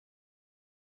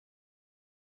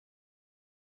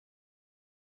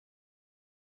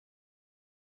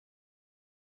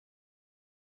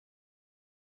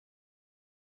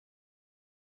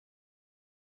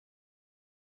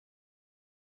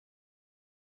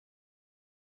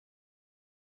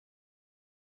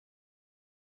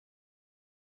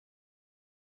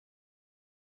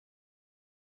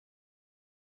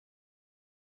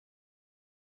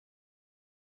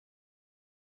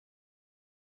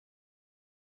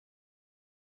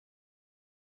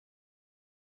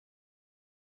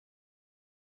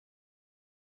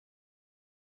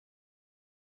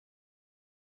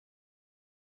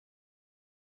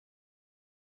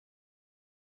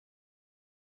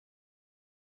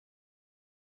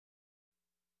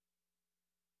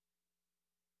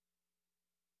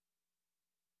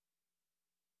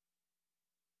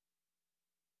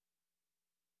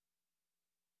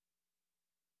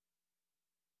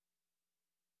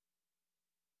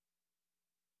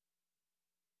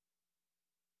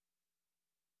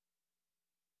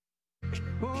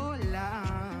Oh,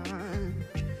 Lord.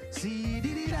 See,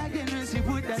 did it again when she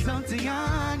put that something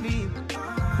on me.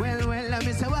 Well, I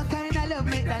miss her, what kind of love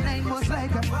make that night most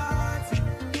like a party?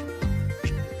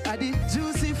 I did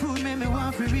juicy food, make me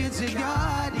want to reach your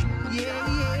garden.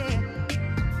 Yeah.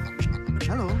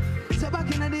 Hello. So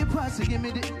back in the day, pass, you give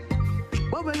me the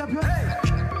bubble up your head.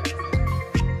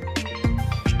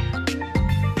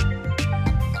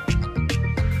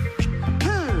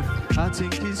 I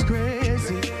think it's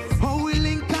crazy how we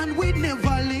link and we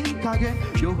never link again.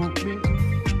 You hook me,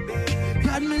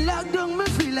 got me locked down, me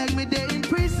feel like me there in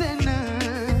prison.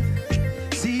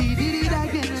 See, did it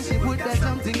again and she put that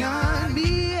something on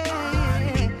me.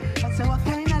 Yeah. I said, what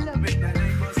kind of love?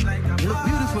 You look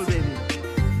beautiful, baby.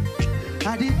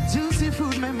 I did juicy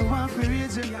food, make me want to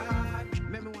raise your yard.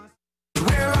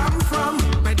 Where I'm from,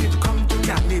 when it come to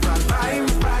carnival vibe.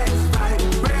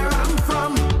 Where I'm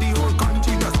from, the whole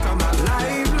country just come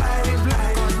alive.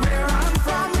 Where I'm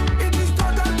from, it is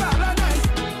total paradise.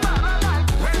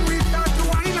 When we start to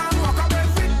wine and walk up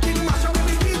everything, mash up,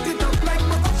 we beat it up like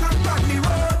percussion on the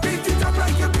road. Beat it up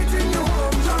like you're beating your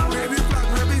hometown. Wavy flag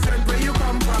represent where you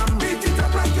come from. Beat it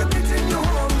up like you're beating your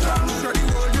hometown. Show the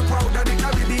world you're proud of the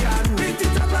Caribbean. Beat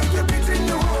it up like you're beating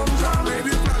your hometown.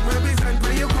 Wavy flag represent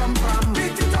where you come from.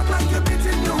 Beat it up like you're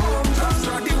beating your hometown.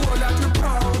 Show the world that you're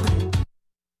proud.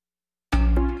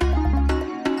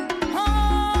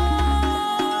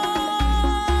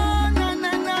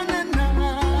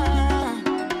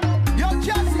 Yo,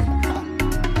 Jesse,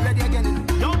 ready again.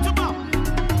 Yo, Tubba,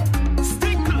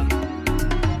 Stickle,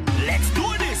 let's do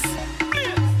this.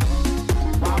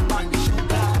 One bag the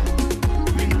sugar,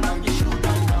 bring back the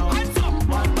sugar now. Hands up.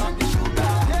 One bag the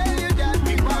sugar, Tell you that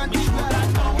we want the sugar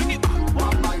now.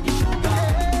 One bag the sugar,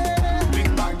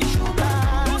 bring back the sugar.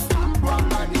 One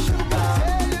bag the sugar.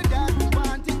 Tell you that we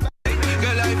want it back.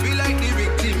 Girl, I feel like the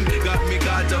victim. Got me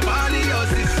caught up all in your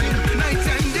system. Night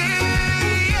and day,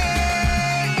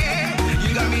 yeah. You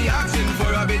got me asking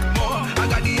for a bit more. I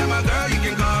got the hammer, girl, you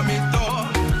can call me Thor.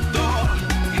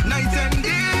 Night and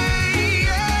day,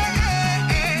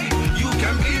 yeah. You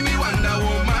can be me Wonder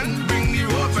Woman. Bring the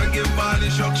rope and give all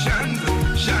instructions.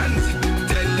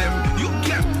 Tell them you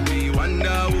can be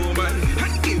Wonder Woman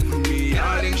and give me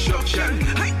all instruction.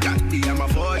 I got the hammer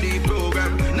for the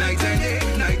program. Night and day,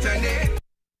 night and day.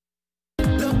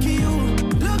 Lucky you,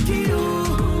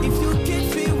 if you can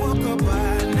feel walk up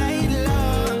all night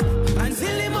long.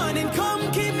 Until the morning come,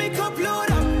 keep me cup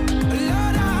load up.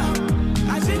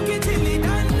 I drink it till it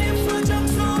done, live for jump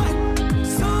so hard.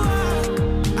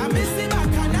 I miss the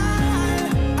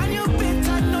bacchanal, and you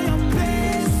better know your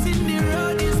place in the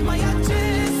road is my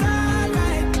address,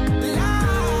 alright,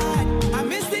 Lord. I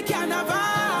miss the carnival.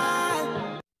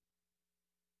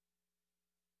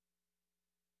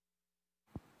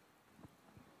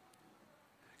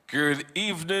 Good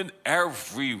evening,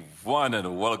 everyone,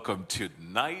 and welcome to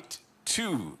night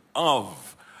 2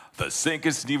 of the St.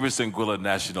 Anguilla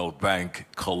National Bank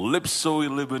Calypso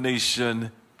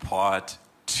Elimination Part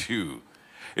 2.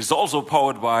 It's also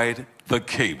powered by The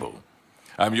Cable.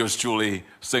 I'm yours truly,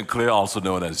 Sinclair, also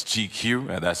known as GQ,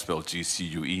 and that's spelled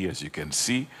GCUE, as you can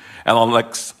see. And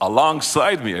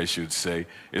alongside me, I should say,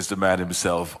 is the man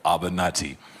himself,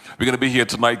 Abenati. We're going to be here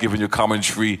tonight giving you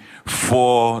commentary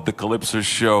for the Calypso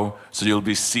show, so you'll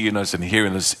be seeing us and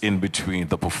hearing us in between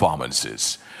the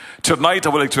performances. Tonight, I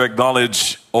would like to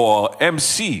acknowledge our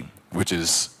MC, which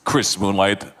is Chris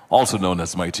Moonlight, also known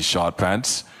as Mighty Short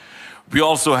Pants. We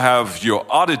also have your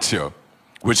auditor,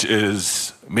 which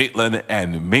is Maitland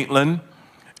and Maitland,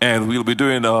 and we'll be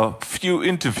doing a few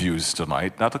interviews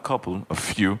tonight, not a couple, a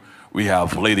few. We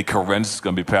have Lady Carence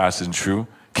going to be passing through.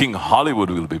 King Hollywood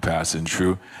will be passing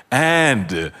through,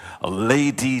 and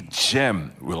Lady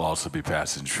Gem will also be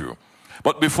passing through.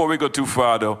 But before we go too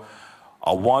far, though,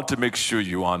 I want to make sure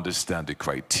you understand the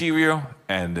criteria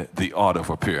and the order of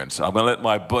appearance. I'm going to let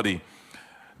my buddy,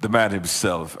 the man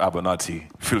himself, Abenati,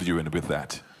 fill you in with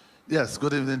that. Yes,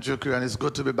 good evening, Joker, and it's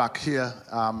good to be back here,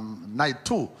 night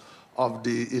 2 of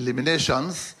the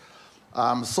Eliminations.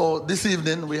 So this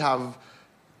evening we have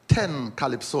 10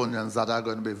 Calypsonians that are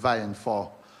going to be vying for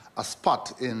a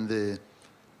spot in the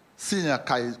Senior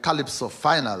Calypso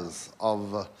Finals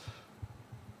of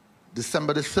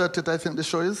December the 30th, I think the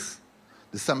show is.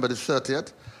 December the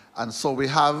 30th. And so we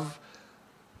have,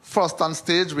 first on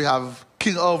stage, we have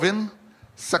King Irvin.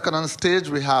 Second on stage,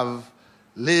 we have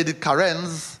Lady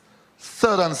Carens.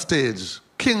 Third on stage,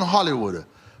 King Hollywood,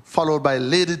 followed by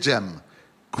Lady Gem.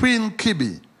 Queen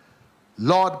Kibi,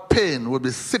 Lord Payne will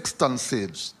be sixth on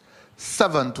stage.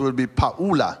 Seventh will be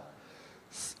Paula.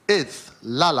 Eighth,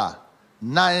 Lala.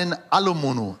 9,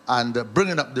 Alumunu. And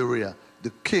bringing up the rear,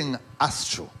 the King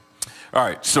Astro. All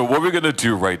right, so what we're going to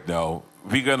do right now,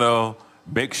 we're going to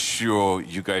make sure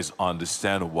you guys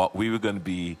understand what we were going to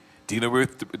be dealing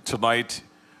with tonight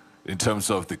in terms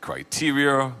of the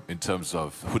criteria, in terms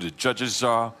of who the judges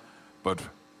are, but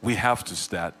we have to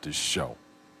start the show.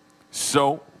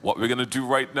 So what we're going to do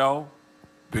right now,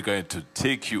 we're going to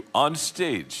take you on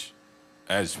stage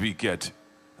as we get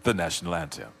the national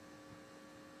anthem.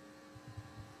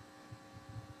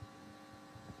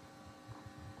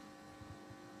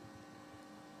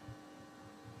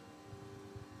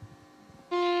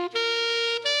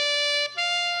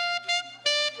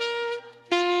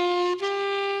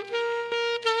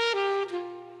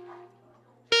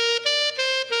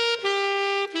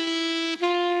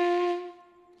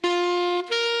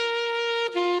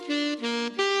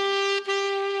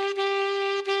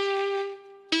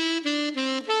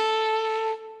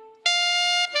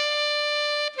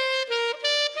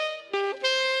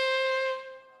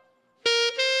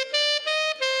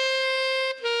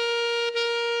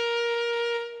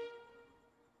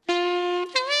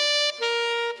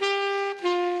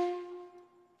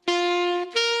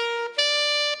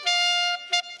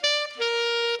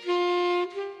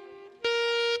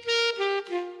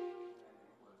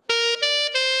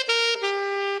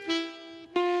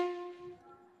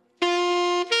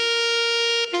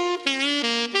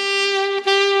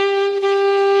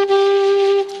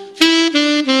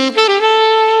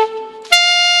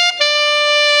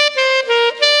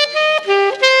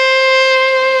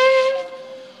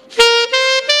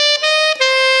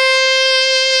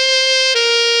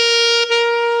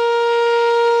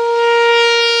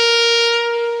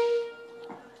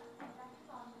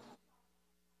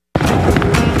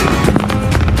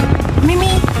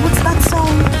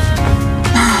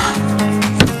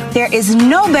 There is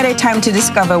no better time to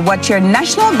discover what your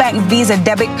National Bank Visa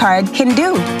debit card can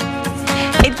do.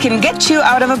 It can get you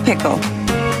out of a pickle.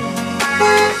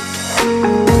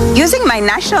 Using my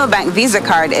National Bank Visa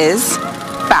card is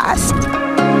fast,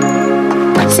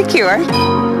 secure,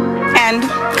 and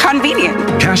convenient.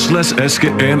 Cashless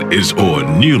SKN is our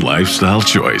new lifestyle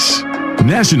choice.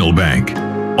 National Bank,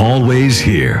 always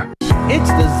here. It's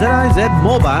the ZIZ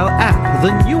mobile app,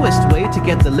 the newest way to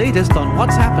get the latest on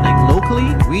what's happening locally,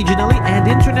 regionally, and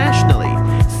internationally.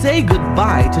 Say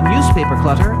goodbye to newspaper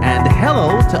clutter and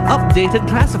hello to updated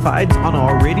classifieds on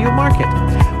our radio market.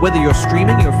 Whether you're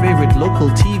streaming your favorite local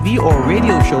TV or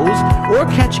radio shows or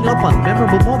catching up on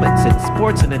memorable moments in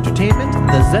sports and entertainment,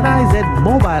 the ZIZ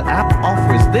mobile app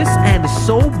offers this and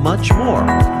so much more.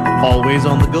 Always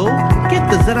on the go? Get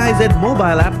the ZIZ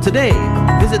mobile app today.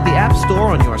 Visit the App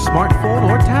Store on your smartphone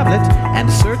or tablet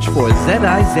and search for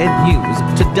ZIZ News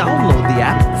to download the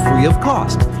app free of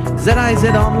cost.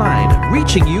 ZIZ Online,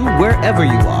 reaching you wherever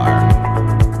you are.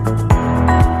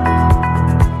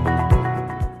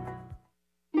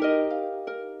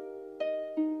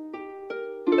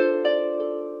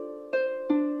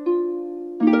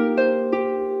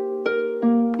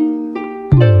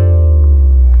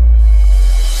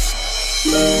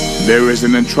 There is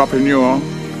an entrepreneur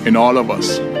in all of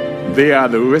us. They are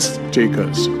the risk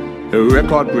takers, the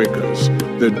record breakers,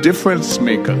 the difference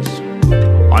makers.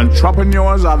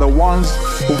 Entrepreneurs are the ones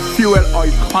who fuel our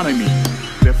economy.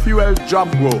 They fuel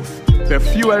job growth. They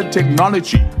fuel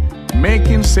technology,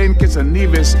 making St. Kitts and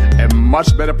Nevis a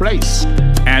much better place.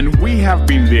 And we have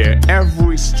been there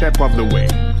every step of the way,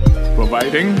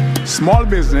 providing small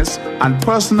business and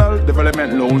personal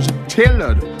development loans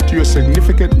tailored to your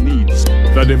significant needs.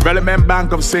 The Development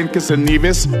Bank of St. Kitts and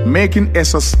Nevis, making a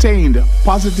sustained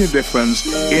positive difference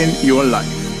in your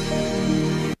life.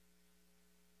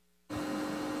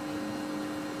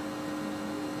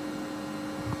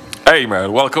 Hey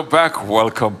man, welcome back,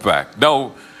 welcome back.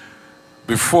 Now,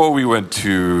 before we went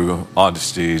on the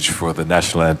stage for the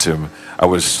national anthem, I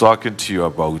was talking to you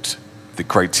about the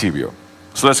criteria.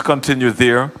 So let's continue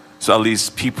there, so at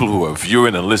least people who are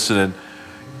viewing and listening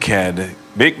can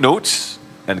make notes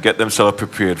and get themselves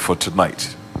prepared for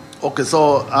tonight. Okay,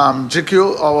 so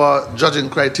GQ, our judging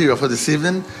criteria for this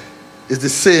evening is the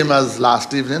same as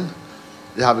last evening.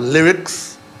 They have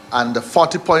lyrics, and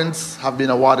 40 points have been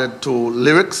awarded to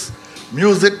lyrics.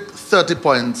 Music, 30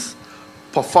 points.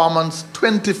 Performance,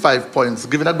 25 points,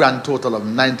 giving a grand total of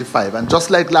 95. And just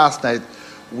like last night,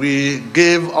 we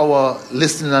gave our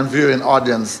listening and viewing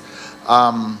audience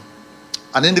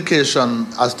an indication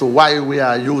as to why we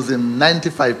are using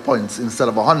 95 points instead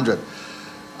of 100.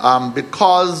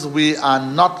 Because we are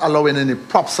not allowing any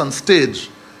props on stage,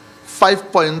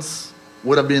 5 points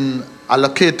would have been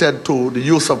allocated to the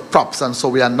use of props, and so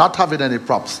we are not having any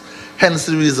props. Hence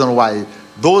the reason why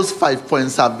those 5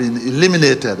 points have been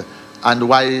eliminated and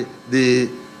why the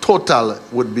total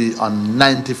would be on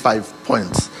 95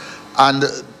 points. And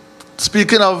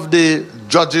speaking of the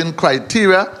judging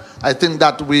criteria, I think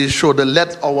that we should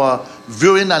let our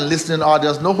viewing and listening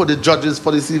audience know who the judges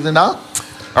for this evening are.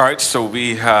 All right, so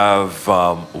we have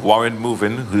Warren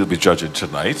Movin, who will be judging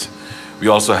tonight. We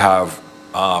also have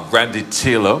Randy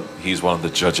Taylor, he's one of the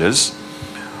judges.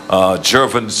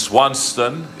 Jervin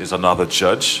Swanston is another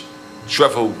judge.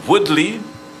 Trevor Woodley,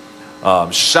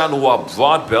 Shanwa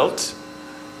Broadbelt,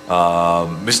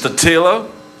 Mr. Taylor,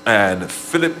 and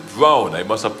Philip Brown. I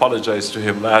must apologize to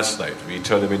him last night. We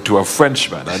turned him into a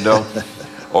Frenchman. I know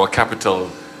our capital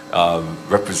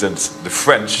represents the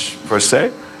French per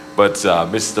se, but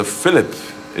Mr. Philip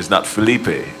is not Felipe,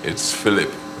 it's Philip,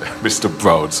 Mr.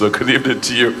 Brown. So good evening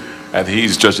to you, and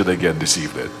he's judging again this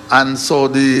evening. And so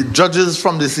the judges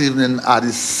from this evening are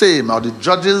the same, or the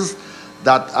judges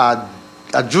that are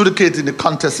adjudicating the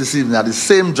contest this evening are the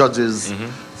same judges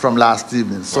from last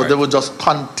evening. So they will just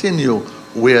continue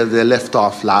where they left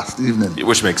off last evening.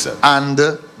 Which makes sense. And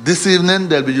this evening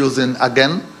they'll be using,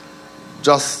 again,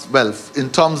 in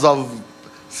terms of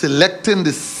selecting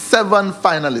the 7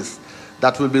 finalists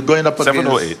that will be going up against... 7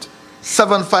 or 8?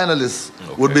 7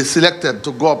 finalists would be selected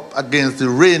to go up against the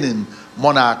reigning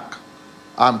monarch,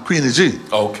 Queenie G.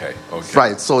 Okay.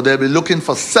 Right, so they'll be looking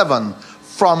for 7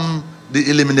 from the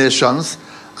eliminations,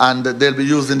 and they'll be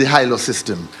using the high-low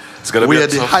system, where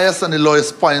the highest and the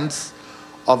lowest points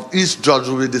of each judge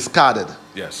will be discarded.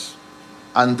 Yes.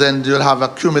 And then you'll have a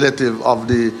cumulative of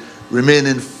the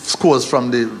remaining scores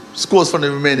from the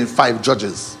remaining 5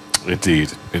 judges.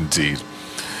 Indeed.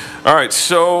 All right,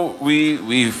 so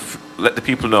we've let the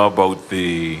people know about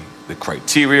the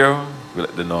criteria. We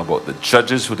let them know about the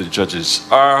judges, who the judges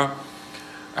are.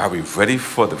 Are we ready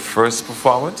for the first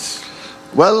performance?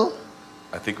 Well,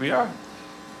 I think we are.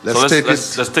 Let's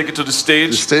take it to the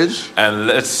stage. And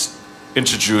let's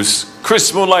introduce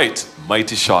Chris Moonlight,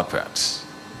 Mighty Short Pants.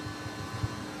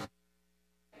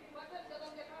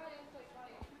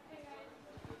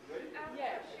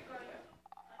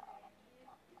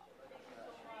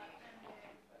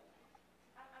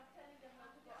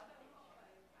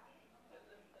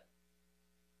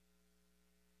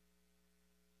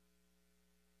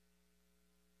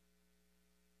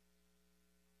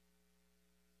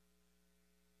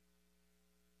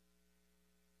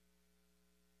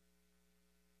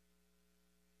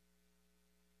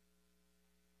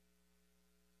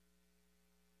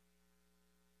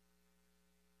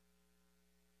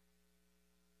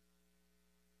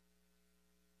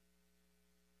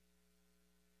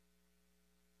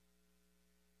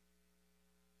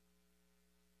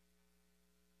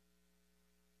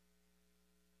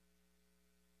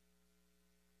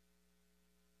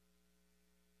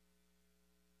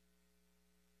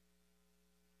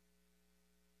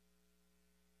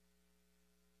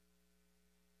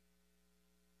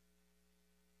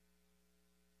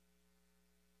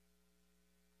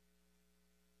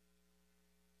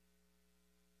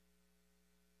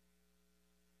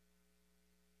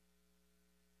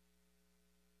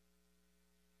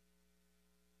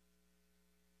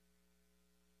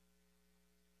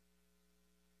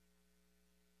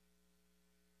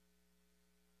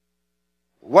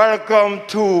 Welcome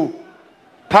to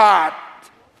Part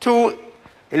 2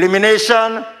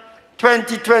 Elimination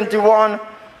 2021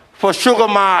 for Sugar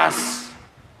Mass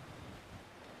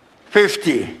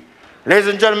 50. Ladies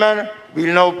and gentlemen,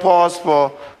 we'll now pause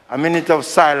for a minute of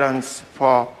silence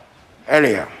for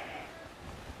Elia.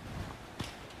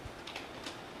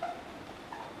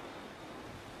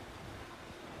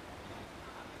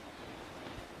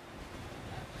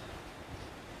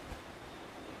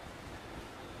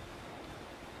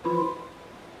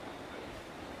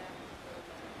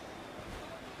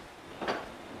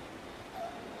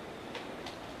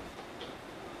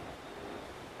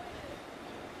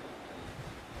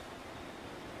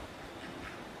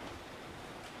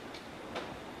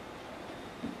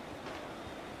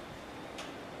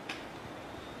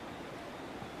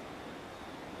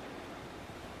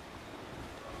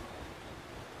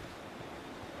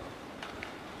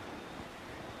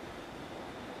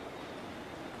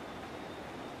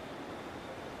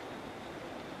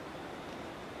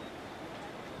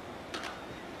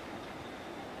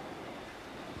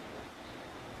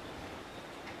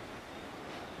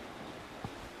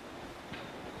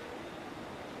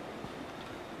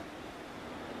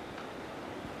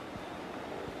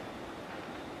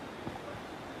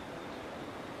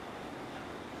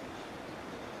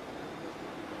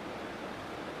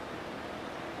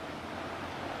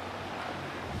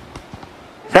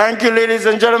 Thank you, ladies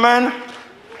and gentlemen.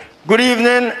 Good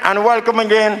evening and welcome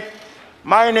again.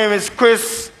 My name is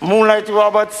Chris Moonlight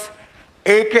Roberts,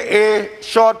 aka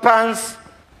Short Pants.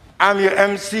 I'm your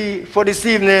MC for this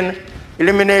evening,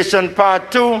 Elimination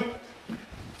Part 2.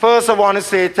 First, I want to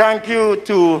say thank you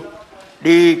to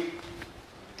the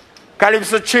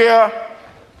Calypso chair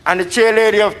and the chair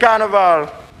lady of Carnival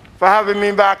for having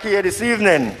me back here this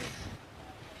evening.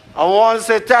 I want to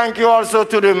say thank you also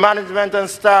to the management and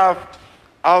staff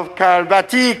of Cal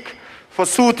Batik for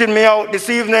suiting me out this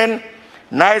evening.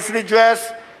 Nicely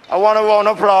dressed. I want a round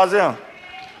of applause here.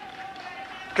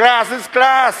 Class is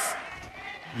class.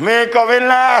 Makeup in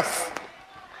last.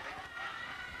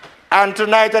 And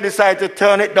tonight I decided to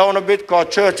turn it down a bit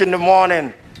because church in the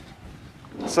morning.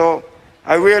 So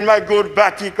I wear my good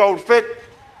batik outfit.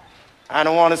 And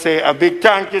I want to say a big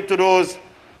thank you to those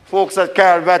folks at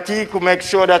Cal Batik who make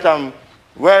sure that I'm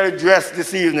well dressed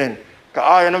this evening. Because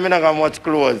I don't have much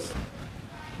clothes.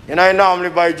 You know, I normally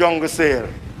buy jungle sale.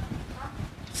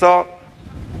 So,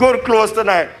 good clothes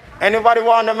tonight. Anybody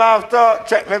want them after,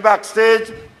 check me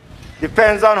backstage.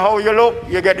 Depends on how you look,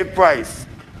 you get the price.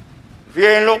 If you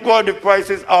ain't look good, the price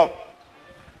is up.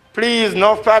 Please,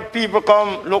 no fat people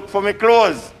come look for me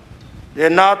clothes. They're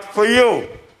not for you.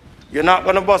 You're not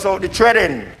going to bust out the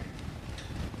threading.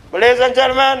 But ladies and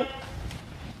gentlemen,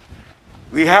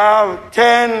 we have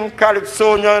 10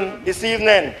 Calypsonians this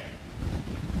evening.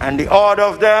 And the order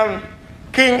of them,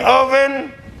 King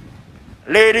Irvin,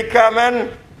 Lady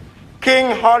Carmen,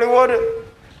 King Hollywood,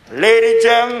 Lady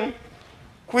Gem,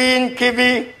 Queen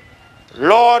Kibi,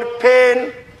 Lord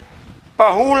Payne,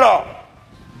 Pahula,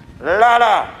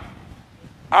 Lala,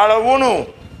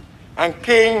 Alawunu, and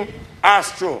King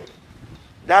Astro.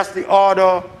 That's the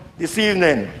order this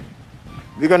evening.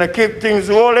 We're going to keep things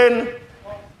rolling.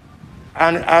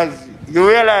 And as you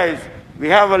realize, we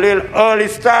have a little early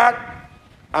start,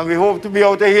 and we hope to be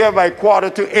out of here by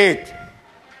 7:45.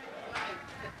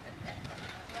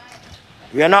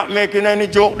 We are not making any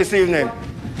joke this evening.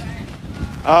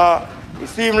 It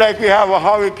seems like we have a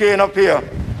hurricane up here,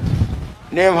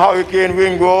 named Hurricane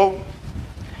Wingrove,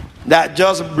 that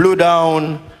just blew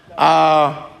down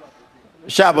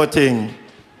Shabba thing.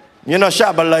 You know,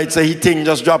 Shabba lights, a thing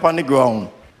just drop on the ground.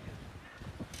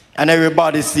 And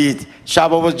everybody see it.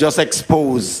 Shabba was just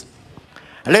exposed.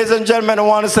 Ladies and gentlemen, I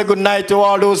want to say good night to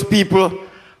all those people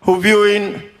who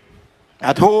viewing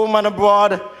at home and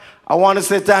abroad. I want to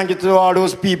say thank you to all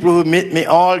those people who meet me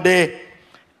all day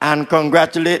and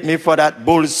congratulate me for that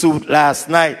bull suit last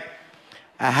night.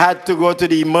 I had to go to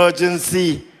the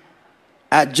emergency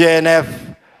at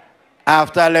JNF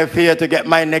after I left here to get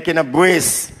my neck in a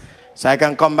brace so I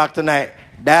can come back tonight.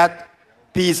 That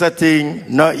piece of thing,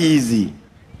 not easy.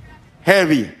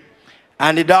 Heavy.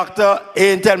 And the doctor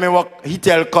ain't tell me what he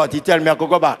tell cut. He tell me I could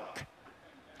go back.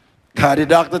 Because the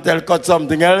doctor tell cut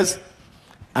something else.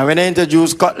 And when they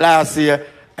introduced cut last year,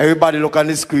 everybody look on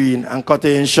the screen and cut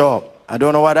ain't sharp. I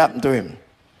don't know what happened to him.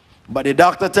 But the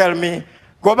doctor tell me,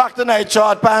 go back tonight,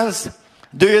 short pants.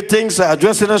 Do you think so?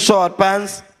 Dress in a short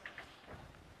pants.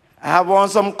 I have on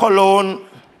some cologne.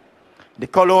 The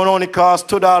cologne only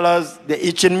costs $2. They're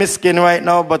itching my skin right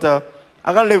now, but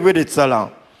I'm going to live with it so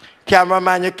long.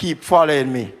 Cameraman, you keep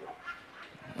following me.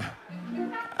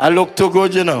 I look too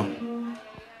good, you know.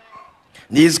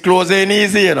 These clothes ain't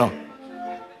easy, you know.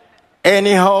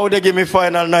 Anyhow, they give me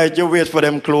final night, you wait for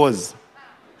them clothes.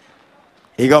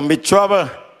 It's going to be trouble.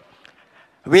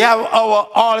 We have our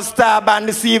all-star band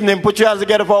this evening. Put your hands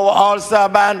together for our all-star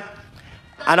band.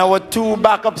 And our 2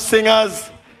 backup singers.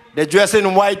 They dress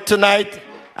in white tonight.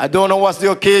 I don't know what's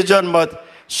the occasion, but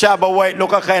Shabba white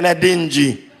look kind of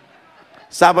dingy.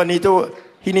 Shabba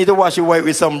need to wash it white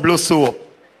with some blue soap.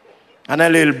 And a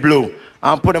little blue.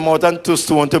 And put them out on 2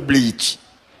 stone to bleach.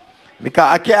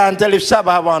 Because I can't tell if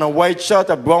Shabba have on a white shirt,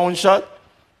 a brown shirt,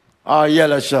 or a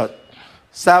yellow shirt.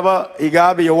 Shabba, you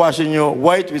gotta be washing your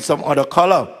white with some other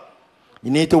color. You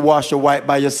need to wash your white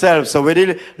by yourself. So with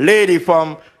the lady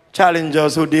from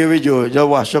Challengers who deal with you, just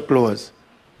wash your clothes.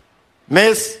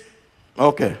 Miss?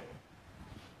 Okay.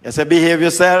 You say behave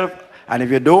yourself, and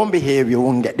if you don't behave, you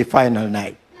won't get the final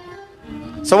night.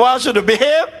 So why should you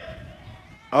behave?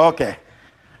 Okay.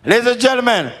 Ladies and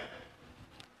gentlemen,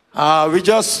 we're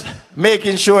just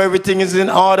making sure everything is in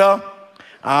order.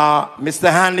 Mr.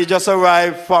 Hanley just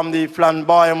arrived from the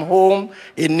Flamboyant home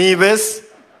in Nevis.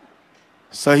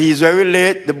 So he's very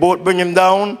late. The boat bring him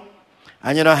down.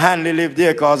 And you know, Hanley lived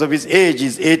there because of his age.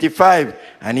 He's 85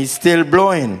 and he's still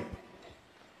blowing.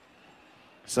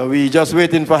 So we're just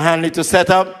waiting for Hanley to set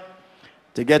up,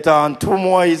 to get on 2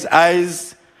 more his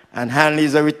eyes. And Hanley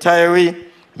is a retiree,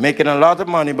 making a lot of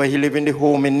money, but he lives in the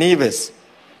home in Nevis.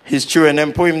 His children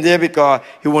then put him there because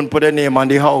he wouldn't put a name on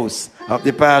the house of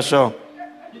the pastor.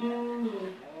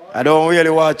 I don't really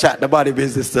want to chat the body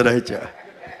business tonight, yeah.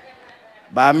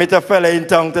 But I met a fella in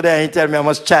town today and he told me I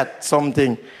must chat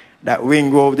something that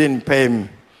Wingo didn't pay him.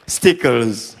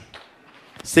 Stickers.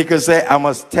 Stickers say I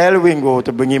must tell Wingo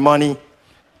to bring him money.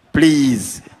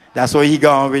 Please. That's why he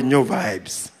gone with new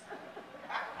vibes.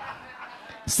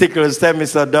 Stickers tell me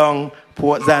so down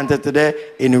Port Zante today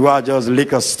in Rogers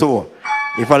liquor store.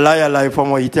 If a liar lie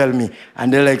from what he tell me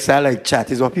and they like say I like chat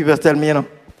is what people tell me, you know.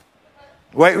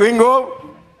 Wait, Wingo.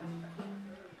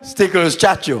 Stickers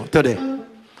chat you today.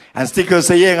 And Stickers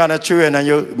say you ain't on a train and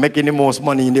you're making the most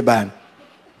money in the band.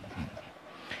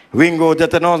 Wingo,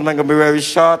 that announcement going to be very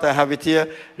short. I have it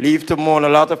here. Leave to mourn a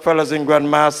lot of fellas in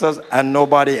Grandmasters and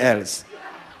nobody else.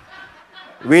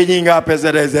 Waiting up as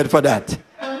a for that.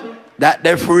 That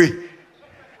they're free.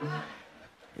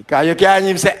 Because you can't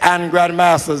even say and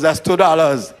Grandmasters, that's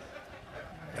 $2.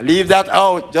 Leave that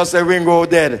out, just say Wingo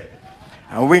dead.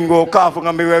 And Wingo coffee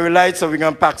going to be very light, so we're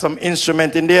going to pack some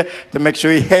instrument in there to make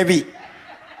sure it's heavy.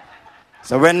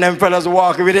 So when them fellas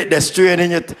walk with it, they're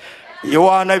straining it. You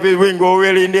want to know if Wingo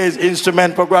really in this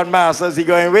instrument for Grandmasters he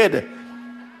going with.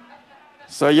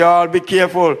 So y'all be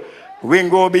careful.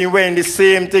 Wingo been wearing the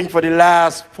same thing for the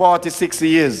last 46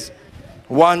 years.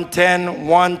 110,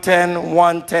 110,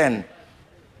 110.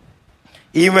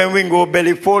 Even when Wingo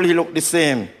belly full, he look the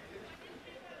same.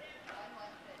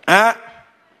 Huh?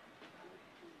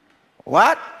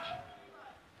 What?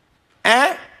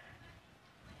 Eh?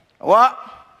 What?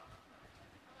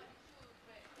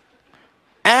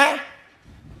 Eh?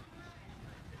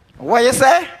 What you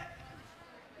say?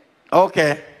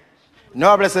 Okay. No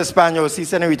hables español, si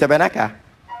señorita, ven acá.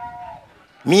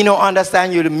 Me no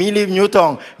understand you. Me live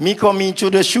Newtown. Me come into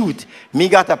the shoot. Me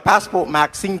got a passport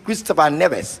mark, St. Christopher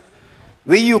Neves.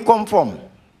 Where you come from?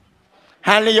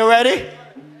 Hanley, you ready?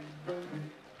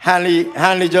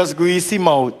 Hanley just greasy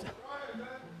mouth.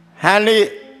 Hanley,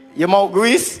 your mouth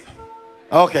grease?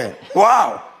 Okay.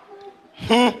 Wow.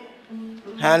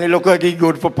 Hanley look like he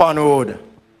good for Pond Road.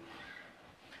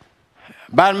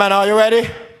 Bandman, are you ready?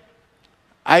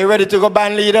 Are you ready to go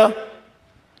band leader?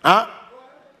 Huh?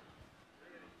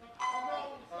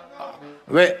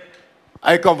 Wait,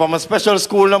 I come from a special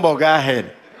school number, go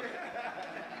ahead.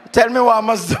 Tell me what I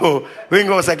must do.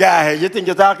 Wingo say, go ahead. You think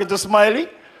you're talking to Smiley?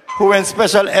 Who went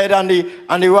special ed on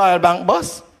the Royal Bank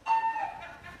bus?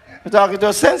 You're talking to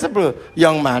a sensible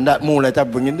young man that moonlight are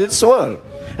bringing this world.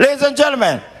 Ladies and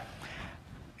gentlemen,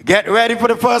 get ready for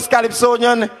the first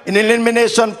Calypsonian in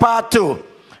Elimination Part 2.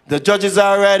 The judges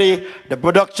are ready, the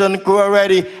production crew are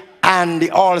ready, and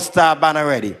the all-star band are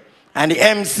ready. And the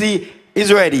MC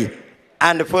is ready.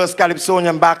 And the first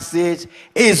Calypsonian backstage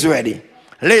is ready.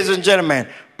 Ladies and gentlemen,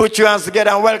 put your hands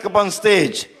together and welcome on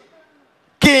stage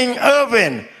King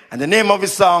Irvin. And the name of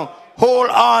his song, Hold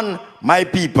On, My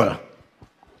People.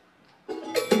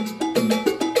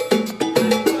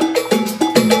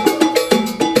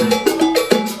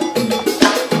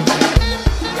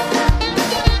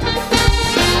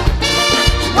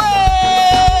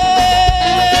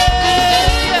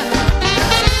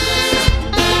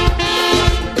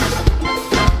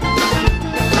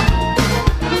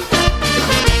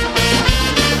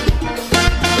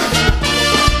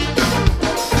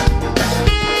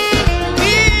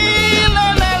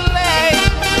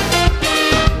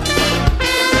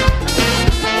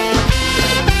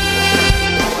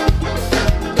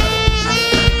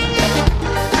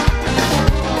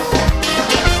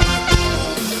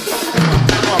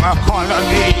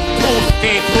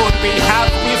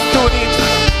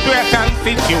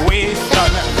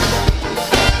 Situation.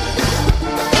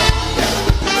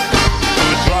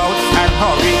 Droughts and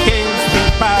hurricanes we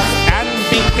passed and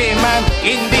became an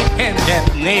independent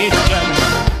nation.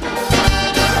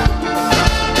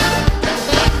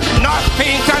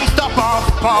 Nothing can stop our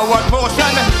forward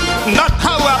motion, not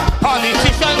corrupt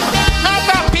politicians. As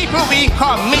a people we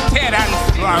committed and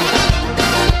strong.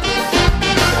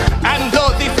 And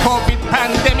though this COVID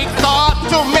pandemic thought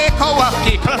to make our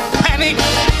people panic,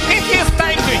 it is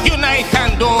time to unite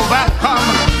and overcome.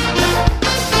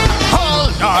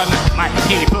 Hold on, my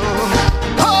people,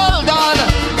 hold on.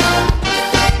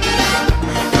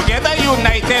 Together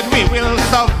united we will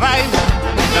survive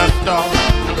the storm.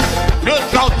 No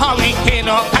drought, hurricane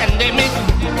or pandemic,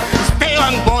 stay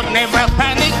on board, never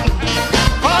panic.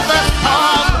 For the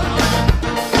storm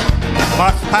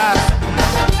must pass.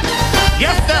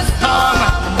 Yes, the storm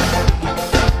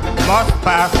must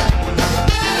pass.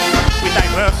 With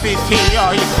diversity,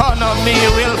 our economy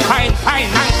will find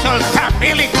financial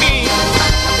stability.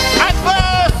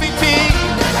 Adversity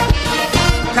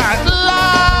can't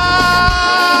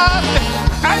last,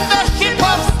 and the ship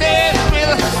of state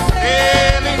will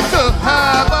sail into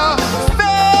harbor.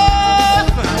 Sail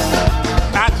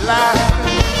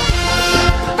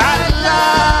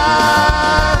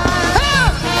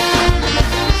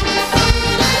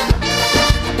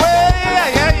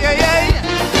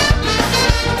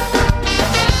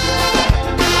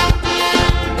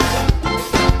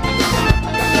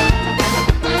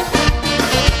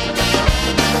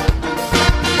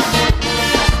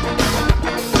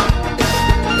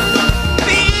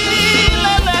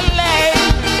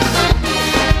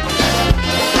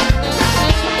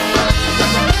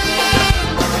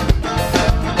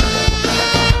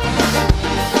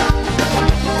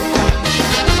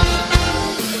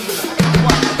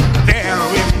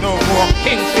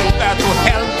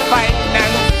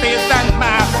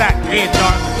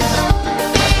region.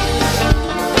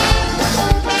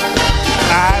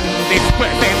 And this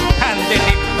present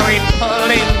pandemic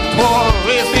crippling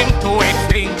tourism to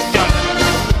extinction.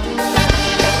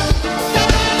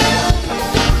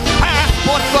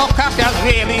 Passport for cash has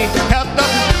really helped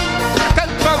us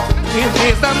control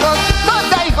disease and us to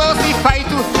diversify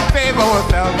to save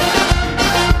ourselves.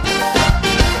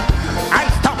 And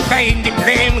stop playing the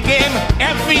blame game.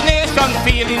 Every nation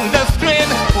feeling the strain.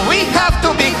 We have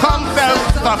to become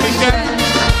self-sufficient.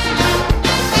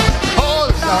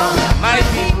 Hold on, my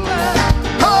people.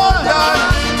 Hold on.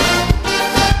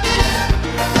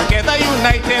 Together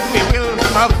united we will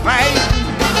survive.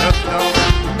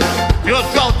 You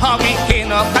drought,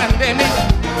 hurricane or pandemic.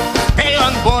 Stay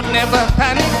on board, never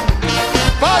panic.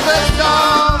 For the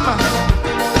storm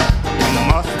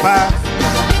must pass.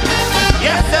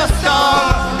 Yes, the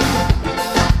storm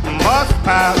must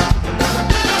pass.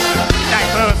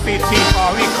 Diversity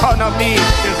for economy,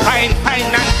 define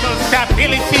financial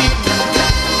stability.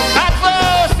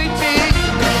 Adversity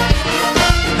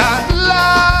at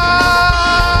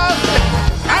last,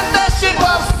 and the ship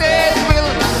of state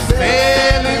will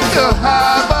sail into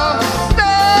harbor.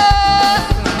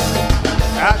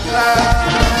 At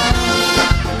last,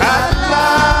 at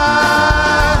last.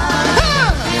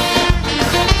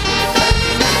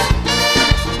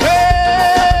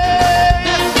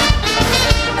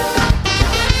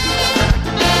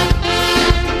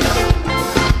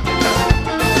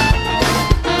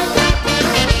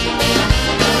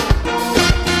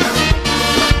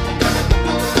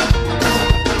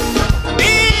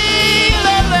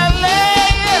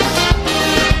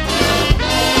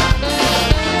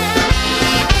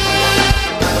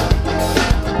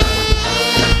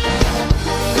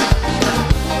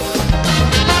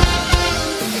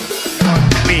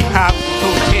 Have to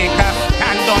take a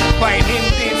stand on crime in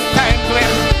this time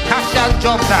when cash and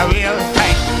jobs are real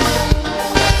tight.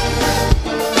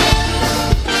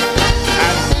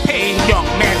 And paying young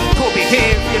men to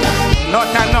behave is not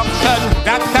an option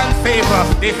that can save us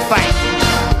this fight.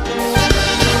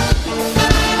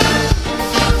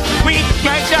 We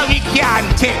treasure, we can't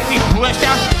take the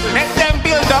pressure. Let them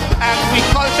build up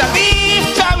agriculture. Leave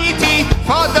charity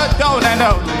for the down and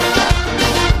out.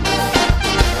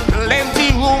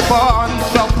 Plenty room for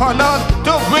entrepreneurs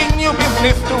to bring new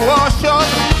business to our shores.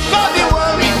 So the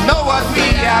world we know what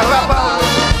we are about.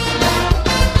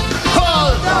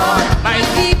 Hold on, my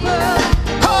people,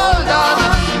 hold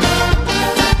on.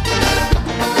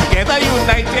 Together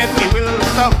united we will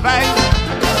survive.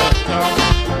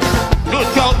 No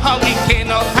drought,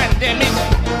 hurricane or pandemic.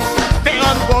 Stay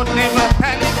on board, never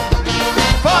panic.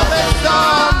 For the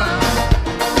storm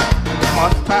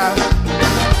must pass.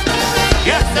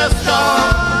 Yes, the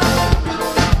storm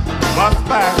must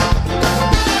pass.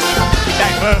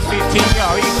 Diversity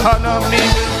or economy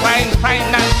will find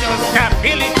financial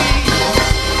stability.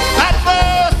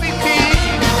 Adversity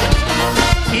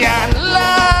can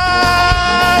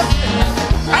last,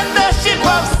 and the ship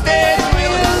of state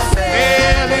will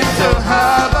sail into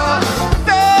harbor.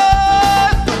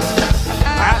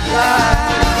 At last,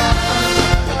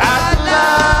 at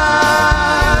last.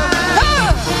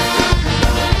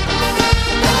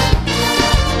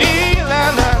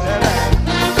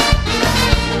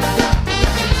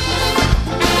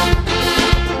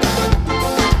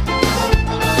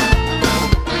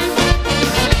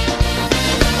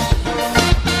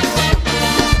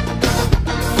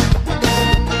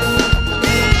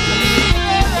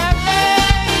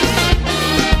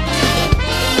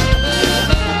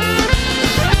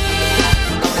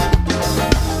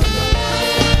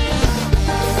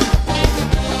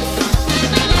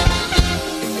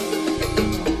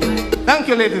 Thank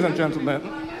you, ladies and gentlemen.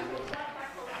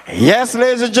 Yes,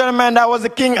 ladies and gentlemen, that was the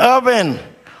King Irvin.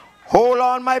 Hold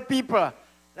on, my people.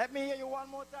 Let me hear you one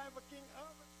more time for King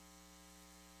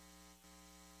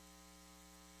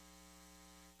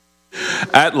Irvin.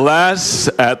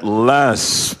 At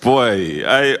last, boy,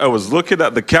 I was looking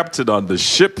at the captain on the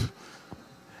ship,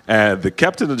 and the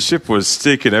captain of the ship was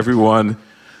taking everyone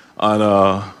on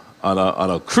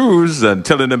a cruise and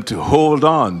telling them to hold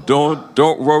on,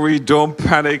 don't worry, don't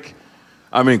panic.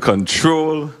 I'm in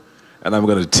control, and I'm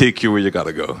going to take you where you got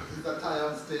to go. He's a tie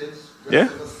on stage. Yeah.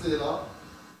 Like a sailor.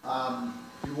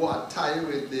 He wore a tie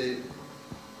with the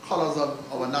colors of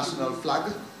our national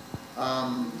flag.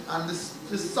 And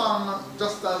this song,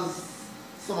 just as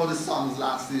some of the songs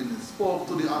last evening, spoke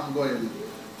to the ongoing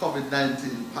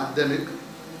COVID-19 pandemic.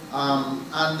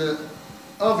 And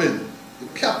Irvin, the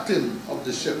captain of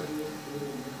the ship,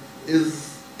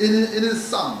 is in his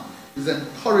song, is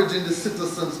encouraging the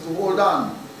citizens to hold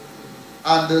on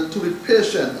and to be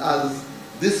patient as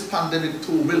this pandemic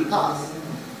too will pass.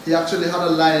 He actually had a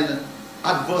line,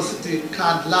 adversity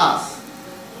can't last.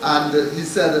 And he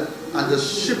said, and the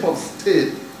ship of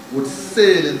state would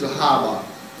sail into harbor,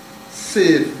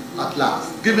 safe at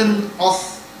last, giving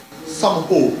us some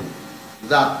hope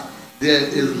that there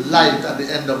is light at the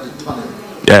end of the tunnel.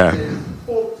 Yeah. There is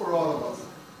hope for all of us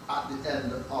at the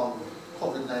end of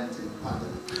COVID-19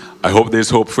 pandemic. I hope there's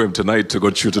hope for him tonight to go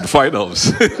through to the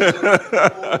finals. we hope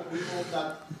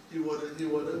that he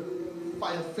would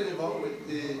find favor with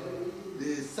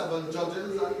the 7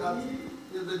 judges and that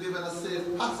he'll be given a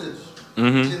safe passage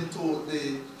into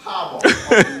the harbor of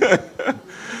the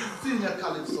senior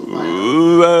Calypso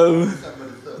final.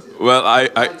 Well,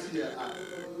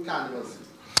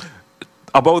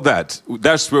 about that,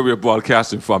 that's where we're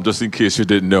broadcasting from, just in case you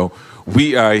didn't know.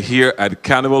 We are here at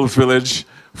Carnival Village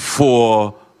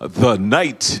for the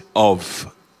night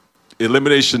of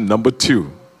elimination number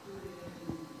 2.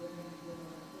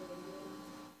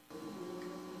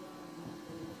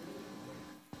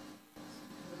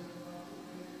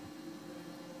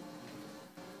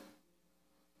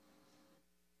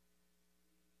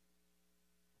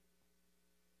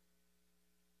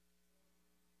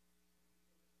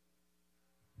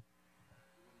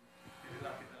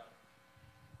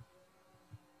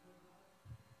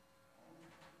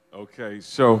 Okay,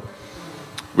 so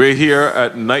we're here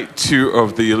at night 2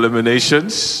 of the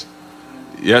eliminations.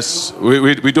 Yes,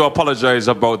 we do apologize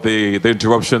about the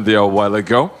interruption there a while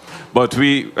ago. But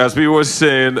as we were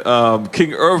saying,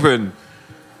 King Irvin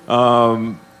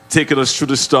taking us through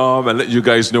the storm and let you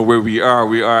guys know where we are.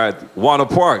 We are at Warner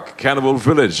Park, Carnival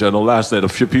Village. I know last night a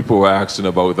few people were asking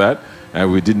about that,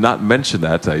 and we did not mention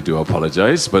that. I do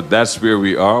apologize, but that's where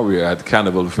we are. We are at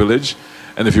Carnival Village.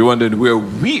 And if you're wondering where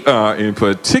we are in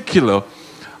particular,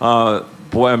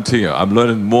 boy, I'm telling you, I'm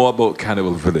learning more about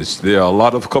Carnival Village. There are a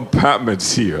lot of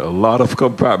compartments here, a lot of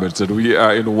compartments, and we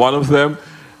are in one of them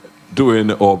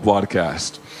doing our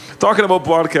broadcast. Talking about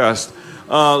broadcast,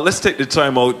 let's take the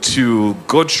time out to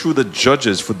go through the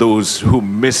judges for those who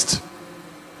missed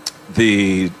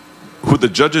who the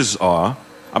judges are.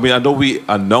 I mean, I know we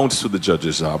announced who the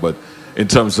judges are, but in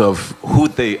terms of who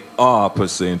they are per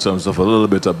se, in terms of a little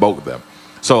bit about them.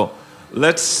 So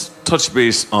let's touch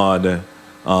base on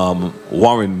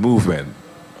Warren Movement.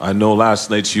 I know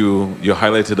last night you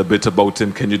highlighted a bit about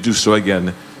him. Can you do so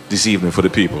again this evening for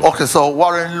the people? Okay, so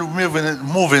Warren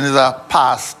Movement is a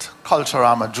past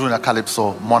cultural junior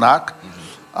Calypso monarch.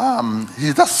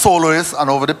 He's a soloist, and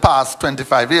over the past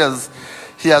 25 years,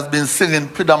 he has been singing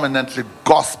predominantly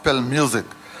gospel music.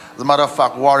 As a matter of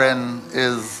fact, Warren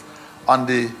is on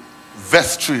the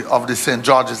vestry of the St.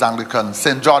 George and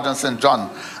St. John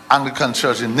Anglican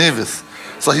Church in Nevis.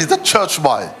 So he's a church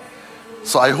boy.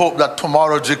 So I hope that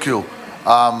tomorrow, GQ,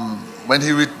 when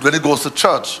he goes to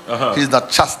church, he's not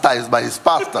chastised by his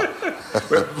pastor.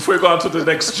 Before we go on to the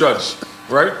next judge,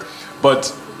 right?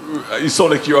 But you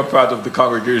sound like you're a part of the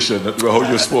congregation, how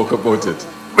you spoke about it.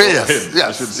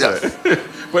 Yes.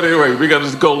 But anyway, we're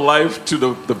going to go live to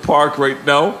the park right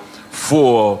now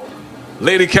for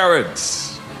Lady Karen's.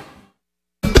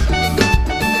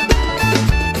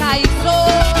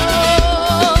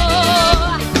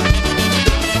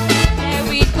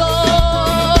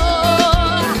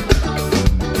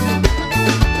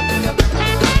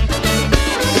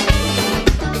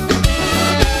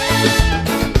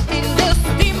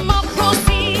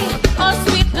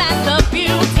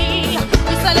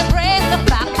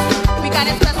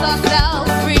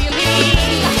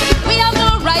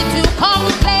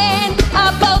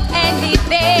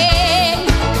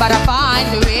 But I find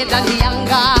the rate and the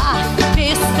anger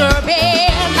disturbing.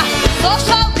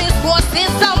 Social discourse is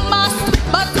a must,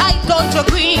 but I don't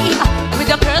agree with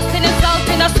the cursing,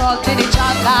 insulting, assaulting each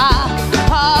other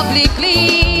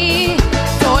publicly.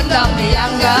 Tone down the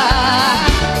anger.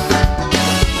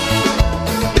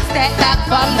 Step back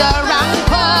from the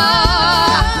rancor.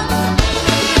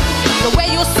 The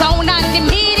way you sound on the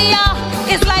media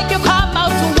is like you come out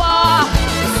to war,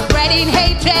 spreading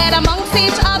hatred amongst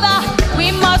each other. We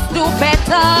must do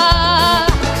better.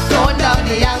 Tone down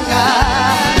the anger.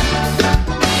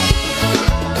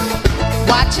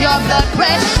 Watch your blood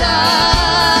pressure.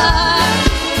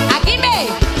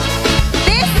 Agime,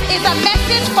 this is a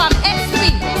message from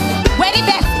SP. Where the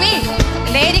best be?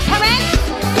 Lady Karen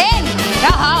in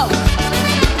the house.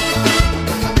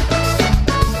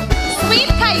 Sweet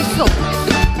Calypso.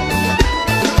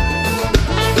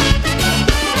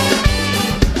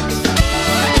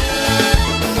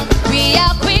 We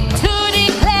are quick to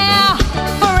declare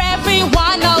for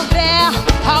everyone out there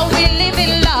how we live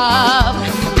in love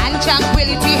and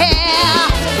tranquility here.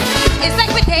 It's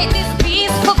like we take this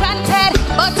peace for granted,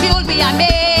 but you'll be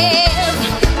amazed.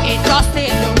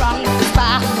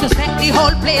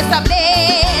 place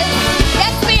ablaze.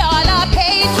 Yes, we all are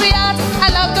patriots. I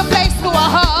love the place to our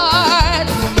heart,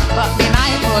 but be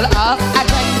mindful of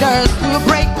agendas to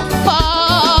break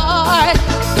apart.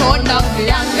 Tone down the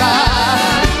anger.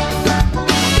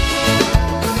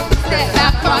 Step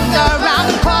back from the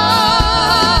rancor.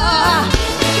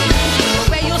 The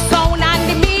way you sound on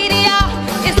the media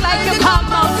is like you come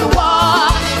out to war,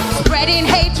 spreading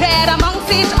hatred amongst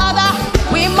each other.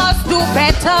 We must do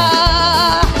better.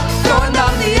 Tone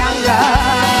down the anger.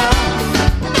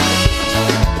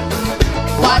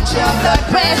 Watch your blood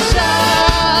pressure.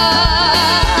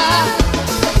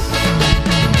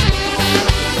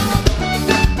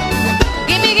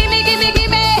 Gimme, gimme, gimme,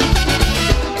 gimme.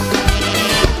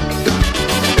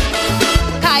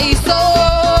 Calypso.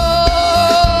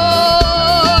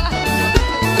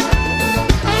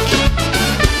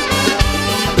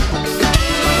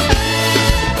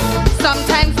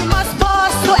 Sometimes we must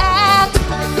pause to act.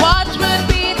 What will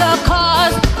be the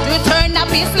cause to turn a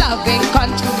peace-loving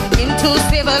country into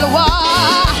civil war?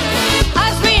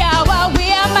 As we are,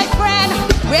 my friend,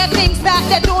 we're things that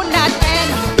they do not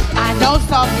end. And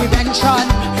also prevention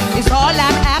is all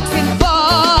I'm asking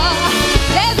for.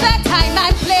 There's a time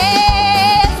and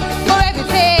place for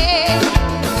everything.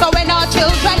 So when our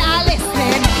children are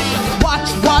listening, watch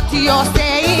what you're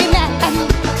saying and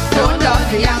tone down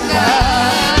the anger.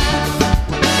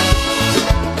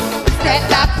 Step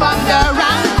back from the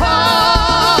rancor.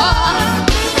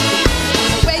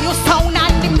 Where you sound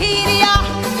on the media,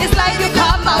 it's like you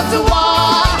come out to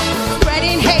war,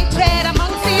 spreading hatred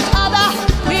amongst each other.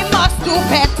 We must do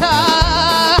better.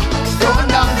 Tone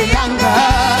down the anger.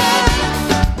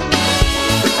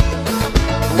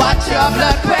 Watch your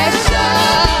blood pressure.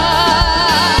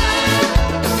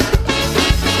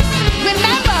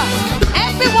 Remember,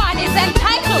 everyone is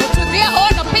entitled to their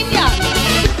own opinion.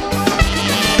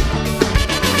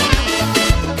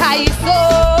 Calypso.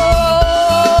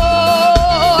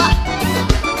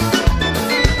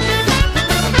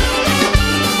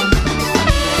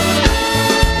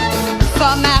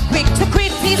 Some are quick to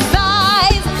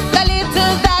criticize the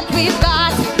little that we've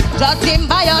got, judging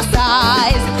by our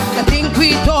size. They think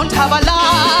we don't have a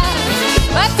lot,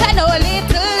 but I know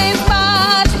little is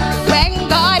much when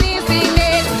God is in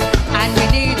it, and we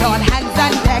need all hands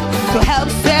on deck to help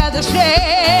steer the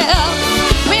ship.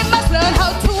 We must learn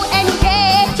how to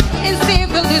engage in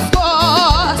civil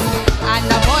discourse and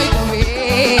avoid the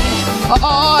rage, or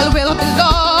all will be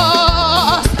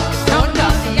lost. Don't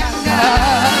down the anger.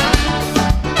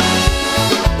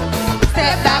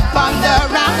 Step back from the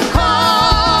rancor.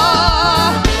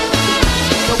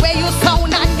 The way you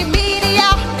sound on the media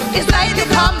is like you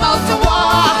come out to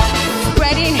war,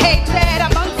 spreading hatred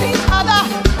amongst each other.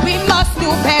 We must do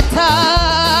better.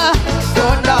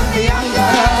 Don't down the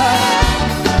anger.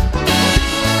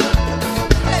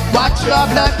 Watch your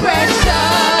blood pressure.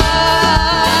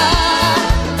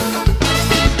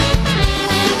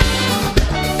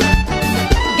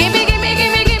 Gimme, gimme,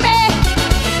 gimme, gimme.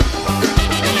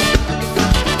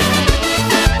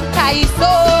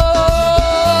 Calypso.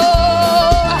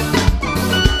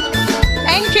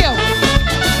 Thank you.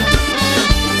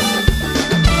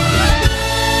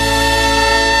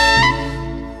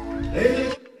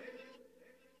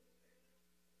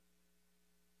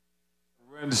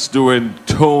 Friends doing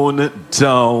tone it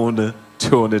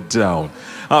down.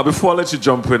 Before I let you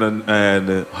jump in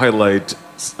and highlight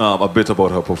a bit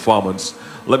about her performance,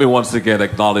 let me once again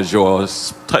acknowledge your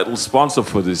title sponsor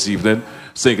for this evening,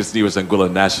 St. Kitts Anguilla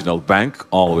National Bank,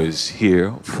 always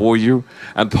here for you,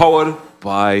 and powered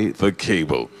by the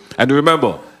cable. And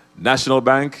remember, National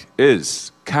Bank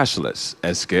is cashless,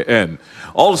 SKN.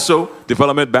 Also,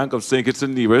 Development Bank of St. Kitts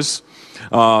and Nevis,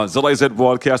 ZLIZ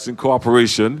Broadcasting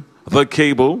Corporation, the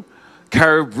cable,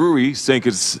 Carib Brewery, St.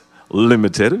 Kitts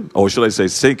Limited, or should I say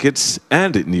St. Kitts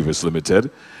and Nevis Limited,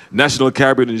 National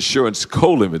Caribbean Insurance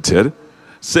Co. Limited,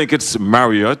 St. Kitts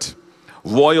Marriott,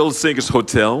 Royal St. Kitts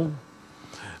Hotel,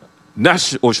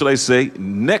 or should I say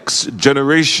Next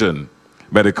Generation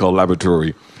Medical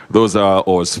Laboratory. Those are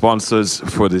our sponsors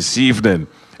for this evening.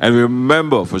 And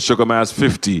remember, for Sugar Mass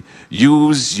 50,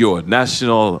 use your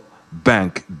National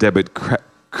Bank debit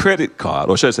credit card,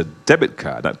 or should I say debit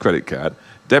card, not credit card,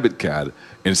 debit card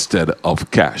instead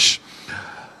of cash.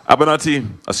 Abanati,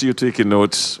 I see you taking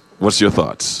notes. What's your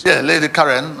thoughts? Yeah, Lady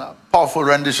Karen, powerful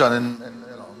rendition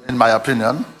in my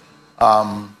opinion.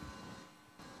 Tone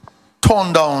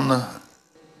Down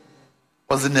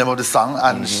was the name of the song,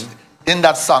 and in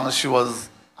that song she was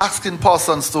asking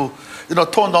persons to,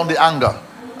 tone down the anger.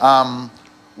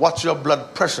 Watch your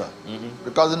blood pressure,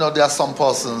 because there are some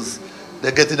persons,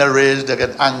 they get in a rage, they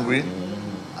get angry,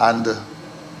 and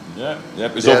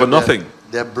it's over nothing.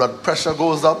 their blood pressure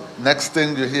goes up. Next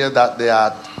thing you hear that they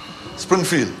are at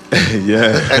Springfield.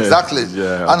 Yeah. Exactly.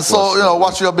 Yeah, and so, you know,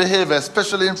 watch your behavior,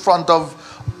 especially in front of,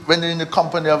 when you're in the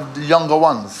company of the younger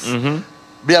ones.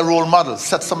 Be a role model.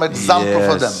 Set some example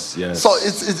for them. Yes. So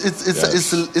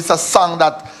it's a song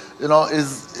that, you know,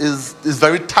 is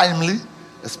very timely,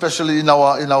 especially in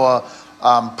our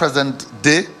present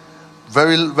day.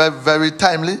 Very, very, very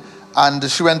timely. And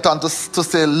she went on to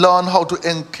say, learn how to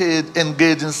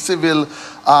engage in civil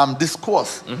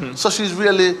discourse. So she's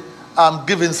really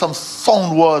giving some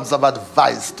sound words of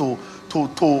advice to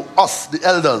us, the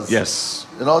elders. Yes.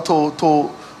 You know,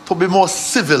 to be more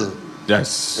civil.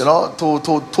 Yes. You know, to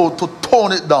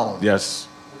tone it down. Yes.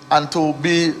 And to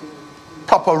be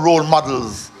proper role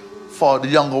models for the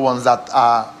younger ones that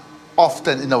are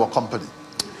often in our company.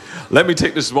 Let me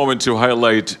take this moment to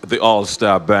highlight the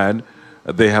All-Star Band.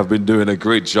 They have been doing a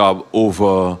great job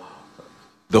over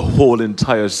the whole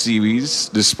entire series,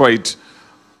 despite...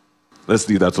 Let's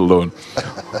leave that alone.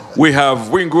 We have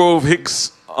Wingrove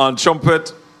Hicks on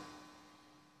trumpet.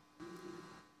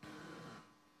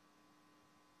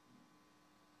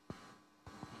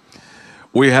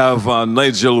 We have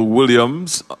Nigel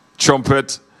Williams,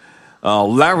 trumpet.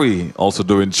 Larry also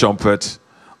doing trumpet.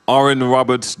 Aaron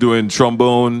Roberts doing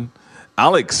trombone.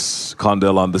 Alex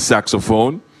Condell on the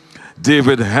saxophone.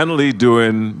 David Henley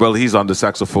doing, well, he's on the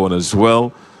saxophone as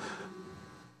well.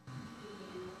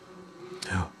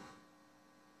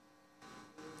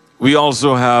 We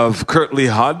also have Curtly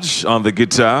Hodge on the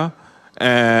guitar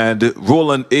and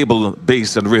Roland Abel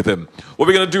bass and rhythm. What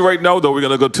we're going to do right now, though, we're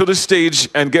going to go to the stage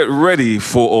and get ready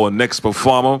for our next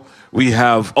performer. We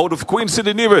have, out of Queen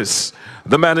City, Nevis,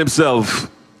 the man himself,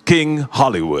 King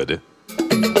Hollywood.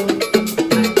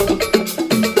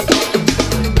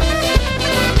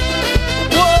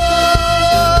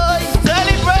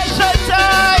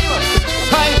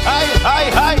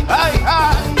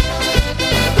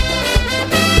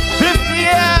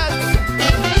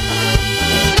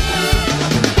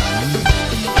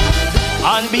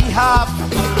 On behalf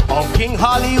of King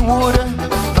Hollywood,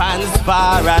 fans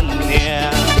far and near,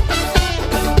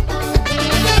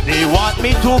 they want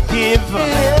me to give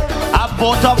a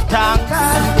vote of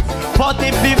thanks for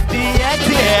the 50th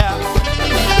year.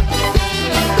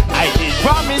 I did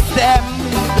promise them,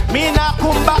 me not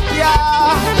come back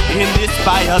here in this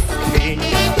biased thing.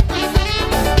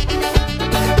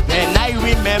 Then I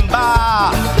remember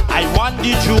I won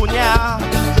the junior,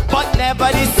 but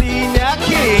never the senior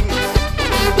king.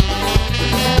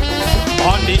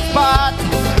 On the spot,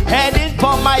 heading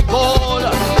for my goal,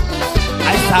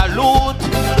 I salute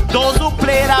those who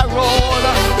played a role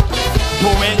to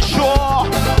ensure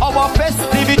our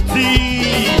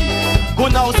festivity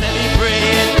could now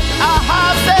celebrate a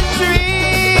half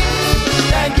century.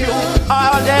 Thank you,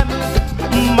 all them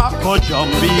Mako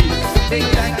Jumbies.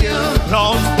 Thank you,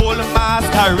 clowns, full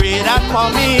masquerade and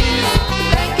mummies.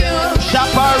 Thank you,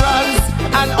 chaperons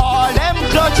and all them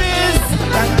judges.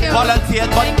 Volunteered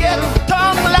but get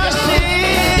tongue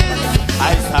lashes.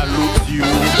 I salute you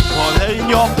for playing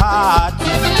your part.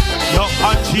 Your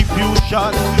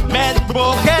contribution meant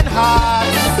broken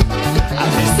hearts.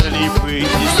 As we celebrate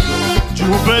this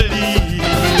jubilee,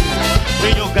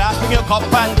 bring your glass, bring your cup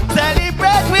and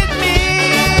celebrate with me,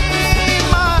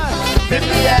 man. 50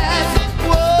 years,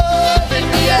 whoa, 50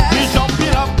 years. We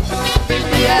jumping up, 50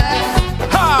 years.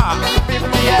 Ha, 50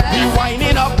 years. We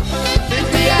winding up,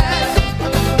 50 years.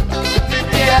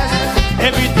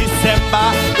 Every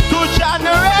December to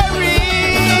January,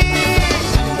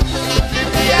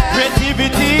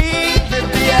 creativity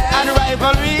and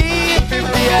rivalry,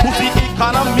 pussy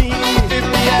economy,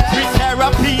 free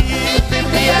therapy,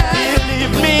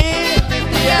 believe me,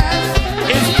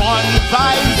 it's fun,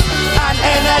 vibes and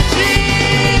energy.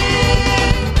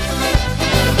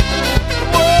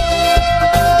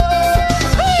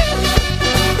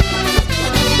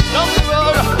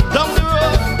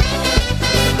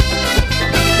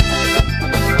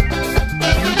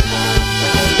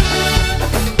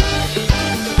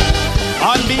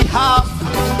 On behalf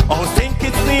of St.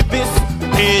 Kitts Nevis,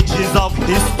 pages of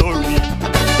history,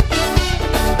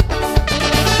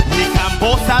 we can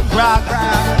boast and brag,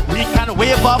 we can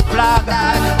wave a flag,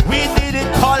 we did it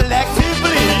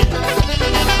collectively.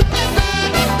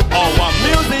 Our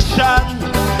musicians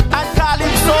and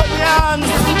Calypsonians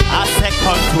are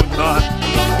second to none.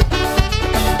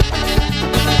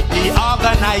 The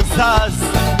organizers,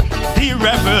 the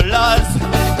revelers,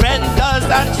 vendors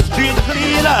and street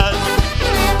cleaners,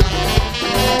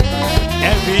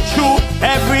 every troop,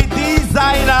 every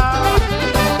designer,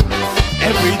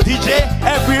 every DJ,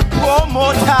 every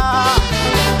promoter,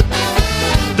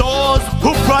 those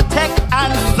who protect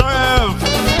and serve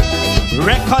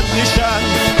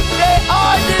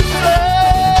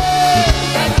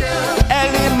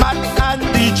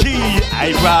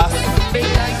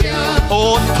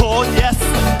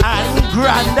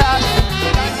and Dash.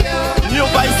 New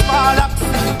Vice Marlocks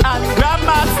and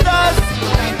Grandmasters.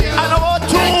 And our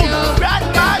two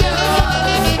grandmothers.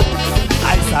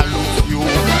 I salute you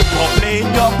for playing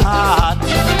your part.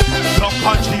 Your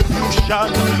contribution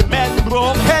meant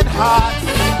broken hearts.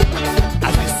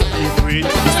 As we celebrate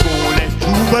this golden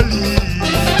jubilee.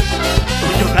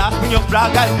 Bring your glass, bring your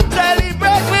flag and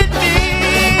celebrate with me.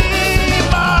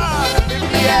 Man. 50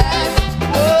 years.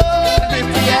 Whoa.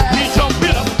 50 years. We jump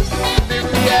it up.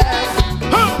 50 years.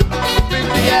 Huh.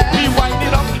 50 years. We wind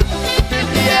it up.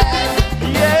 50 years.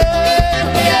 Yeah.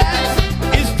 50 years.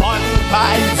 It's fun,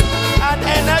 vibes, and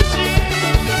energy.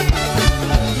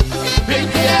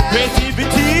 50 years.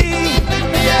 Creativity.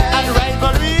 50 years. And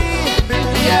rivalry. 50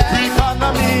 years.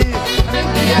 Economy.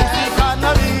 50 years.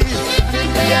 Economy.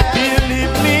 50 years.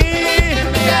 Believe me.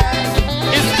 50 years.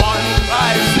 It's fun,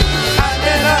 vibes, and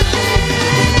energy.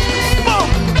 Boom.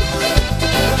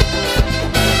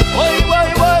 Oi, oi,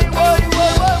 oi, oi,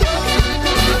 oi, oi.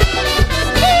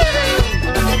 Hey.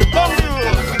 Come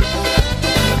here.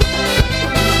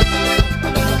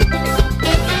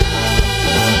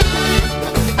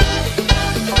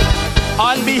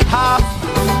 On behalf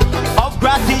of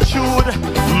gratitude,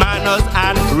 manners,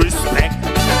 and respect,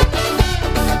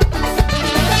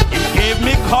 it gave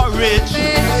me courage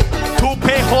to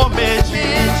pay homage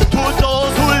to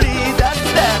those who lead and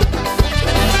step.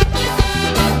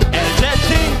 L.J.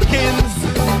 Jenkins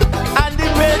and the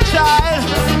great child,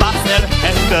 Marcel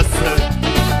Henderson.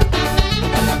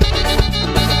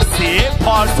 C.A.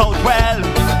 Paul Southwell,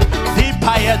 the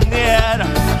pioneer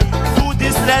to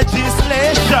this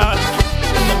legislation.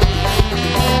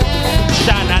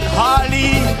 Shannon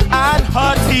Harley and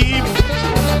her team,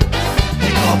 the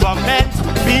government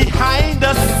behind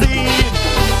the scene,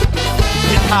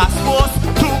 the task force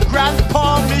to grant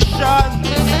permission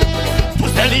to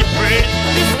celebrate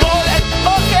this golden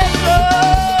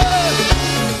occasion.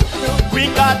 We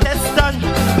got Eston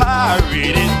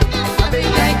parading,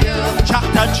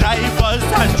 tractor drivers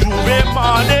and Juve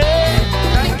money.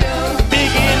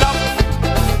 Bigging up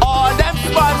all them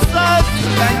sponsors,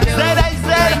 said I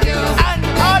said, and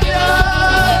others.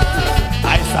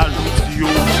 I salute you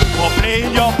for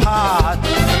playing your part.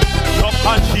 Your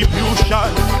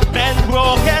contribution meant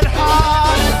broken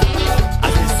hearts.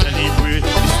 As we celebrate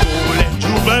this golden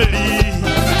jubilee,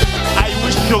 I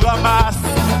wish Sugar Mass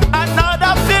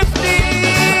another 50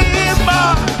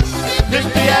 more.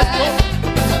 50 years.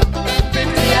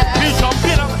 50 years. We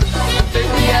jumping up. 50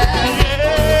 years.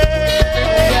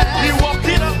 Yeah. We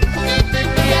walking up.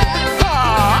 50 years.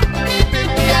 Ah.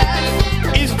 50 years.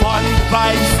 It's fun,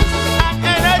 vibes, and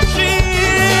energy.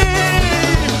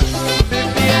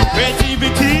 50 years.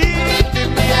 Creativity.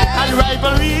 50 years. And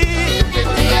rivalry.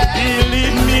 50 years.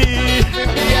 Believe me.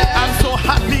 50 years. I'm so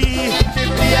happy.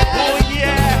 50 years. Oh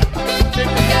yeah. 50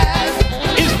 years.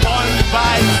 It's fun,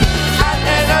 vibes, and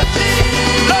energy.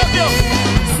 Love you.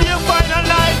 See you final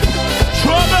night.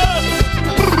 Trouble.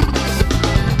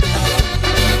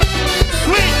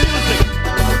 Sweet music.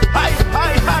 Hi,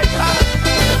 hi, hi, hi.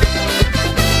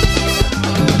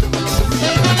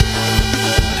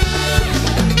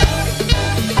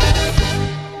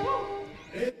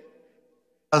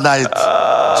 Night,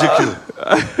 GQ.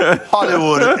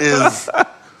 Hollywood is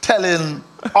telling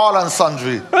all and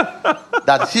sundry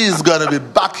that he's going to be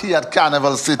back here at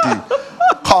Carnival City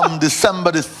come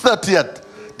December the 30th,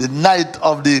 the night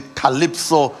of the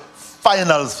Calypso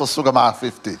finals for Sugar Man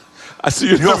 50. I see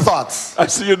you. Your thoughts? I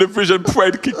see you the vision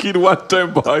pride kick in one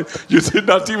time, boy. You did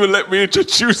not even let me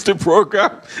introduce the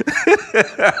program.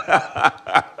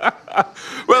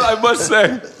 Well, I must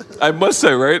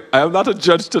say, right? I am not a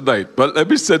judge tonight, but let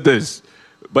me say this.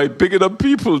 By bigging up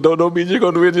people don't mean you're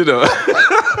going to win, you know.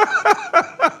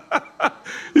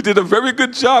 He did a very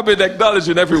good job in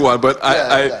acknowledging everyone, but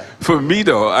for me,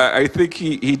 though, I think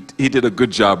he did a good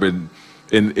job in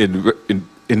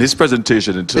his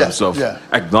presentation in terms of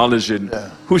acknowledging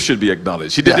who should be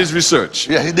acknowledged. He did his research.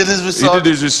 Yeah, he did his research. He did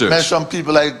his research. Mentioned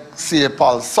people like C.A.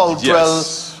 Paul Southwell.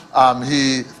 Yes.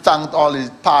 He thanked all his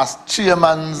past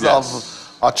chairmen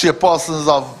chairpersons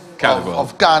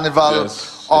of Carnival.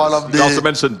 Yes. All of he the also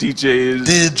mentioned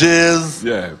DJs.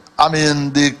 Yeah. I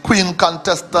mean, the Queen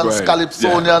contestants,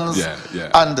 Calypsonians.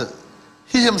 And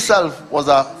he himself was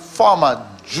a former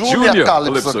junior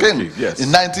Calypso King. Yes. In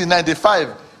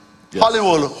 1995,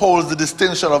 Hollywood holds the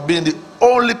distinction of being the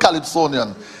only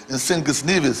Calypsonian in Sinkers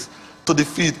Nevis to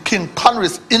defeat King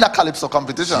Conris in a Calypso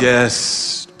competition.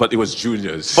 Yes, but it was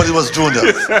juniors.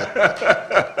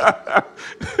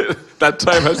 That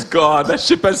time has gone. That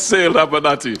ship has sailed,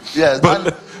 Abernathy. Yes,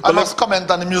 but I must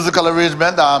comment on the musical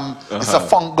arrangement. It's a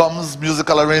Funk Gums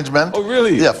musical arrangement. Oh,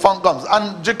 really? Yeah, Funk Gums.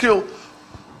 And JQ,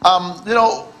 You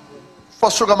know, for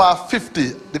Sugar Ma 50,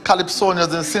 the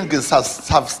Calypsonians and singers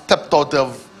have stepped out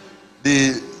of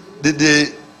the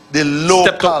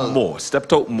local.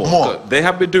 Stepped out more. They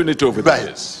have been doing it over the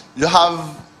years. You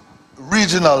have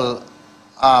regional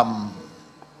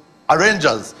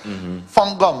arrangers.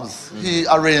 Funk Gums, he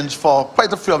arranged for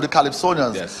quite a few of the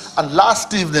Calypsonians. Yes. And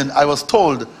last evening, I was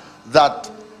told that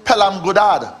Pelham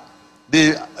Goddard,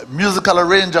 the musical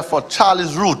arranger for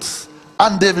Charlie's Roots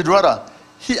and David Rudder,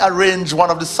 he arranged one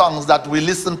of the songs that we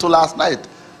listened to last night,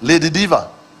 Lady Diva.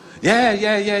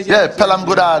 Yeah, Pelham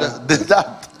Goddard did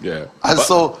that. Yeah.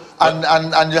 And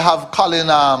and you have Colin,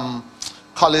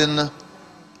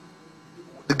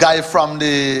 the guy from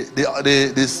the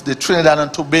Trinidad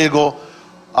and Tobago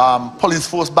police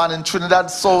force band in Trinidad.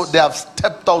 So they have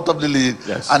stepped out of the league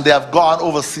and they have gone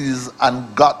overseas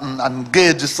and gotten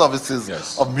engaged the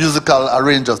services of musical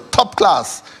arrangers, top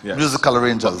class musical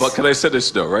arrangers. But can I say this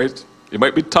though, right? It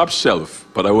might be top shelf,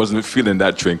 but I wasn't feeling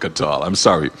that drink at all. I'm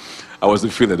sorry. I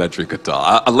wasn't feeling that drink at all.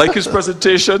 I like his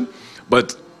presentation,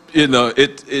 but you know,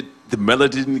 the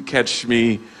melody didn't catch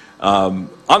me.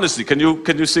 Honestly, can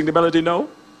you sing the melody now?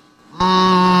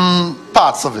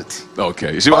 Parts of it.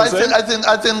 Okay. You see what I'm saying?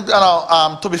 I think you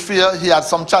know, to be fair, he had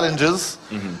some challenges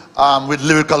with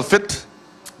lyrical fit.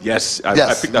 Yes, I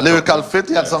picked that lyrical up. Fit.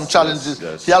 He had some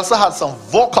challenges. He also had some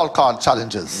vocal cord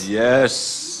challenges.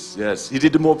 Yes. He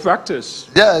did more practice.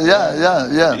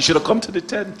 Yeah. He should have come to the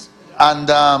tent. And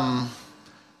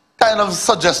kind of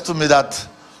suggests to me that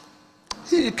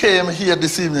he came here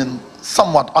this evening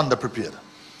somewhat underprepared.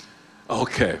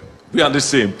 Okay, we're on the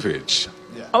same page.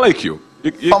 Yeah. I like you.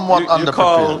 Somewhat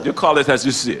underprepared. You call it as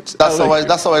you see it. That's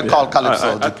how I call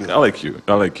Calypso. I like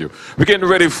you. We're getting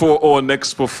ready for our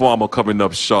next performer coming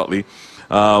up shortly.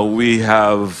 We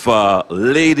have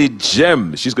Lady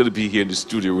Gem. She's going to be here in the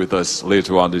studio with us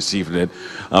later on this evening.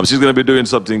 She's going to be doing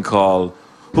something called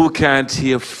Who Can't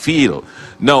Hear Feel.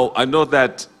 Now, I know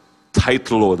that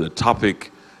title or the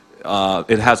topic,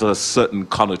 it has a certain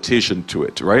connotation to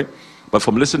it, right? But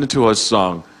from listening to her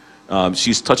song,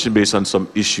 she's touching base on some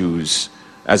issues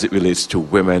as it relates to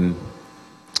women,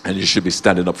 and you should be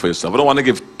standing up for yourself. I don't want to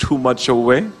give too much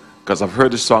away, because I've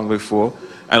heard the song before,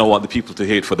 and I want the people to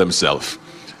hear it for themselves.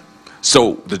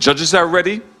 So, the judges are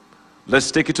ready.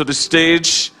 Let's take it to the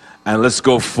stage, and let's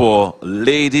go for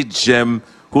Lady Gem,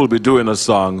 who will be doing a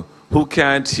song, Who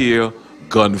Can't Hear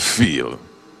Gun Feel.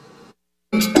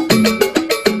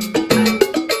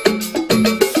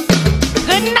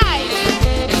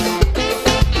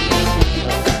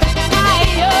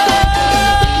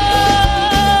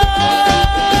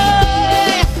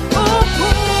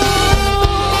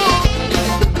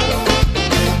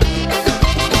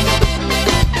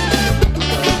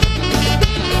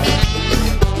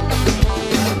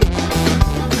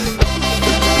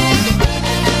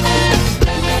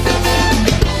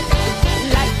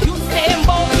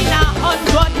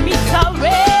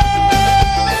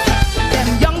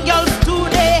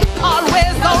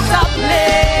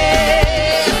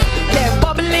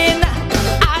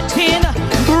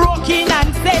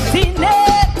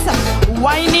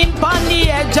 Whining on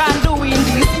the edge and doing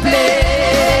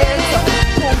displays.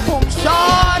 Pum pum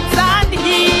shorts and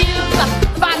heels,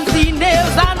 fancy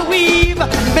nails and weave,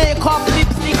 makeup,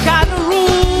 lipstick and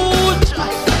rouge.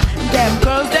 Them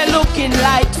girls, they're looking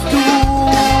like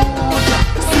stooge.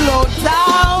 Slow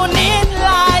down in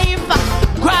life.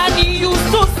 Granny used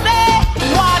to say,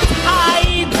 what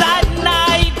hides at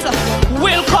night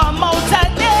will come out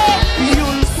at day.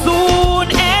 You'll soon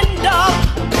end up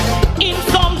in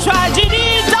some tragedy.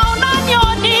 Down on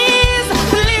your knees,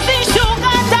 living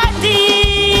sugar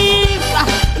daddies.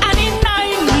 And in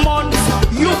 9 months,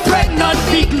 you pregnant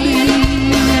bigly.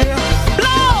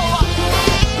 Blow!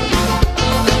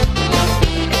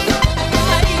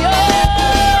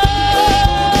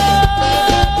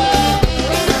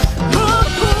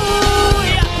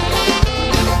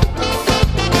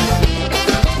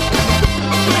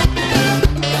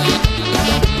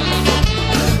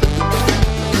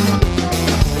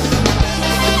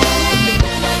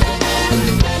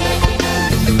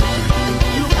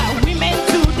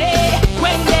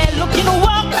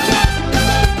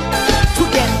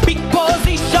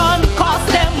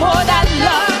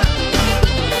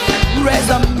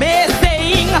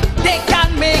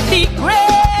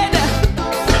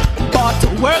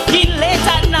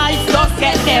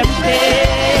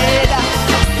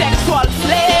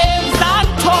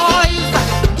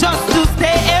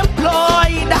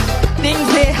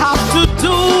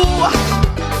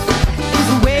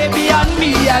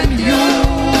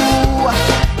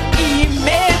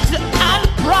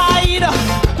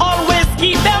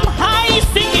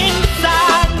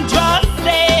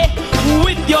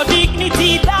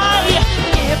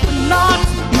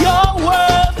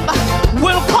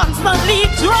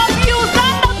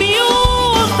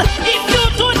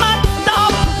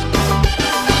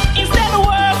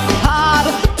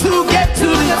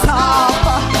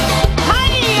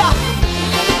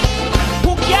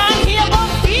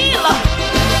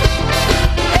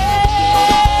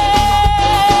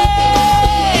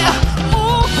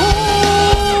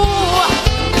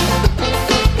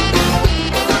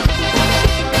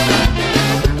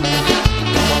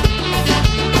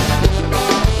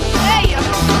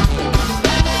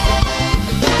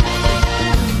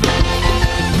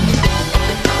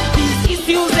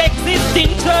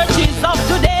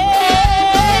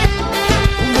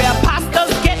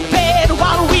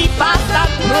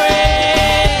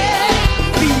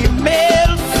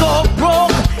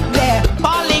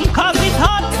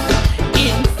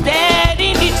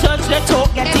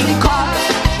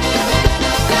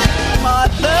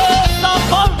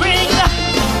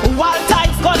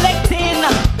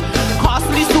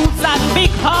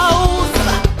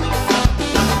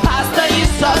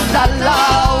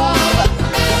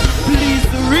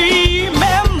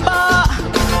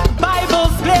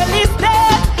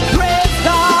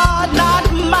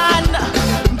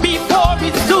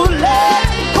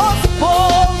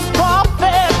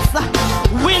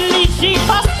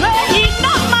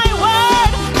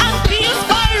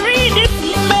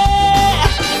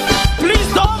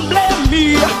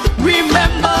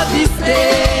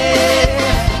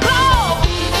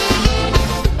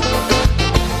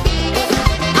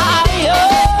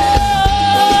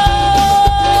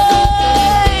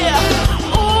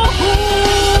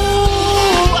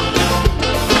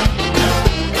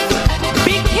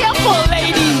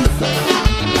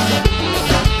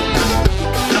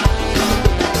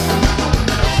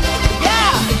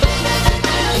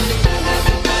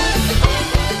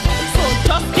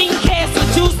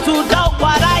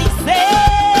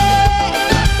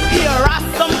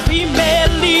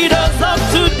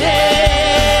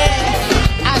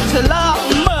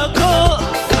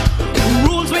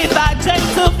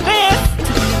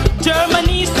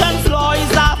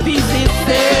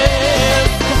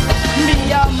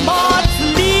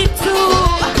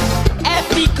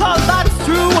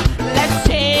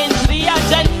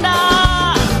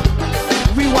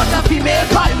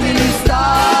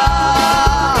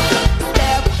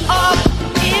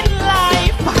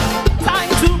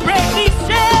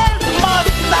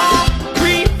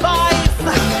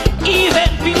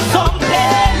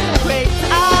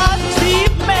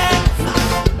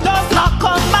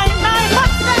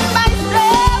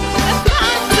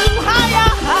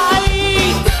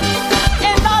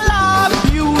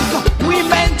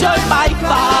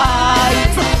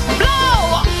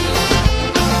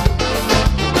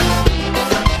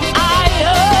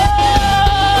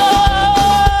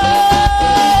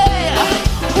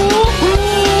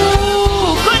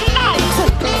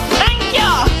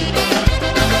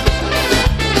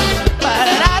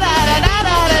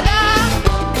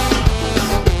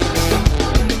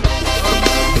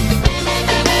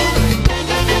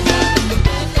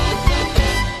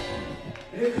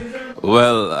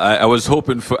 Well, I was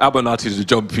hoping for Abernathy to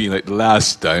jump in like the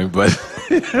last time, but...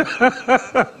 The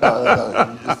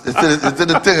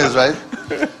thing is, right?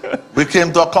 We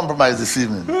came to a compromise this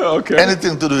evening. Okay.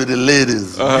 Anything to do with the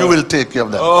ladies, you will take care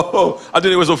of them. Oh, I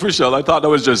didn't it was official. I thought that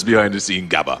was just behind the scene,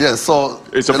 Gabba. Yeah, so...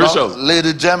 It's official.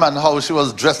 Lady Gem and how she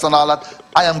was dressed and all that,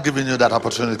 I am giving you that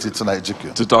opportunity tonight,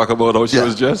 GQ. To talk about how she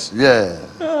was dressed? Yeah.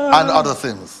 And other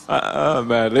things.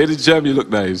 Man, Lady Gem, you look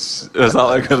nice. That's all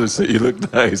I gotta say. You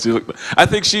look nice. I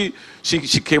think she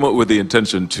came up with the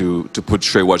intention to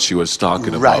portray what she was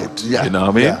talking about. Right, yeah. You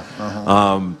know what I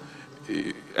mean?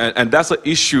 Yeah. And that's an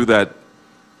issue that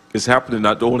is happening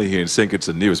not only here in St. Kitts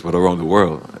and Nevis, but around the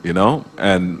world, you know?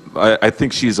 And I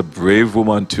think she's a brave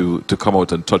woman to come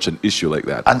out and touch an issue like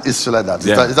that. An issue like that.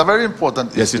 Yeah. It's a very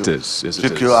important issue. Yes, it is. Yes,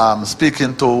 it is.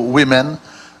 Speaking to women,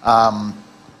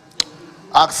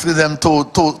 asking them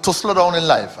to slow down in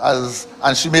life.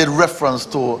 And she made reference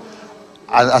to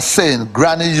a saying,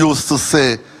 Granny used to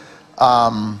say,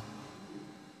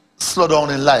 slow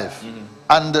down in life.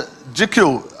 And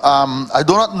GQ, I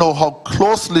do not know how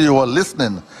closely you were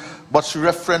listening, but she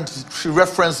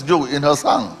referenced you in her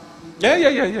song.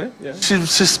 Yeah. She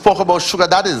spoke about sugar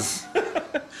daddies.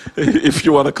 If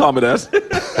you want to comment that.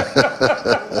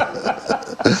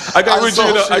 I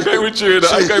agree with you.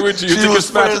 I agree with you.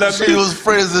 She used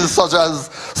phrases such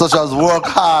as work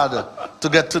hard to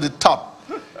get to the top.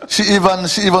 She even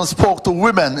spoke to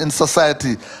women in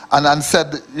society and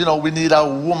said, you know, we need a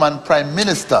woman prime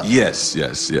minister. Yes.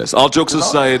 All jokes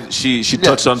aside, she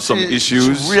touched on some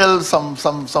issues. Some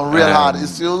real hard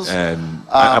issues. And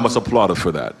I must applaud her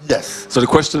for that. Yes. So the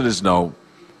question is now,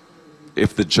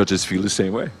 if the judges feel the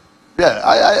same way. Yeah,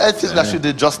 I think that she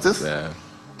did justice. Yeah.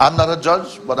 I'm not a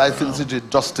judge, but I think she did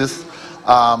justice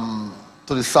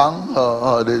to the song.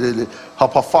 Her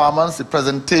performance, the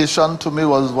presentation to me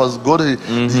was good.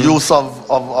 The use of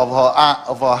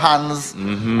her hands,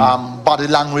 body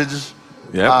language.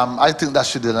 Yeah. I think that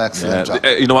she did an excellent job.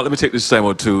 You know what? Let me take this time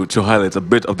out to highlight a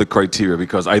bit of the criteria,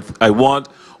 because I want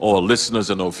our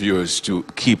listeners and our viewers to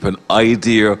keep an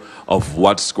idea of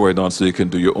what's going on so you can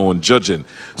do your own judging.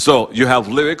 So you have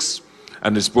lyrics,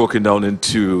 and it's broken down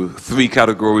into 3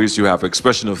 categories. You have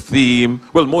expression of theme,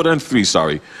 well, more than 3,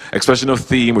 sorry. Expression of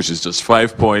theme, which is just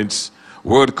 5 points.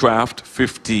 Wordcraft,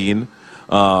 15.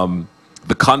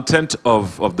 The content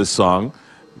of the song,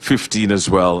 15 as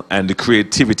well, and the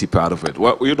creativity part of it.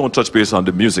 Well, you don't touch base on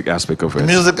the music aspect of it. The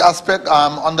music aspect,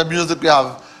 on the music we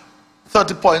have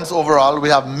 30 points overall. We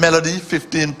have melody,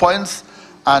 15 points,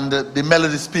 and the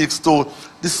melody speaks to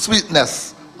the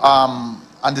sweetness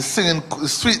and the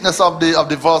sweetness of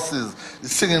the verses, the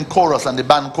singing chorus and the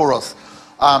band chorus.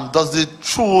 Does the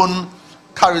tune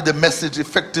carry the message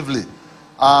effectively?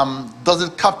 Does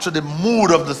it capture the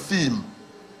mood of the theme?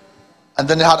 And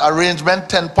then you had arrangement,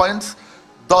 10 points.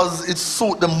 Does it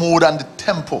suit the mood and the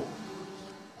tempo?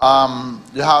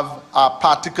 You have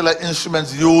particular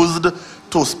instruments used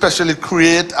to specially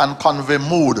create and convey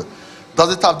mood.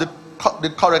 Does it have the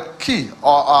correct key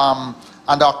or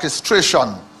and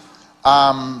orchestration?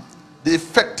 The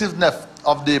effectiveness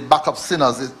of the backup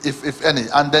singers, if any.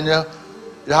 And then you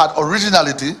had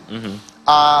originality.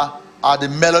 Are the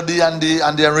melody and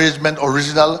the arrangement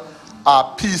original?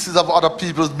 Are pieces of other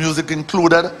people's music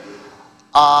included?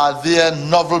 Are there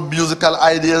novel musical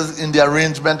ideas in the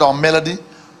arrangement or melody?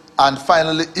 And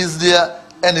finally, is there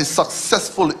any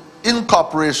successful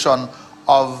incorporation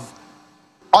of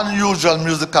unusual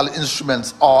musical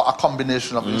instruments or a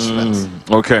combination of instruments?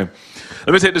 Okay.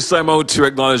 Let me take this time out to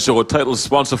acknowledge our title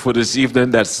sponsor for this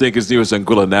evening. That's St. Kitts Nevis and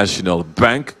Anguilla National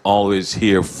Bank, always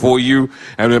here for you.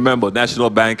 And remember, National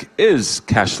Bank is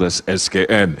cashless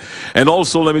SKN. And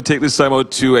also, let me take this time out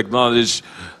to acknowledge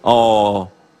our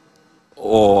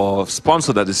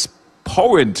sponsor that is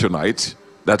powering tonight.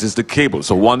 That is the cable.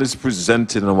 So one is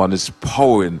presenting and one is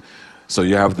powering. So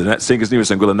you have the St. Kitts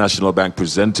Nevis and Anguilla National Bank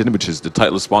presenting, which is the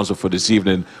title sponsor for this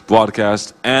evening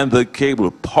broadcast, and the cable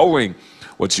powering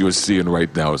what you are seeing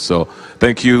right now. So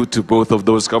thank you to both of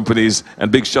those companies,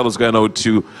 and big shout outs going out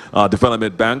to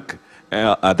Development Bank.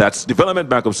 That's Development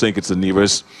Bank of St. Kitts and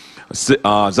Nevis,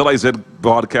 ZIZ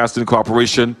Broadcasting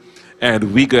Corporation,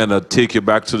 and we're gonna take you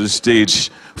back to the stage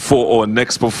for our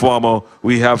next performer.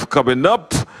 We have coming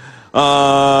up,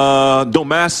 No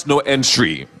Mask, No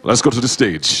Entry. Let's go to the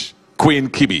stage. Queen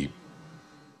Kibi.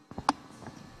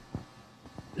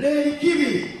 Lady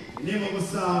Kibi, name of the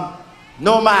song,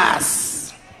 No Mask.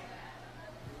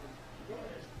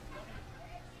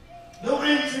 No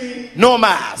entry, no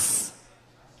mask.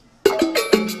 Good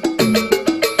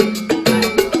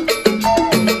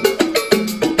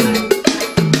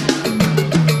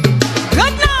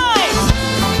night.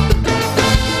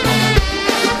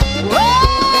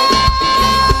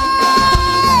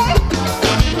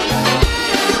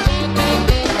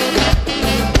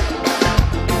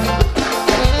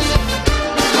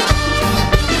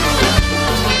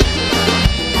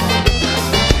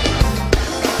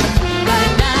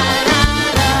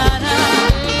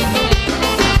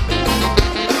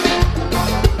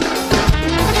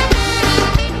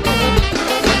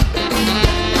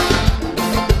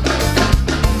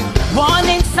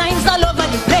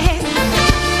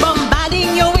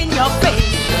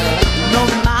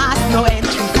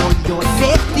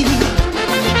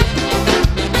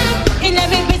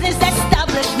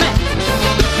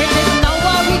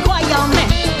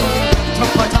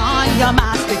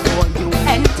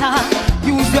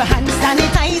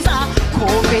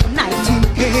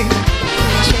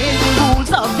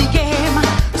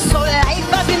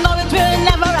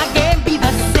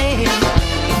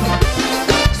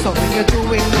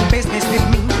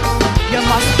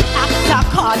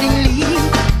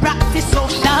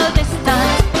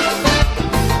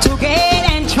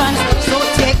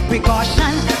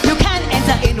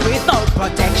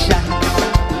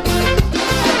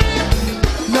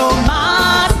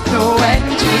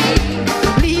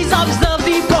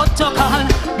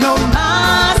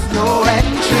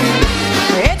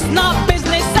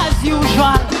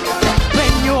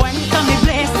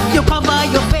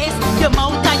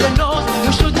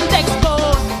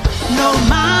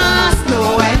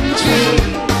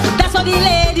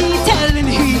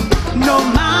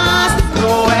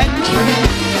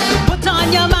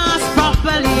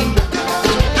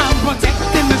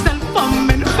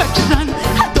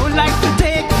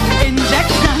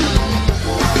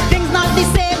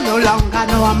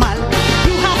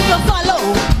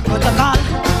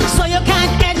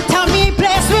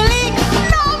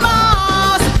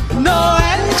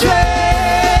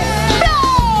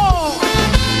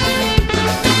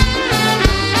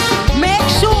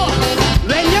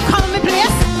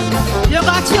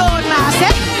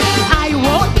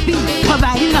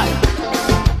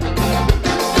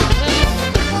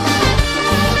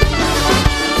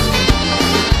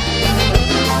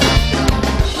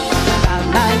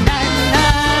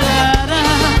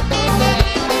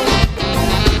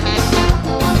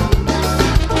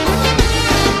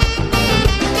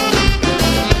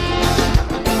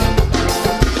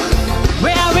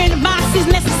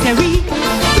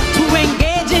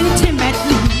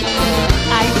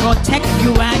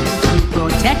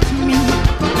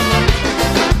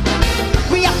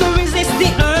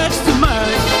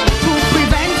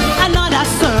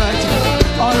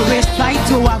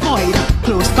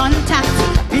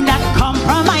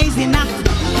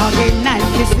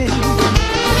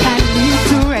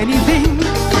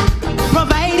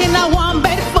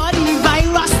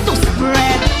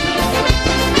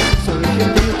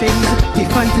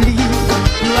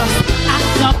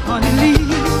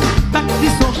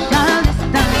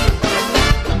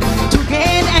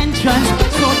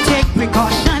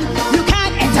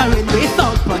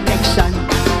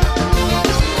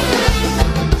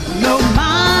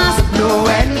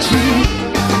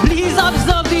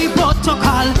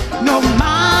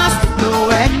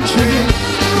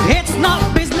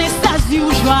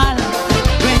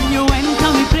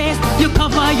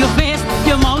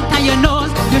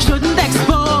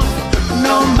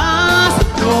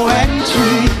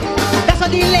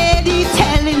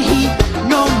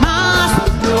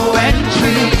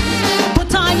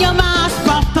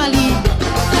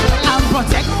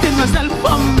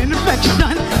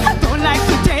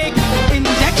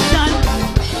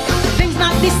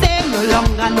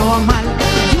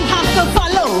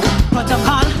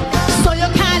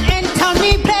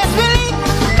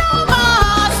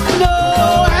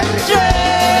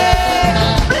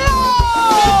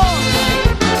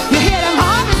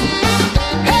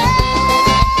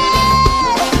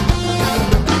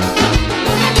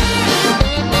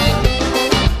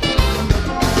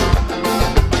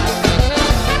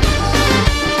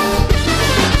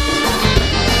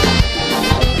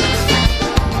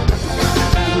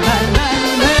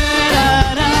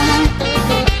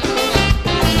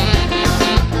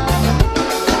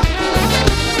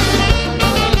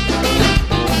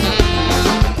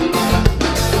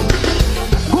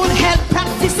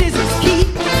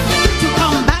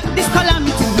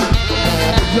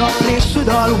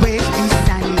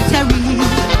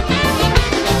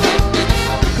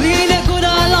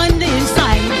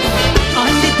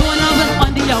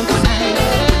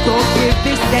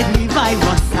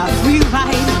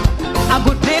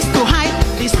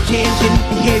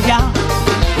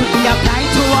 we apply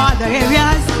to other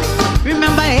areas.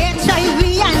 Remember, HIV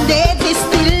and AIDS is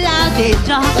still a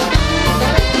danger.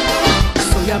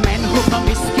 So your men who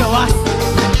promiscuous,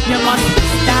 you must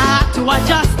start to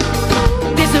adjust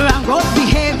this wrong road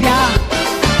behavior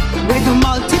with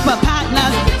multiple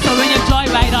partners. So when you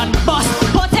joyride on bus,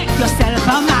 protect yourself.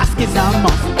 A mask is a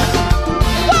must.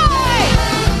 Why?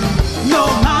 No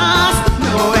mask,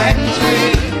 no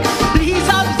entry. Please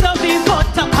observe the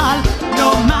protocol. No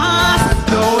mask,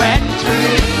 no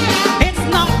entry. It's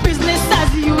not business as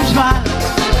usual.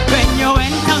 When you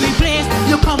enter the place,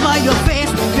 you cover your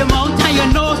face, your mouth and your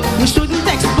nose. You shouldn't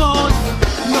expose.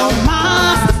 No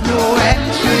mask, no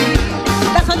entry.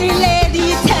 That's what the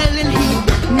lady telling him.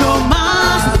 No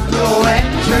mask, no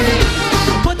entry.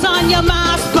 Put on your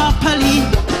mask properly.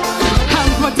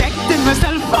 I'm protecting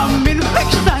myself from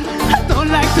infection. I don't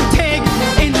like to take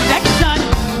injection.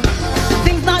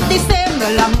 Things not the same, no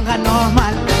longer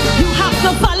normal. You have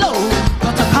to follow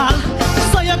protocol,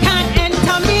 so you can't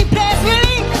enter me place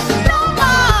really. No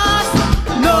mask,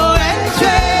 no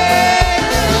entry.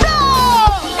 No.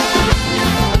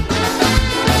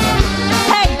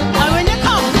 Hey, and when you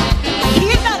come,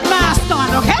 keep that mask on,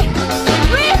 okay?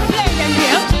 We're playing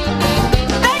here.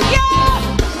 Thank you.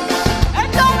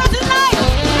 Enjoy us tonight.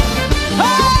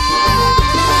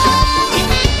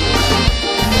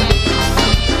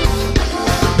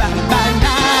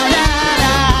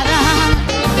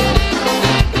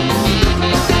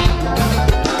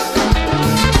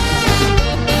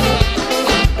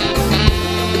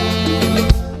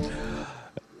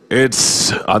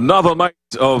 It's another night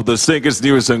of the St. Kitts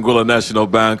Nevis Anguilla National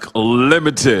Bank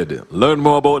Limited. Learn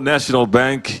more about National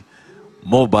Bank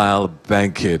mobile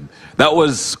banking. That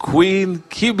was Queen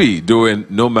Kibi doing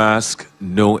no mask,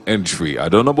 no entry. I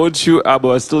don't know about you, Abba.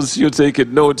 I still see you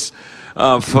taking notes.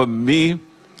 For me,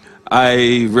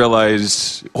 I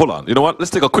realized, hold on, you know what?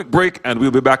 Let's take a quick break and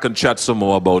we'll be back and chat some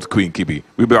more about Queen Kibi.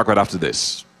 We'll be back right after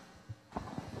this.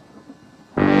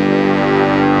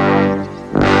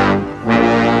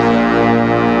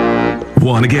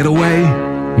 Want to get away?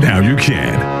 Now you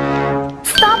can.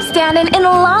 Stop standing in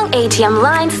long ATM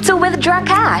lines to withdraw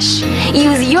cash.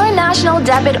 Use your national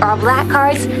debit or black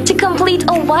cards to complete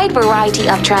a wide variety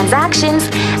of transactions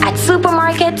at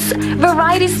supermarkets,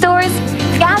 variety stores,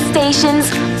 gas stations,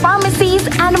 pharmacies,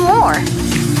 and more.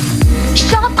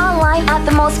 Shop online at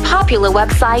the most popular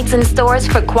websites and stores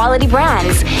for quality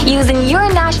brands using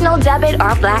your national debit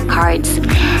or black cards.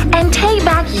 And take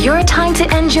back your time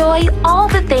to enjoy all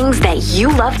the things that you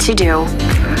love to do.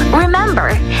 Remember,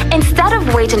 instead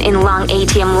of waiting in long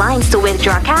ATM lines to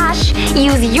withdraw cash,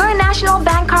 use your national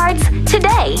bank cards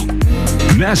today.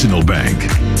 National Bank,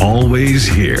 always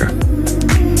here.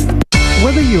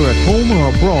 Whether you're at home or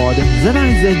abroad,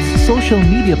 ZIZ's social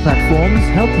media platforms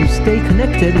help you stay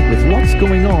connected with what's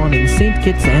going on in St.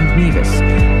 Kitts and Nevis.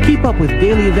 Keep up with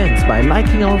daily events by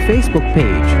liking our Facebook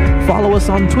page. Follow us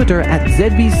on Twitter at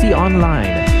ZBC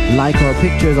Online. Like our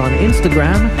pictures on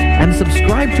Instagram and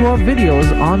subscribe to our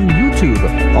videos on YouTube.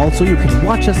 Also, you can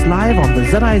watch us live on the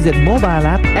ZIZ mobile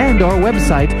app and our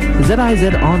website,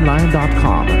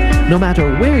 zizonline.com. No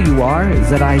matter where you are,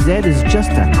 ZIZ is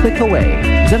just a click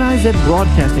away. ZIZ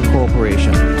Broadcasting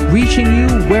Corporation, reaching you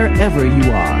wherever you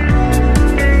are.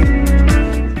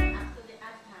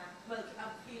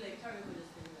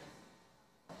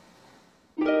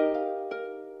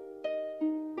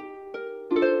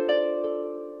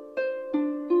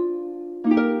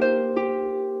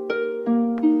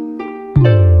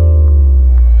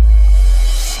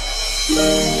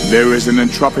 There is an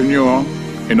entrepreneur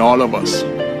in all of us.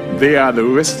 They are the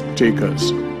risk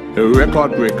takers, the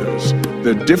record breakers,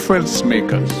 the difference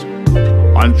makers.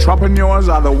 Entrepreneurs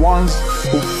are the ones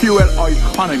who fuel our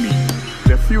economy.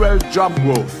 They fuel job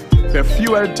growth. They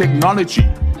fuel technology,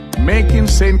 making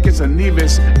St. Kitts and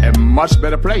Nevis a much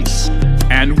better place.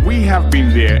 And we have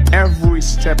been there every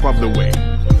step of the way,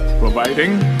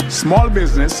 providing small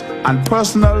business and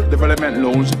personal development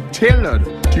loans tailored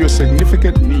to your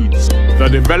significant needs. The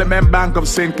Development Bank of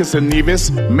St. Kitts and Nevis,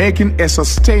 making a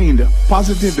sustained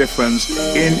positive difference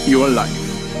in your life.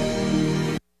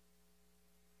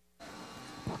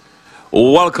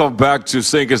 Welcome back to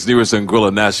St. Kitts Nevis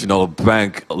Anguilla National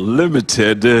Bank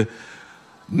Limited.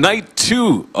 Night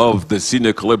 2 of the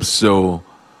Senior Calypso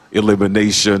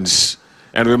Eliminations.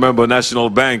 And remember, National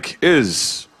Bank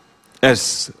is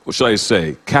what should I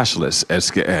say? Cashless,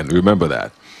 SKN. Remember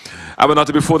that.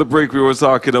 Abernathy, before the break, we were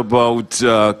talking about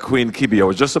Queen Kibi. I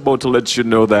was just about to let you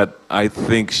know that I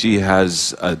think she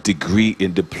has a degree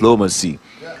in diplomacy.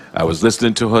 Yeah. I was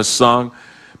listening to her song,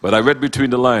 but I read between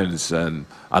the lines, and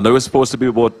I know it's supposed to be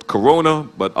about Corona,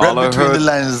 but all I heard... between the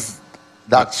lines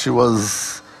that she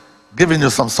was giving you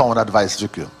some sound advice,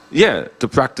 GQ. Yeah, to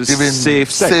practice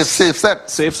safe sex. Safe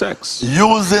sex. Safe sex.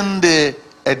 Using the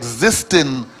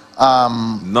existing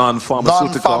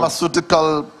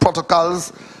non-pharmaceutical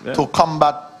protocols to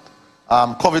combat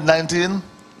COVID-19.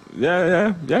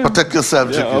 Yeah. Protect yourself,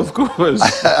 GQ. Yeah, of course.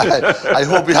 I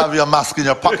hope you have your mask in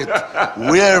your pocket.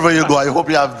 Wherever you go, I hope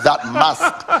you have that mask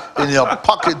in your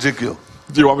pocket, GQ.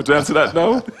 Do you want me to answer that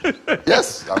now?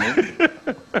 Yes, I mean,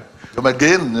 you might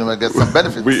get some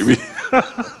benefits.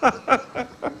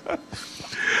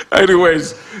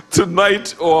 Anyways,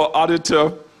 tonight our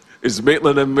auditor is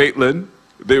Maitland and Maitland.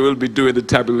 They will be doing the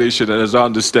tabulation, and as I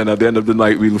understand, at the end of the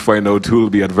night, we'll find out who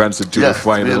will be advancing to the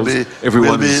finals.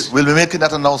 We'll be making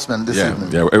that announcement this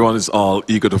evening. Yeah, everyone is all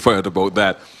eager to find out about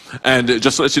that. And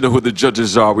just to let you know who the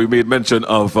judges are, we made mention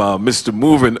of Mr.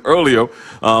 Movin earlier.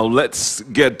 Let's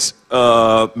get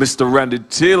Mr. Randy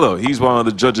Taylor. He's one of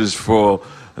the judges for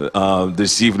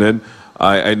this evening.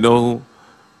 I know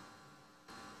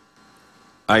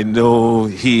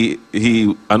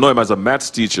him as a maths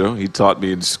teacher. He taught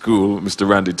me in school, Mr.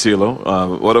 Randy Taylor.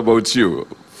 What about you,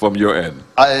 from your end?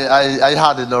 I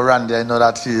hardly know Randy. I know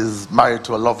that he is married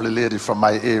to a lovely lady from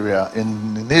my area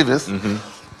in Nevis.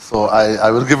 So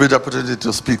I will give you the opportunity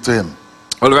to speak to him.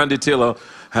 Well, Randy Taylor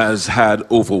has had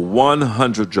over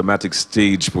 100 dramatic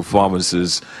stage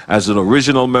performances as an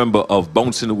original member of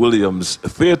Bouncing Williams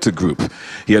Theatre Group.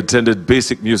 He attended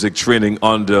basic music training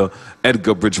under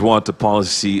Edgar Bridgewater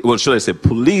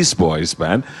Police Boys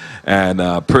Band,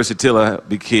 and Percy Taylor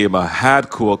became a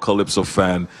hardcore Calypso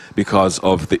fan because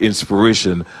of the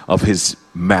inspiration of his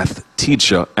math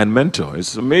teacher and mentor.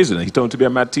 It's amazing. He turned to be a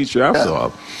math teacher after all.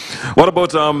 What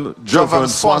about Jovan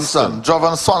Swanson?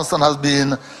 Jovan Swanson has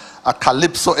been a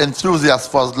Calypso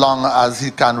enthusiast for as long as he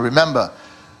can remember.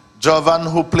 Jovan,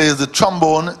 who plays the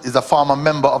trombone, is a former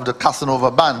member of the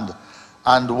Casanova Band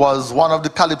and was one of the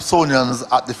Calypsonians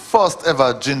at the first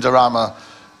ever Gingerama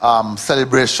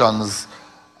celebrations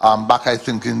back, I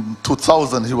think, in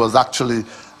 2000. He was actually,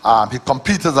 he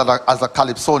competed as a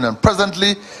Calypsonian.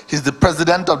 Presently, he's the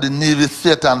president of the Nevis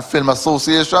Theatre and Film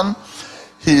Association.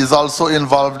 He is also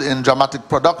involved in dramatic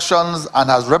productions and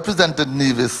has represented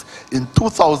Nevis in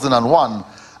 2001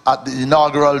 at the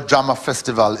inaugural Drama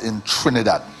Festival in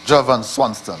Trinidad. Jovan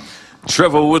Swanson.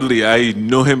 Trevor Woodley, I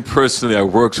know him personally. I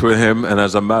worked with him, and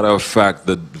as a matter of fact,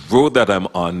 the road that I'm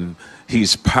on,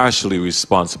 he's partially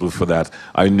responsible for that.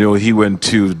 I know he went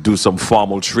to do some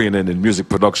formal training in music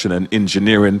production and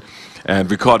engineering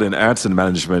and recording arts and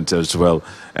management as well,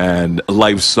 and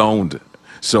live sound.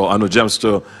 So I know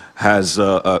Jamster has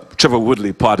Trevor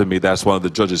Woodley, pardon me, that's one of the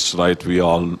judges tonight.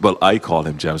 I call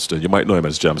him Jamster. You might know him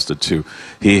as Jamster too.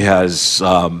 He has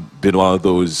been one of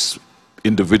those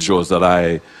individuals that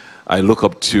I look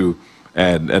up to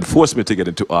and forced me to get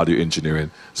into audio engineering.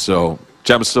 So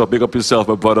Jamster, big up yourself,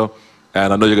 my brother,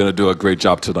 and I know you're going to do a great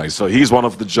job tonight. So he's one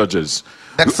of the judges.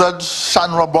 Next judge,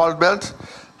 Shanra Baldbelt,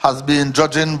 has been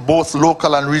judging both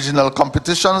local and regional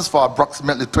competitions for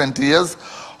approximately 20 years.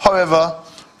 However,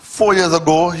 4 years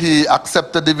ago, he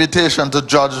accepted the invitation to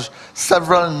judge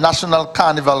several national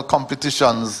carnival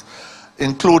competitions,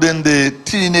 including the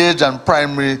teenage and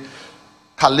primary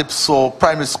Calypso,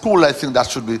 primary school, I think that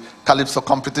should be Calypso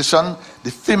competition,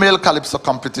 the female Calypso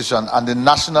competition, and the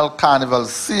National Carnival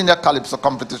Senior Calypso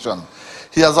competition.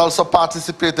 He has also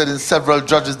participated in several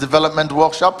judges' development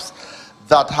workshops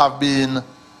that have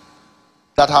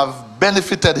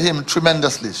benefited him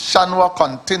tremendously. Shanwa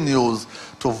continues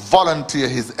to volunteer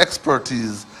his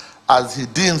expertise as he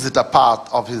deems it a part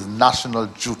of his national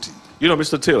duty. You know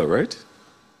Mr. Taylor, right?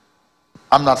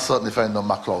 I'm not certain if I know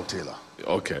MacLeod Taylor.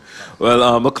 Okay.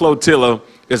 Well, MacLeod Taylor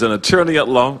is an attorney at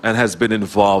law and has been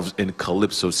involved in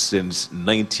Calypso since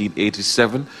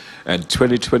 1987. And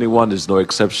 2021 is no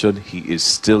exception. He is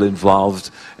still involved,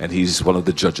 and he's one of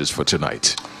the judges for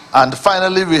tonight. And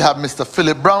finally, we have Mr.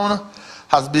 Philip Brown,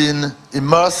 has been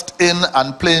immersed in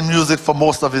and playing music for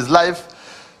most of his life,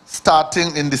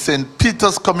 starting in the St.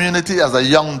 Peter's community as a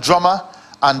young drummer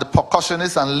and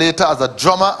percussionist, and later as a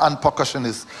drummer and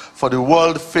percussionist for the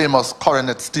world-famous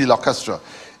Coronet Steel Orchestra.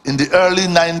 In the early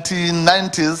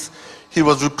 1990s, he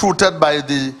was recruited by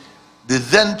the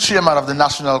then chairman of the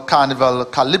National Carnival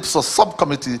Calypso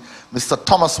Subcommittee, Mr.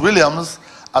 Thomas Williams,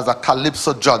 as a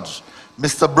Calypso judge.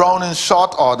 Mr. Brown, in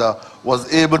short order,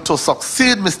 was able to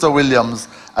succeed Mr. Williams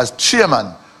as chairman,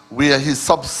 where he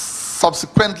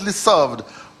subsequently served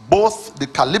both the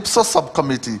Calypso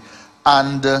Subcommittee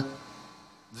and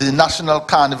the National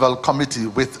Carnival Committee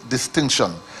with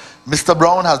distinction. Mr.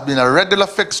 Brown has been a regular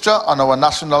fixture on our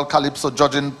National Calypso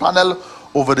judging panel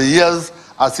over the years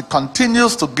as he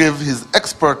continues to give his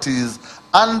expertise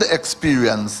and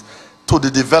experience to the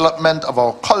development of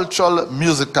our cultural,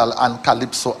 musical, and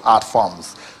calypso art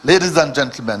forms. Ladies and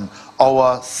gentlemen,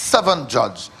 our 7th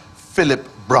judge, Philip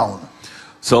Brown.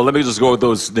 So let me just go with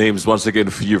those names once again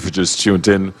for you for just tuned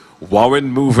in.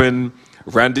 Warren Movin,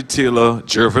 Randy Taylor,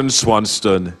 Jervin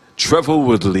Swanston, Trevor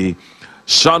Woodley,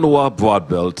 Shanwa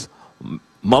Broadbelt,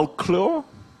 McClure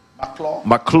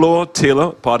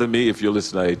Taylor, pardon me if you're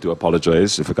listening, I do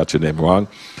apologize if I got your name wrong,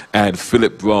 and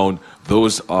Philip Brown.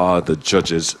 Those are the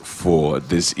judges for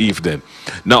this evening.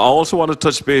 Now, I also want to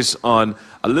touch base on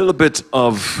a little bit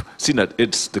of, seeing that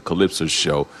it's the Calypso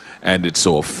show and it's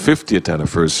our 50th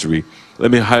anniversary, let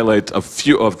me highlight a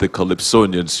few of the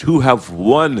Calypsonians who have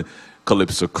won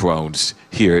Calypso crowns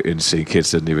here in St.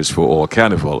 Kitts and Nevis for our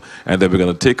carnival. And then we're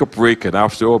going to take a break, and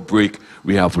after our break,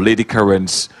 we have Lady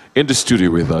Karens in the studio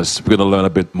with us. We're going to learn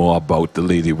a bit more about the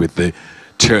lady with the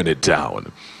Turn It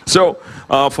Down. So,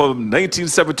 from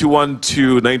 1971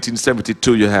 to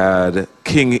 1972, you had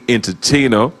King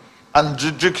Entertainer. And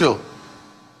GQ.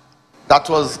 That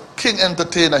was King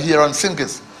Entertainer here on St.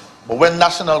 Kitts. But when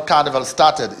National Carnival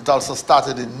started, it also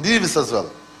started in Nevis as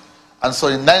well. And so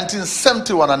in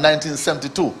 1971 and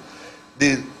 1972,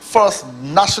 the first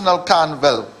National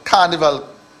Carnival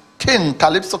King,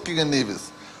 Calypso King in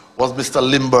Nevis, was Mr.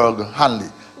 Limburg Hanley.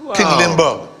 Wow. King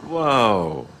Limburg.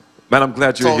 Wow. Man, I'm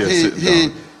glad you're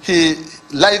here. He,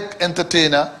 like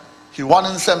Entertainer, he won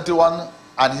in 71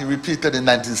 and he repeated in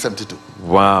 1972.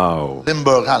 Wow.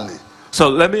 Limburg Hanley. So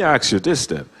let me ask you this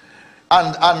then.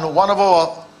 And one of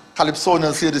our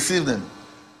Calypsonians here this evening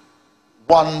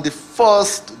won the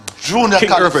first Junior King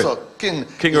Calypso Irvin.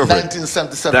 King in Irvin.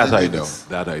 1977. That I know.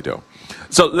 That I know.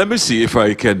 So let me see if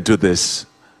I can do this,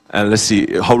 and let's see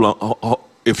how long,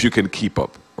 if you can keep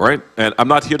up, right? And I'm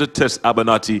not here to test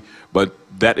Abernathy, but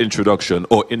that introduction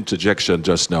or interjection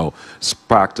just now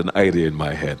sparked an idea in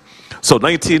my head. So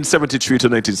 1973 to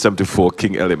 1974,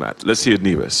 King Elimat. Let's hear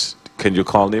Nevis. Can you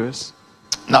call Nevis?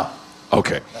 No.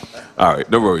 Okay. All right.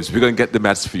 No worries. We're going to get the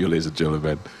mats for you, ladies and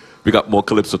gentlemen. We got more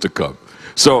Calypso to come.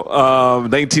 So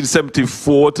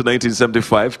 1974 to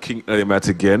 1975, King Elimat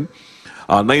again.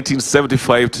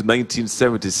 1975 to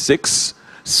 1976,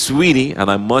 Sweeney, and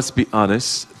I must be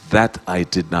honest, that I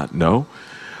did not know.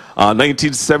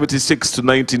 1976 to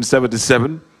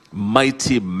 1977,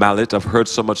 Mighty Mallet. I've heard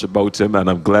so much about him, and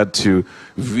I'm glad to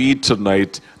read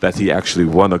tonight that he actually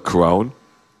won a crown.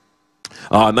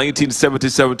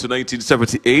 1977 to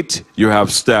 1978, you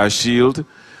have Star Shield.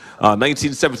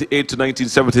 1978 to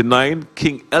 1979,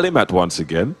 King Elimat once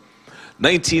again.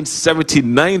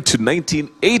 1979 to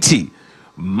 1980,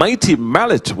 Mighty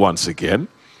Mallet once again.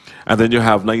 And then you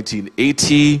have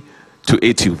 1980 to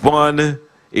 81,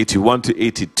 81 to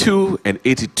 82, and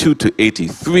 82 to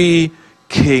 83,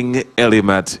 King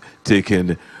Elimat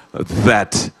taking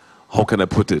that, how can I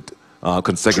put it,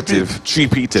 consecutive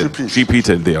three-peat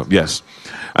in there, yes.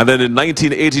 And then in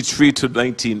 1983 to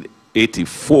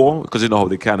 1984, because you know how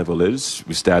the carnival is,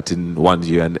 we start in one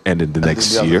year and end in the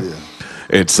next year.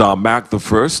 It's Mark the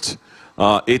First.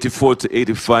 84 to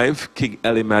 85, King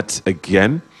Elimat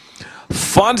again.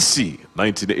 Fancy,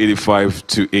 1985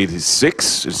 to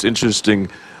 86. It's interesting,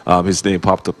 his name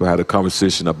popped up. I had a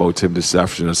conversation about him this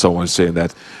afternoon, and someone saying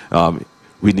that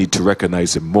we need to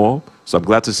recognize him more. So I'm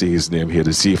glad to see his name here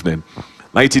this evening.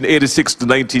 1986 to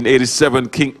 1987,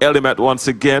 King Elimat once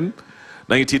again.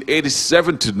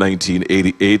 1987 to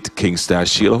 1988, King Star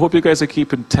Shield. I hope you guys are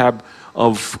keeping tab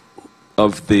of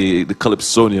the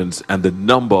Calypsonians and the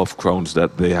number of crowns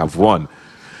that they have won.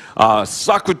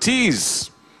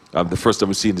 Socrates, the first time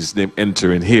we've seen his name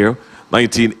enter in here,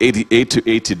 1988 to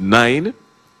 89.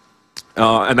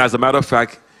 And as a matter of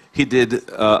fact, he did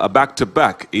a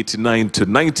back-to-back, 89 to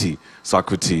 90.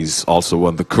 Socrates also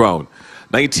won the crown.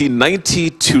 1990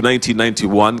 to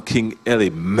 1991, King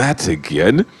Elimat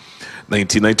again.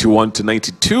 1991 to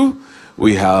 92,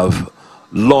 we have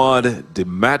Lord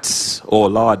Demats, or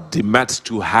Lord Demats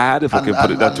Tuhad, if I can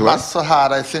put it that way. Master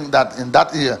Had, I think that in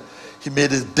that year, he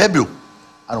made his debut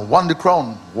and won the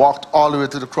crown, walked all the way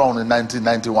to the crown in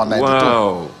 1991, 92.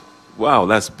 Wow, wow,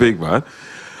 that's big, man.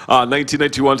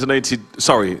 1991 to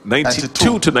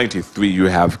 92 to 93, you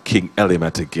have King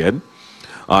Elimat again.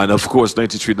 And of course,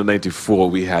 93 to 94,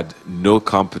 we had no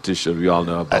competition. We all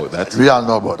know about that. We all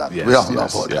know about that. Yes, we all know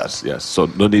about that. Yes. So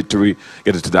no need to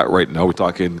get into that right now. We're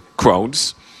talking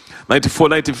crowns. 94,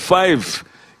 95,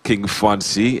 King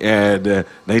Fancy. And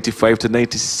 95 to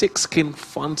 96, King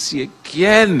Fancy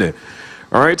again.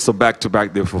 All right, so back to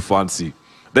back there for Fancy.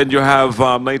 Then you have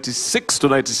 96 to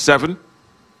 97.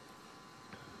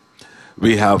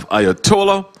 We have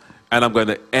Ayatollah. And I'm going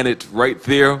to end it right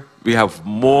there. We have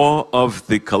more of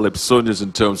the Calypsonians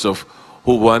in terms of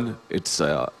who won. It's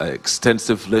an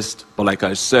extensive list. But like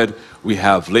I said, we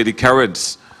have Lady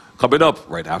Karen's coming up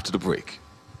right after the break.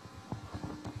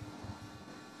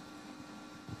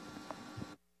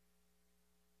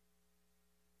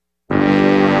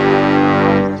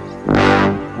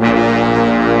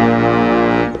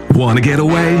 Want to get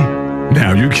away?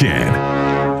 Now you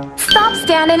can. Stop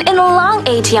standing in long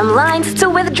ATM lines to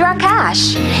withdraw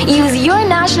cash. Use your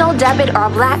national debit or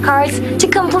black cards to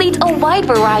complete a wide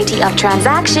variety of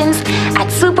transactions at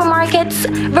supermarkets,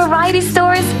 variety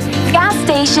stores, gas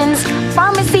stations,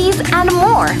 pharmacies, and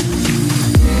more.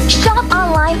 Shop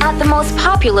online at the most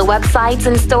popular websites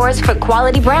and stores for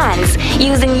quality brands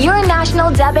using your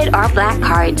national debit or black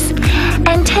cards.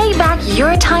 And take back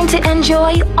your time to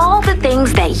enjoy all the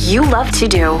things that you love to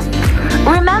do.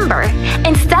 Remember,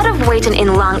 instead of waiting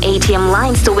in long ATM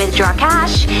lines to withdraw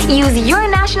cash, use your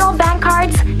national bank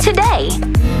cards today.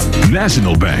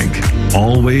 National Bank,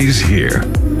 always here.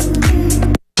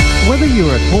 Whether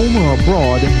you're at home or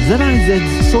abroad,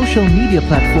 ZIZ's social media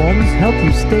platforms help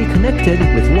you stay connected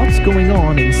with what's going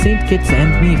on in St. Kitts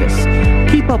and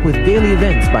Nevis. Keep up with daily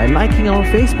events by liking our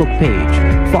Facebook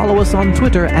page. Follow us on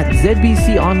Twitter at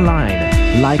ZBC Online.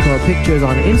 Like our pictures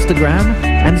on Instagram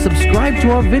and subscribe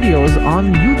to our videos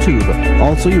on YouTube.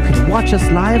 Also, you can watch us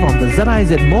live on the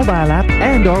ZIZ mobile app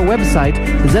and our website,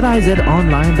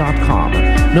 zizonline.com.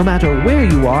 No matter where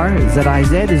you are,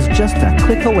 ZIZ is just a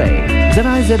click away.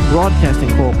 ZIZ Broadcasting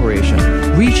Corporation,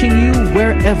 reaching you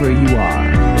wherever you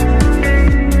are.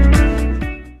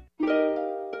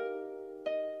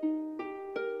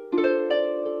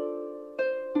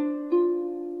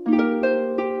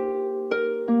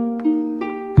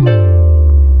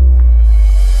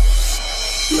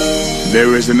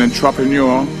 There is an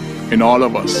entrepreneur in all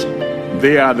of us.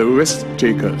 They are the risk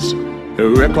takers,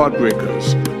 the record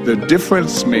breakers, the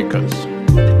difference makers.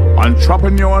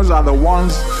 Entrepreneurs are the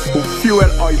ones who fuel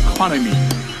our economy.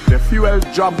 They fuel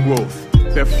job growth.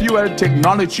 They fuel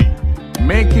technology,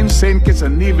 making St. Kitts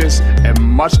and Nevis a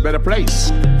much better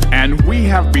place. And we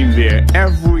have been there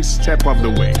every step of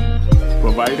the way,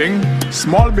 providing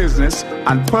small business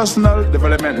and personal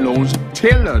development loans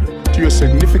tailored to your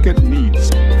significant needs.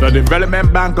 The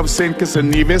Development Bank of St. Kitts and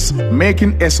Nevis,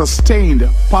 making a sustained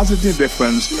positive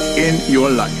difference in your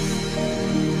life.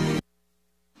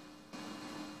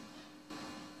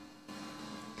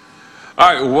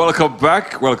 All right, welcome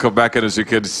back. Welcome back. And as you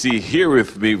can see here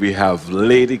with me, we have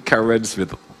Lady Karen's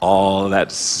with all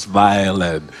that smile,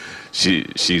 and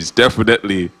she's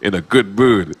definitely in a good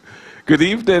mood. Good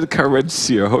evening,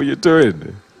 Calypso. How are you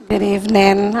doing? Good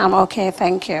evening. I'm okay,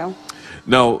 thank you.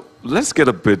 Now, let's get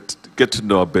to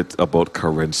know a bit about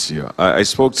Calypso. I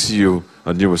spoke to you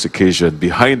on numerous occasions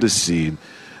behind the scene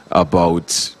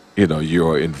about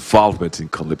your involvement in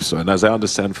Calypso. And as I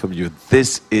understand from you,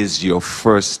 this is your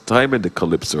first time in the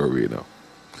Calypso arena.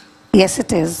 Yes,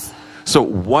 it is. So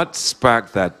what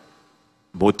sparked that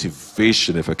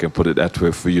motivation, if I can put it that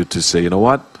way, for you to say, you know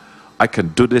what, I can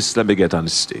do this, let me get on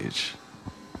stage?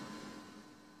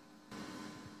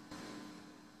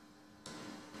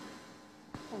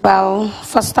 Well,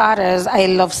 for starters, I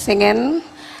love singing,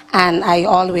 and I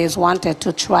always wanted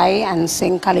to try and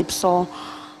sing Calypso,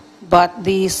 but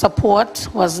the support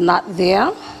was not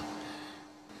there.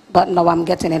 But now I'm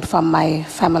getting it from my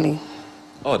family.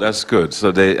 Oh, that's good.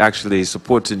 So they actually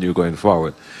supporting you going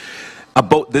forward.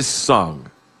 About this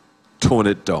song, Tone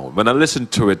It Down. When I listen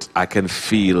to it, I can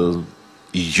feel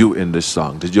you in the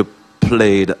song. Did you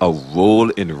play a role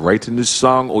in writing this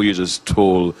song, or you just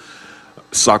told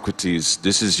Socrates,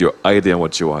 this is your idea and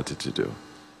what you wanted to do?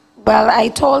 Well, I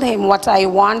told him what I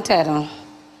wanted,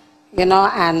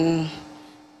 and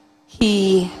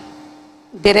he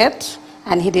did it,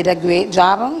 and he did a great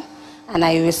job, and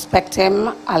I respect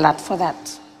him a lot for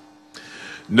that.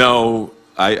 Now,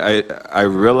 I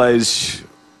realize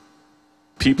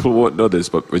people won't know this,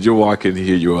 but when you walk in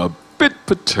here, you're a bit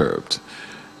perturbed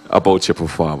about your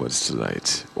performance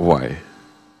tonight. Why?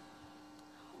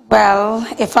 Well,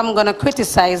 if I'm going to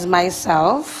criticize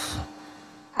myself,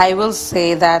 I will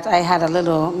say that I had a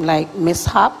little,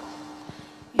 mishap.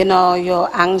 You're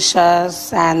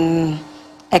anxious and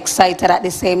excited at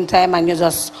the same time, and you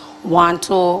just want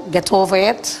to get over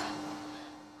it.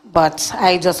 But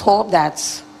I just hope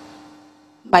that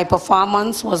my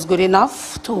performance was good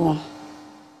enough to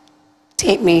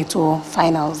take me to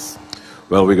finals.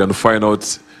 Well, we're going to find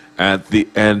out at the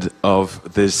end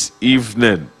of this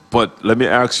evening. But let me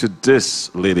ask you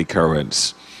this, Lady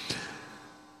Karen's.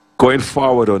 Going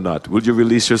forward or not, will you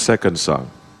release your second song?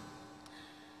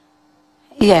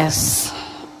 Yes.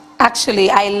 Actually,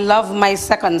 I love my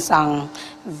second song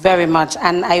very much,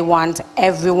 and I want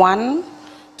everyone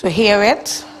to hear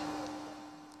it.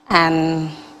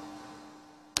 And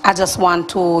I just want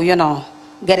to, you know,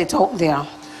 get it out there.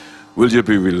 Will you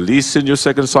be releasing your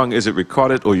second song? Is it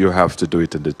recorded or you have to do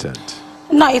it in the tent?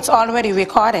 No, it's already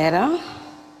recorded.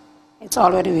 It's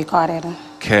already recorded.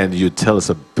 Can you tell us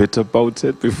a bit about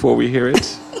it before we hear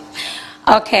it?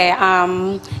 Okay,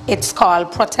 it's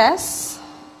called Protest.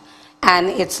 And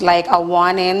it's like a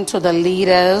warning to the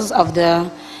leaders of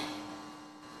the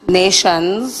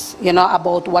nations, you know,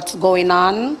 about what's going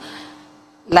on,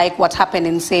 like what happened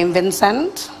in St.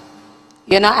 Vincent.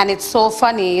 You know, and it's so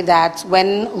funny that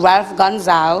when Ralph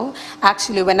Gonzal,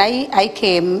 actually when I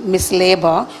came Miss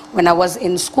Labor, when I was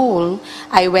in school,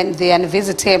 I went there and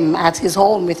visited him at his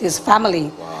home with his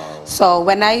family. Wow. So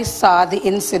when I saw the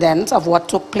incident of what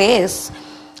took place,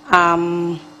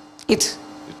 it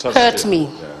hurt me.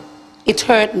 Yeah. It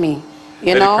hurt me,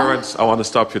 you know. Currents, I want to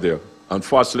stop you there.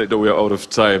 Unfortunately, though, we are out of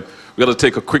time. We're going to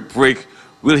take a quick break.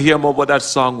 We'll hear more about that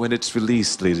song when it's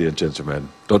released, ladies and gentlemen.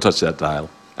 Don't touch that dial.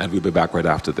 And we'll be back right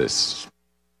after this.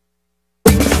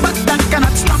 But that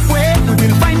cannot stop way. We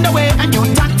will find a way and you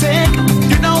tactic.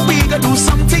 You know we gonna do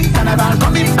something. Carnival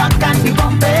coming back and be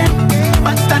bumping.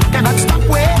 But that cannot stop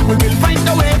way. We will find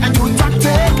a way and you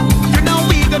tactic. You know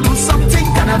we gonna do something.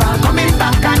 Carnival coming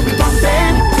back and be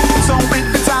bumping. So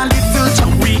with it's a little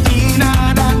jump, we in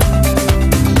a that.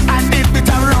 And if it's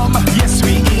a rum, yes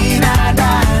we in a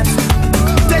that.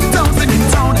 10,000 in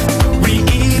town, we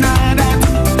in a that.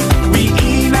 We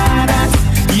in a that.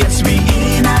 Yes we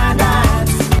in a that.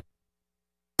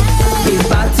 Big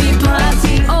party,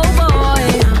 party, oh boy,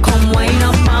 come wind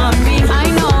up on me. I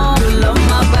know you love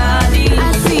my body.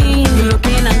 I see you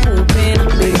looking and open.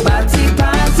 Big party,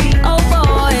 party, oh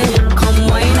boy, come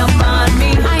wind up on me.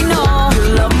 I know you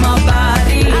love my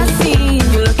body. I see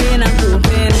you looking and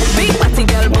open. Big party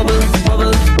girl, bubble,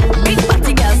 bubble. Big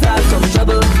party girl, start some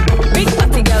trouble. Big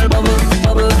party girl, bubble,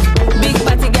 bubble. Big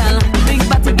party girl, big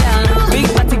party girl, big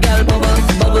party girl, bubble,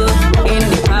 bubble. In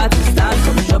the party, start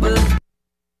some trouble.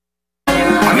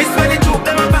 I miss when the troop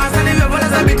them a pass and the level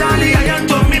is a bit early. I am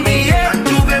told me, yeah. And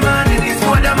Tuesday morning is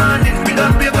for the morning. We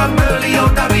don't wake up early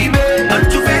out of the bed. And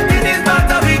to fetting is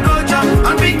part of the culture.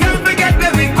 And we can't forget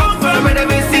where we come from. Whether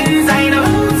we sit inside or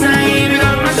outside, we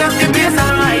don't mash up the place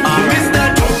alright. I miss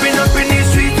that jumping up in the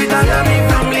street with all of me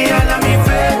family, all of me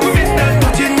friends. We miss that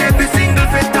touching every single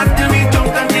fest until we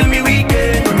jump until me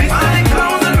weekend. We miss all the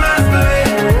clowns and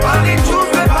masquerade, all the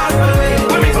truths we pass away.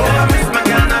 We miss that, I miss my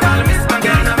carnival, miss my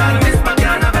carnival, miss my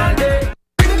carnival day.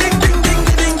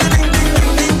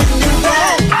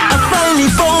 I finally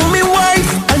found me wife,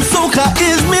 and soca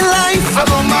is me life. I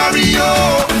go Mario,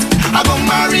 I go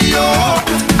Mario.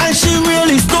 And she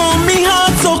really stole me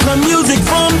heart, soca music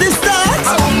from the start.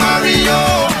 I go Mario,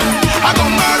 I go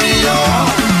Mario.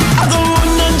 I go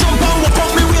run and jump and walk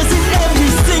up me waist in every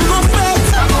single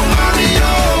fete. I go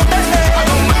Mario, I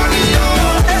go Mario.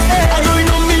 I go in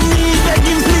on me knees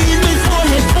begging please me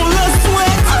forehead full of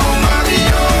sweat. I go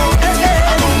Mario,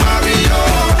 I go Mario.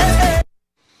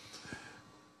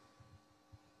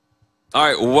 All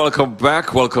right, welcome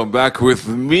back. Welcome back. With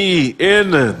me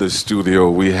in the studio,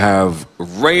 we have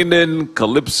reigning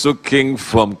Calypso King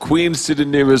from Queen City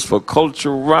Nearest for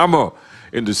Culturama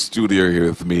in the studio here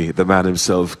with me, the man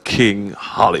himself, King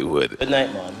Hollywood. Good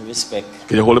night, man. Respect.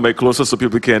 Can you hold the mic closer so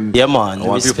people can? Yeah, man. I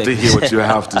want people to hear what you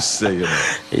have to say. You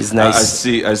know. It's nice.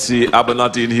 I see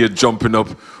Abernathy in here jumping up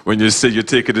when you say you're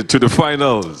taking it to the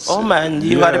finals. Oh man,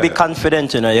 you got to be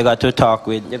confident, you know. You got to talk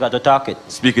it.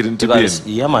 Speak it into being.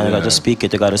 Yeah, man. You got to speak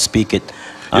it. You got to speak it.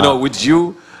 You know, with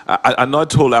you, I know I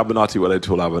told Abernathy what I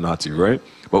told Abernathy, right?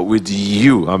 But with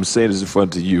you, I'm saying this in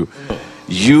front of you.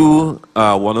 You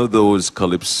are one of those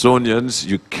Calypsonians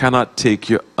you cannot take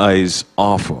your eyes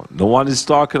off of. No one is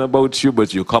talking about you,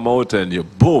 but you come out and you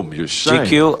boom, you shine.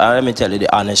 GQ, let me tell you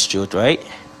the honest truth, right?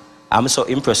 I'm so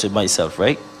impressed with myself,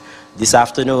 right? This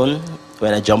afternoon,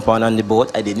 when I jump on the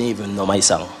boat, I didn't even know my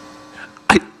song.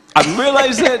 I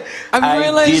realized that.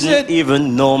 I didn't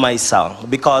even know my song.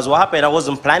 Because what happened, I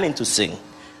wasn't planning to sing.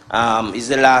 It's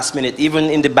the last minute. Even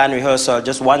in the band rehearsal,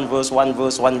 just one verse.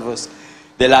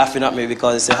 They're laughing at me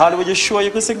because they say, Hollywood, you sure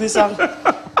you can sing this song?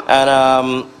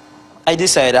 And I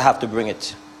decided I have to bring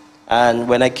it. And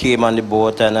when I came on the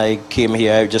boat and I came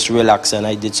here, I just relaxed and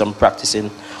I did some practicing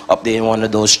up there in one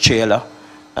of those trailers.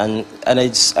 And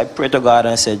I prayed to God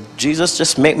and I said, Jesus,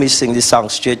 just make me sing this song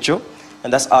straight through.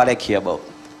 And that's all I care about.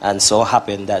 And so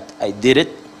happened that I did it.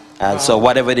 And so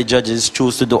whatever the judges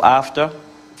choose to do after,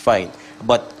 fine.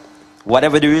 But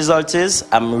whatever the result is,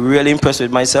 I'm really impressed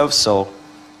with myself. So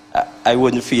I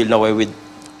wouldn't feel no way with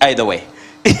either way.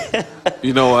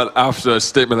 You know what? After a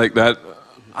statement like that,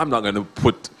 I'm not going to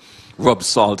put rub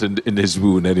salt in his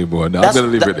wound anymore. Now I'm going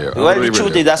to leave it there. Well, the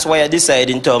truth is, that's why I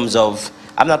decided in terms of,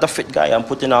 I'm not a fit guy. I'm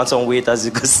putting on some weight, as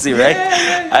you can see, right?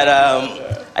 And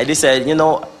I decided, you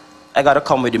know, I got to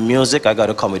come with the music. I got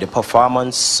to come with the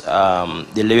performance.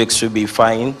 The lyrics should be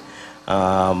fine.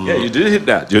 Yeah, you did hit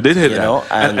that. You did hit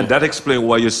that. And that explained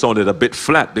why you sounded a bit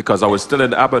flat, because I was still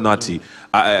in Abernathy.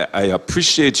 I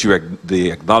appreciate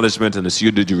the acknowledgement, and as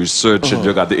you did your research and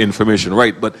you got the information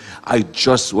right, but I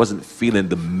just wasn't feeling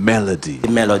the melody. The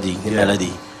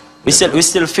melody. We're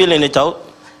still feeling it out.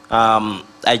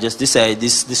 I just decided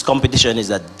this competition is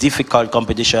a difficult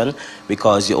competition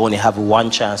because you only have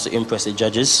one chance to impress the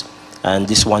judges, and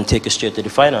this one take you straight to the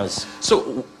finals.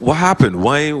 So what happened?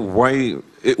 Why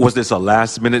was this a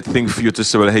last-minute thing for you to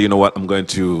say, well, hey, you know what, I'm going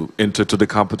to enter to the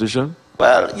competition?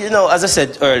 Well, you know, as I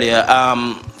said earlier,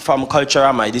 from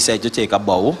Culturama, I decided to take a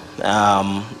bow.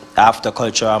 After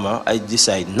Culturama, I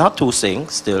decided not to sing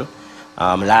still.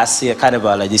 Last year,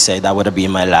 Carnival, I decided that would have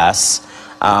been my last.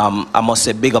 I must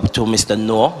say big up to Mr.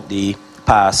 No, the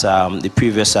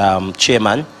previous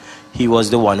chairman. He was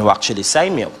the one who actually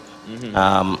signed me up.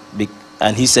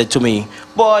 And he said to me,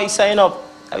 boy, sign up.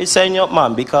 I will sign you up,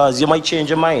 man, because you might change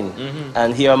your mind.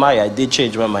 And here am I did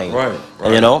change my mind. Right.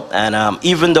 You know, and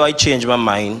even though I changed my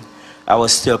mind, I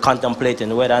was still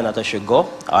contemplating whether or not I should go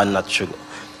or not should go.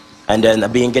 And then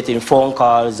I've been getting phone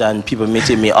calls and people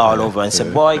meeting me all over and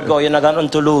say, boy, go, you're not got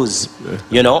nothing to lose.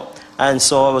 You know? And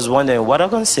so I was wondering, what am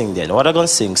I going to sing then? What am I going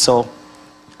to sing? So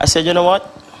I said, you know what?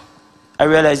 I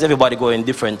realized everybody go in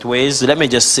different ways. Let me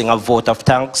just sing a vote of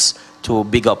thanks to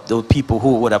big up the people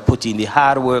who would have put in the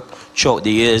hard work throughout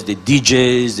the years, the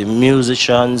DJs, the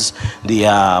musicians,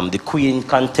 the queen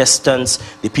contestants,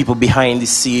 the people behind the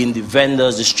scene, the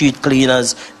vendors, the street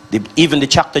cleaners, even the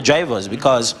tractor drivers,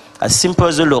 because as simple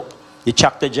as it look, the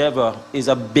tractor driver is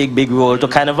a big role to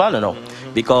Carnival, you know.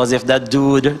 Because if that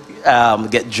dude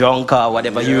get drunk or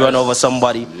whatever, he run over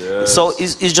somebody. So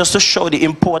it's just to show the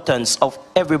importance of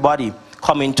everybody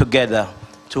coming together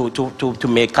to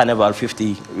make Carnival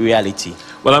 50 reality.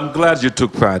 Well, I'm glad you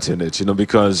took part in it, you know,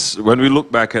 because when we look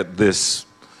back at this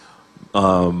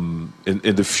in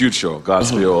the future, God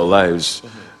spare our lives,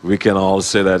 we can all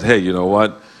say that, hey, you know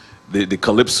what? The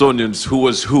Calypsonians, who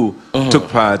was who, took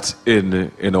part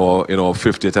in our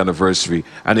 50th anniversary,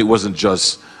 and it wasn't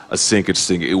just a sinkage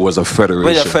thing, it was a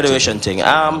federation. Well, a federation thing.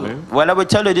 Well, I will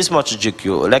tell you this much,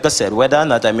 GQ. Like I said, whether or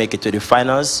not I make it to the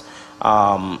finals,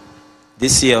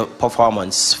 this year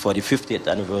performance for the 50th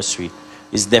anniversary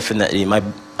is definitely my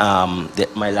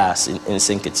last in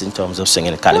sinkage in terms of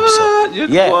singing Calypso.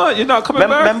 What? You're not coming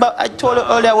back? Remember, I told you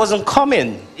earlier I wasn't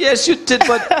coming. Yes, you did,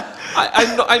 but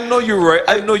I know you're right.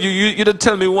 I know you didn't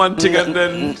tell me one thing and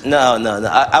then... No.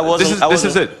 I wasn't... This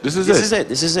is it.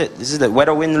 This is it.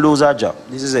 Whether win, lose, or drop.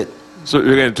 This is it. So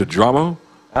you're getting into drama?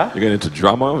 Huh? You're getting into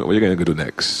drama? What are you going to do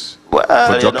next? Well,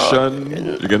 production?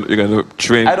 You're going to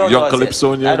train young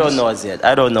Calypsonians? I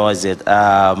don't know as yet.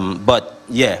 But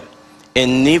yeah,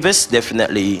 in Nevis,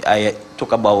 definitely, I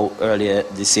talked about earlier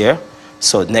this year.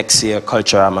 So next year,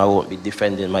 Culturama, I won't be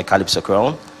defending my Calypso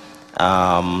crown.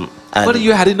 But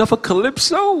you had enough of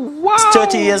Calypso? Wow. It's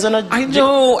 30 years, and I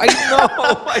know.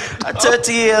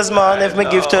 30 years, man. If me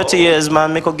give 30 years,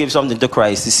 man, me could give something to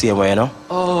Christ this year, you know?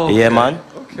 Oh, yeah, man.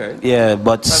 Okay. Yeah,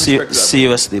 but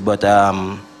seriously, but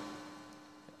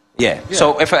yeah.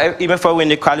 So even if I win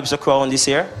the Calypso crown this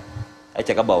year, I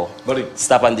take a bow. Buddy,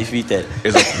 stop undefeated.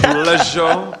 It's a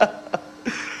pleasure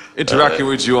interacting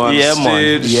with you on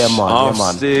stage. Man.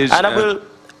 Stage. And I will.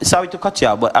 Sorry to cut you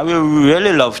out, but I will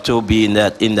really love to be in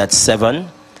that 7.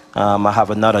 I have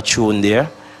another tune there.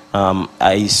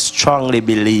 I strongly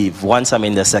believe once I'm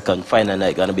in the second, final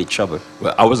night gonna be trouble.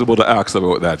 Well, I was about to ask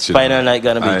about that. Final night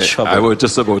gonna be trouble. I was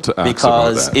just about to ask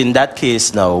because about that. In that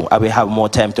case now, I will have more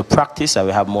time to practice. I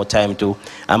will have more time to.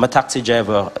 I'm a taxi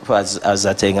driver as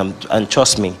a thing, and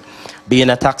trust me,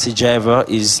 being a taxi driver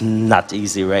is not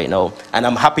easy right now. And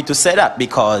I'm happy to say that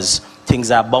because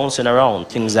things are bouncing around,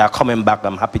 things are coming back.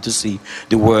 I'm happy to see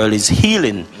the world is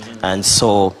healing, and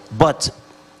so. But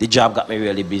the job got me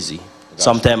really busy.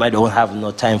 Sometimes I don't have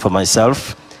no time for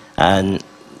myself and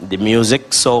the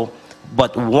music. So,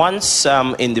 but once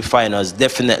I'm in the finals,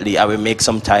 definitely I will make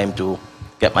some time to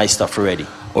get my stuff ready.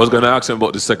 I was going to ask him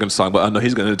about the second song, but I know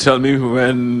he's going to tell me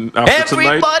when after tonight.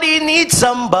 Everybody needs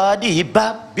somebody.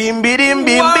 Bam, bim, bim,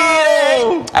 bim,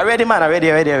 I ready, man. I ready.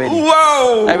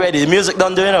 Whoa! I ready. The music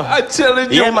done do, you know. I'm telling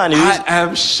you, yeah, man, I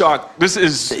am shocked. This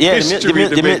is history.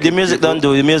 The music done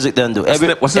do. The music done do. What's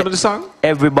the name of the song?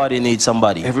 Everybody needs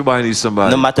somebody. Everybody needs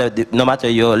somebody. No matter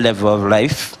your level of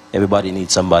life, everybody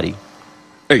needs somebody.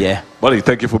 Yeah. Buddy,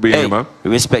 thank you for being here, man.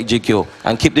 Respect GQ.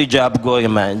 And keep the job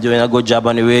going, man. Doing a good job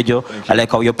on the radio. I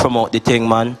like how you promote the thing,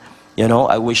 man. You know,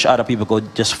 I wish other people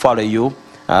could just follow you.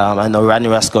 I know Randy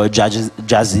Rascal,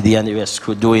 Jazzy D and the rest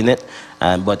crew doing it.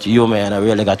 But you, man, I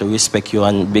really got to respect you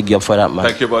and big you up for that, man.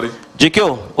 Thank you, buddy.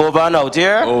 GQ, over and out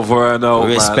here. Over and out,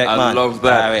 respect, man. I love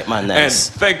that. All right, man, nice.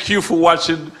 And thank you for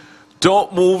watching.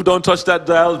 Don't move, don't touch that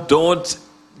dial. Don't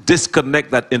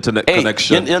disconnect that internet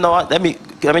connection. You know what? Let me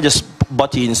just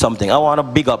butt in something. I want to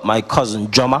big up my cousin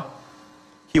Joma.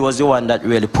 He was the one that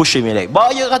really pushing me like, boy,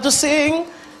 you got to sing.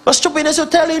 What stupidness you're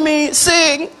telling me?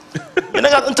 Sing. You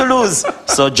got nothing to lose.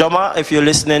 So Joma, if you're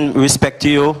listening, respect to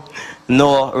you.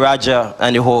 Noah, Raja,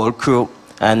 and the whole crew,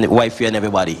 and wifey and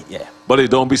everybody. Yeah. Buddy,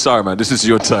 don't be sorry, man. This is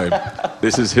your time.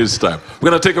 This is his time. We're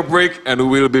going to take a break, and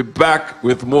we'll be back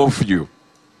with more for you.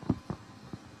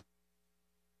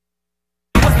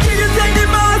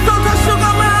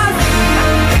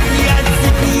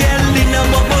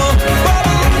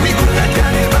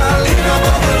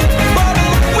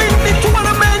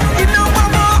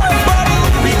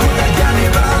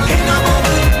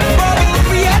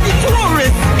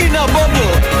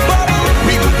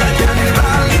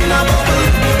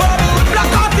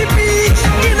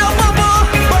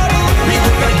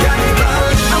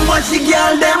 She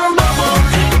girl them bubble.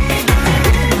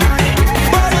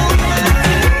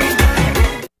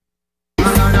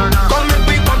 Come and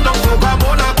pick up the coke, I'm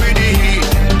on up with the heat.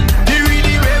 The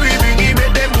really way we bring it,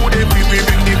 make them move the free, we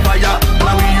bring the fire.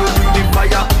 And we you bring the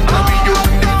fire, and we you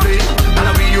bring the flame, and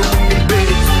we you bring the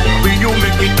bass. We you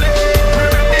make it play.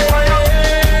 We bring the fire,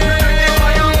 we bring the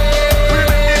fire, we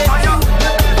bring the fire.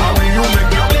 And we you make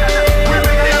it play. We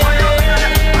bring the fire, we bring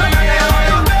the fire, we bring the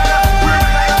fire.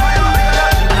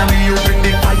 And we you bring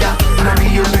the fire, and we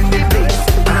you bring the bass,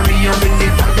 and we you bring the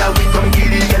fire. We come get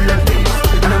the yellow face,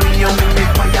 and we you bring the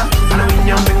fire, and we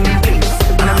you bring the bass,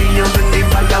 and we you bring the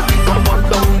fire. We come burn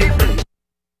down the place.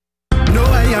 No, I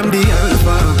am the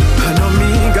Alpha and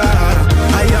Omega.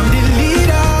 I am the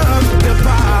leader of the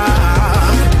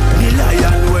pack. The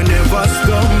lion will never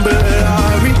stumble.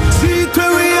 See to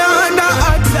we under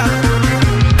attack.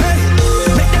 Hey,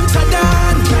 make them shut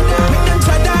down, make them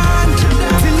shut down.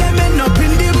 Till them end up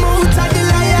in the mouth of the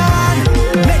lion.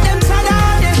 Make them shut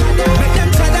down, make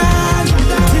them shut down.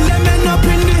 Till them end up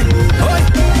in the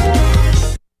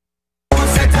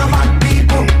set a mad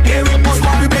people. Here we must be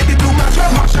ready to mash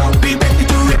up, be ready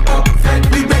to rip up,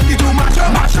 be ready to mash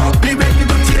up, be ready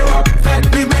to tear up,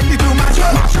 be ready to mash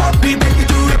up, be ready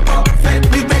to rip up,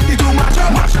 be ready to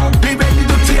mash up, be ready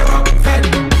to tear up,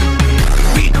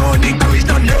 We don't encourage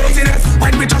no laziness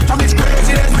when we just promise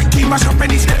craziness. We keep mash up in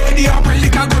the stadium, we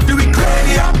lick and go do it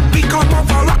crazy. We come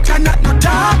over rock and not no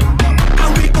talk,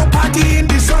 and we go party in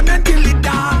the sun until it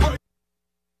dark.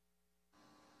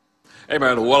 Hey,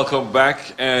 man, welcome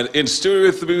back. And in studio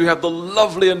with me, we have the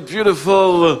lovely and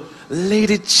beautiful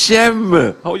Lady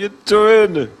Gem. How you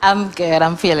doing? I'm good.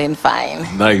 I'm feeling fine.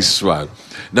 Nice one.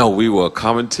 Now, we were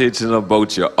commentating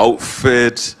about your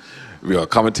outfit. We were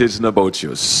commentating about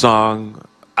your song.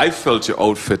 I felt your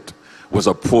outfit was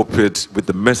appropriate with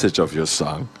the message of your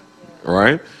song,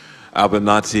 right?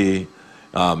 Abernathy,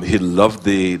 he loved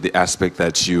the aspect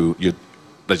that you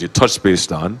touched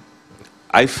based on.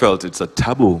 I felt it's a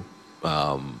taboo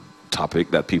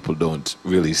topic that people don't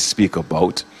really speak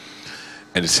about,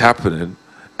 and it's happening,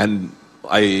 and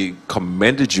I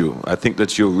commended you. I think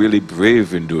that you're really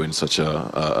brave in doing such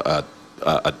a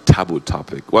taboo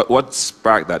topic. What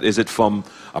sparked that? Is it from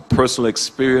a personal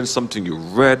experience, something you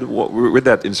read? Where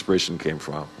that inspiration came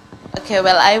from? Okay,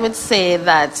 well, I would say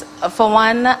that, for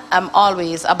one, I'm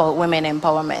always about women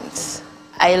empowerment.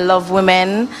 I love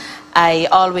women. I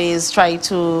always try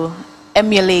to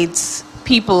emulate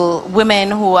people,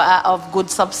 women who are of good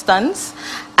substance,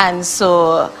 and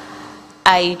so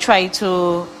I try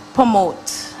to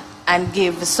promote and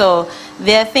give. So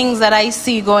there are things that I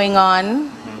see going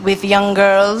on with young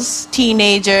girls,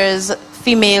 teenagers,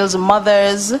 females,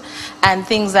 mothers, and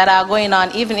things that are going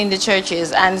on even in the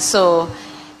churches, and so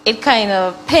it kind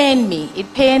of pained me.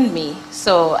 It pained me.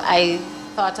 So I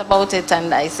thought about it,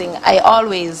 and I sing. I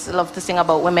always love to sing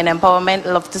about women empowerment,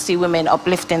 love to see women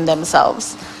uplifting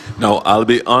themselves. Now, I'll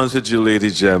be honest with you,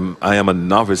 Lady Gem, I am a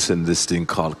novice in this thing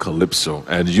called Calypso,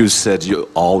 and you said you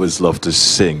always love to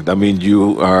sing. I mean,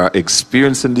 you are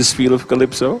experienced in this field of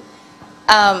Calypso?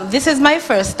 This is my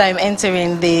first time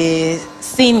entering the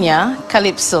senior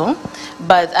Calypso,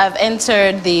 but I've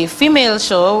entered the female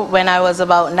show when I was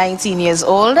about 19 years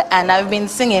old, and I've been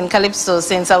singing Calypso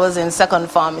since I was in second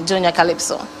form, junior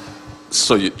Calypso.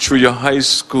 So through your high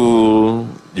school,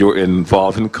 you were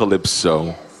involved in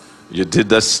Calypso. You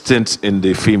did a stint in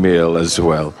the female as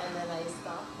well.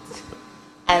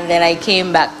 then I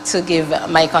came back to give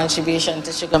my contribution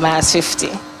to Sugar Mass 50.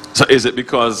 So is it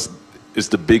because it's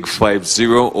the big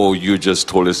 5-0, or you just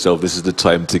told yourself this is the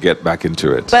time to get back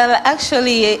into it? Well,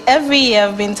 actually, every year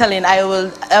I've been telling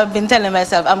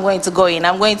myself I'm going to go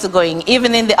in.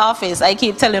 Even in the office, I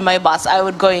keep telling my boss I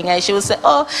would go in, and she would say,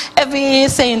 "Oh, every year you're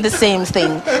saying the same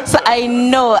thing." So I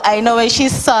know when she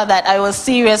saw that I was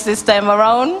serious this time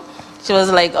around, she was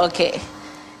like, "Okay,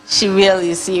 she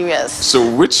really is serious." So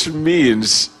which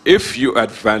means if you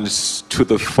advance to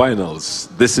the finals,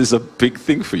 this is a big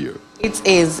thing for you. It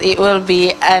is. It will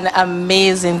be an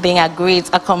amazing thing, a great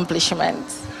accomplishment.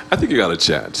 I think you got a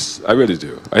chance. I really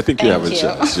do. I think you have a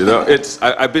chance. You know,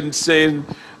 I've been saying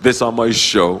this on my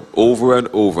show over and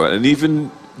over, and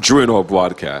even during our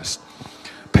broadcast.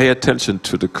 Pay attention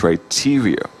to the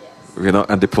criteria, you know,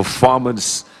 and the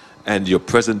performance and your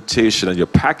presentation and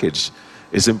your package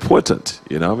is important.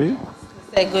 You know what I mean?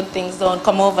 Say good things don't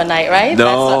come overnight, right? No,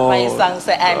 that's what my song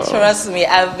said. And trust me,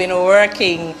 I've been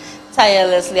working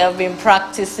tirelessly. I've been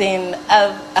practicing.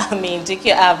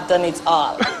 GQ, I've done it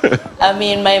all. I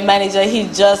mean, my manager, he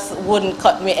just wouldn't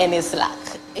cut me any slack.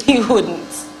 He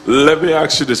wouldn't. Let me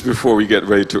ask you this before we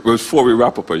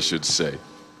wrap up, I should say.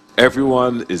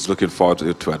 Everyone is looking forward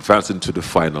to advancing to the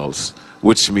finals,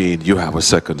 which means you have a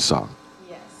second song.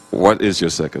 Yes. What is your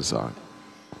second song?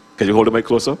 Can you hold the mic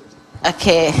closer?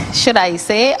 Okay, should I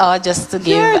say or just to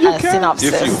give a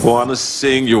synopsis? If you want to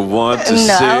sing, you want to sing.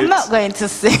 No, I'm not going to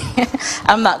sing.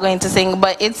 I'm not going to sing,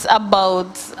 but it's about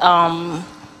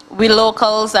we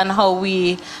locals and how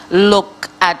we look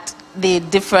at the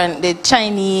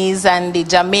Chinese and the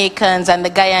Jamaicans and the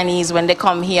Guyanese when they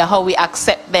come here, how we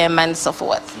accept them and so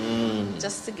forth.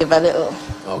 Just to give a little.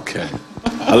 Okay,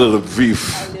 a little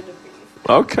brief.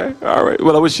 Okay, all right.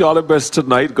 Well, I wish you all the best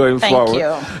tonight going forward.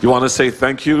 Thank you. You want to say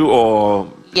thank you or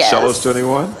shout out to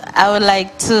anyone? I would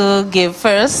like to give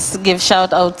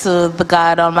shout out to the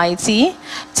God Almighty,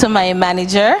 to my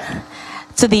manager,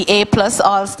 to the A+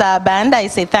 All-Star Band. I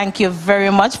say thank you very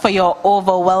much for your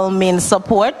overwhelming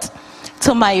support.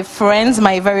 To my friends,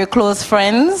 my very close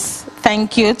friends,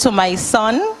 thank you. To my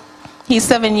son. He's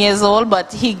 7 years old,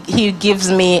 but he gives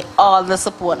me all the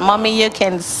support. Mommy, you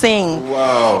can sing.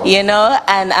 Wow. You know,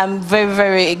 and I'm very,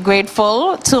 very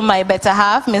grateful to my better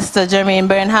half, Mr. Jermaine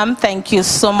Burnham. Thank you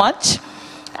so much.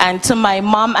 And to my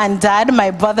mom and dad,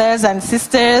 my brothers and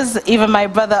sisters, even my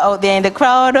brother out there in the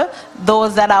crowd,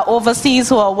 those that are overseas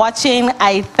who are watching,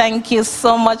 I thank you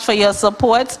so much for your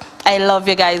support. I love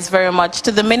you guys very much.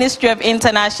 To the Ministry of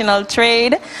International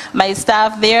Trade, my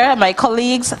staff there, my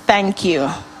colleagues, thank you.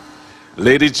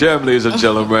 Lady Gem, ladies and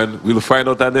gentlemen, we'll find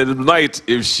out at the end of the night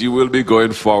if she will be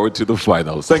going forward to the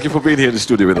finals. Thank you for being here in the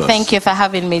studio with us. Thank you for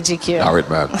having me, GQ. All right,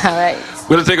 man. All right.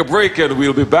 We're going to take a break and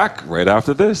we'll be back right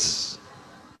after this.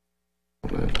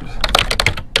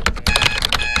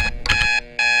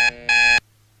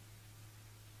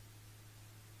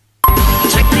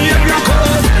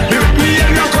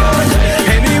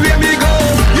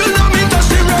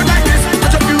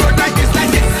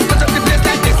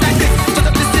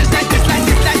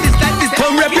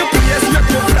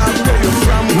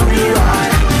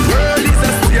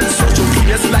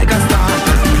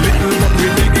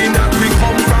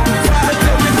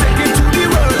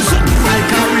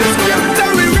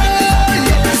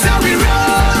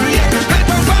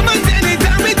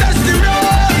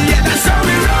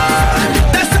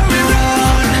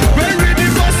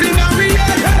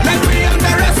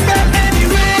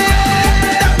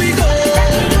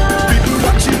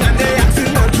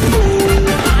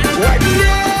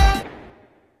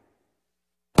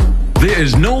 There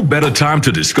is no better time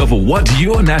to discover what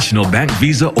your National Bank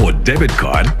Visa or debit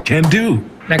card can do.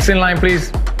 Next in line,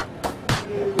 please.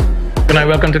 Good night,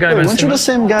 welcome to Calypso. Weren't you the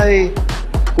same guy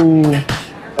who...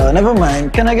 never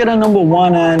mind. Can I get a number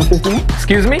 1 and 15?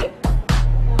 Excuse me?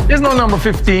 There's no number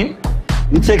 15.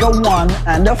 You take a 1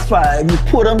 and a 5, you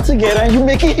put them together and you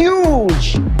make it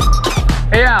huge.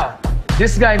 Hey, Al,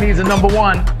 this guy needs a number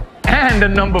 1 and a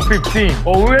number 15.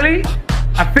 Oh, really?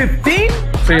 A 15?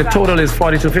 So your total is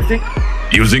 42.50?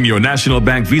 Using your National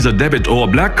Bank Visa debit or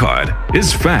black card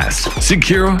is fast,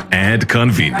 secure, and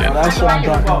convenient. That's what I'm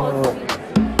talking about.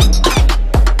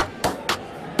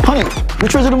 Honey,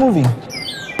 which was the movie?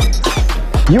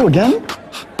 You again?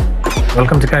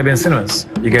 Welcome to Caribbean Cinemas.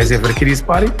 You guys here for the kiddies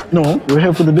party? No, we're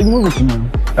here for the big movie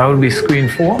tonight. That will be screen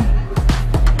 4.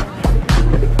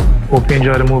 Hope you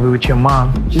enjoy the movie with your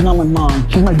mom. She's not my mom,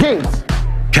 she's my date.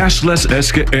 Cashless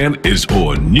SKN is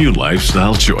our new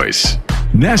lifestyle choice.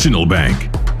 National Bank,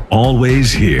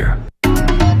 always here.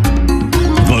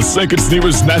 The St.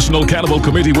 Nevis National Cannibal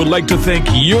Committee would like to thank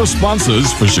your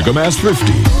sponsors for Sugar Mass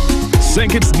 50. St.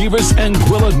 Kitts Nevis and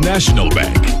Anguilla National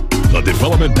Bank, the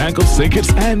Development Bank of St. Kitts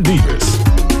and Nevis,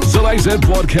 ZIZ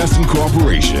Broadcasting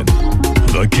Corporation,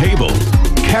 The Cable,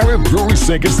 Carib Brewery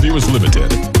St. Kitts Nevis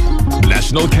Limited,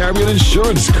 National Caribbean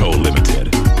Insurance Co.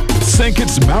 Limited, St.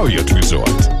 Kitts Marriott Resort,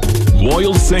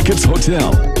 Royal St. Kitts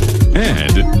Hotel,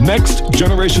 and Next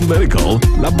Generation Medical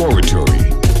Laboratory.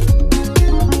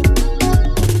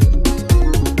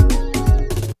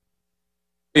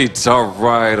 It's all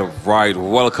right.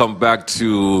 Welcome back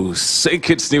to St.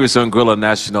 Kitts Nevis and Anguilla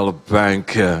National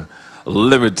Bank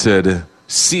Limited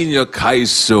Senior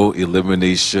Calypso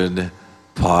Elimination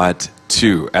Part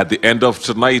 2. At the end of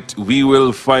tonight, we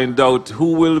will find out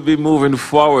who will be moving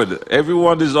forward.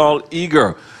 Everyone is all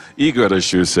eager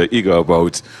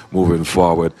about moving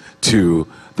forward to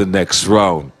the next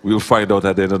round. We'll find out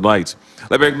at the end of the night.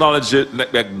 Let me acknowledge,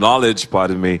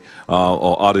 our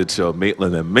auditor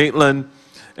Maitland and Maitland.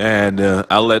 And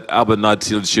I'll let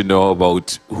Abernathy let you know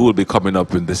about who will be coming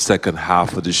up in the second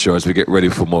half of the show as we get ready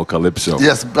for more Calypso.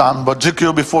 Yes, but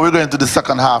GQ, before we go into the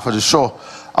second half of the show,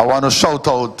 I want to shout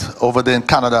out over there in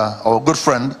Canada, our good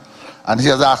friend, and he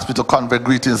has asked me to convey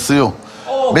greetings to you.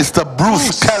 Mr.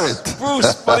 Bruce Carrot.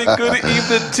 Bruce, buddy, good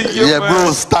evening to you, yeah, man.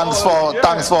 Bruce, thanks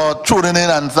for tuning in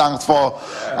and thanks for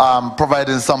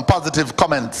providing some positive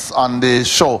comments on the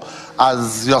show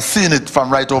as you're seeing it from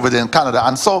right over there in Canada.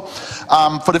 And so,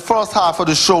 for the first half of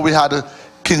the show, we had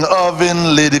King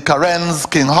Irvin, Lady Karenz,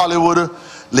 King Hollywood,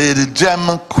 Lady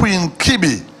Gem, Queen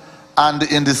Kibi. And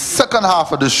in the second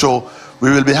half of the show,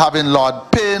 we will be having Lord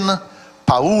Payne,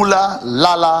 Paula,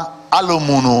 Lala,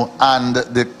 Alumunu, and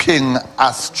the King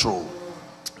Astro.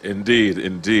 Indeed,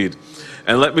 indeed.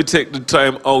 And let me take the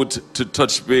time out to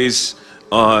touch base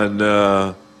on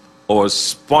our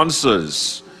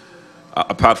sponsors.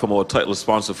 Apart from our title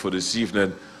sponsor for this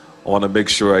evening, I want to make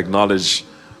sure I acknowledge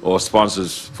our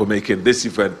sponsors for making this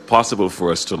event possible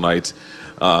for us tonight.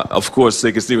 Of course,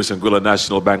 St. Kitts Nevis and Anguilla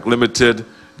National Bank Limited,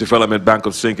 Development Bank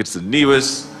of St. Kitts and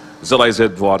Nevis, ZIZ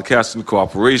Broadcasting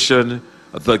Corporation,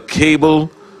 The Cable,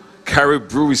 Carib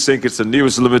Brewery St. Kitts and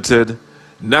Nevis Limited,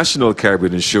 National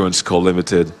Caribbean Insurance Co.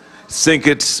 Limited, St.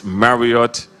 Kitts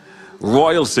Marriott,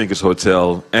 Royal St. Kitts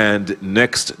Hotel, and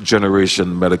Next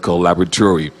Generation Medical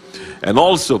Laboratory. And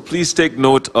also, please take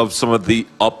note of some of the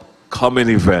upcoming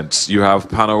events. You have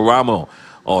Panorama,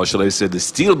 or shall I say the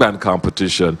Steel Band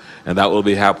competition, and that will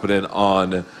be happening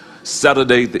on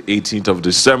Saturday, the 18th of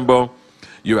December.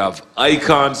 You have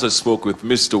Icons. I spoke with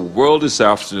Mr. World this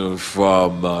afternoon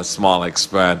from Small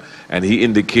Expand, and he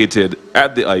indicated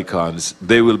at the Icons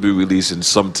they will be releasing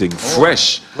something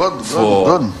fresh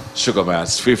for Sugar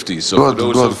Mass 50. So for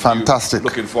those of fantastic. You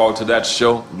looking forward to that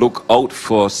show, look out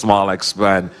for Small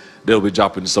Expand. They'll be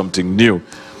dropping something new.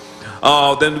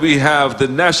 Then we have the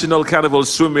National Carnival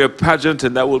Swimwear Pageant,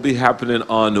 and that will be happening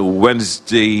on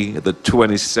Wednesday, the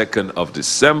 22nd of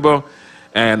December.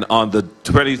 And on the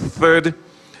 23rd,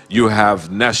 you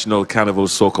have National Carnival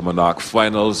Soca Monarch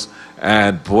Finals.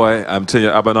 And boy, I'm telling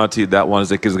you, Abernathy, that one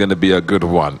is going to be a good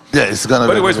one. Yeah, it's going to be.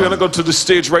 But anyways, we're going to go to the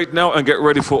stage right now and get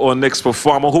ready for our next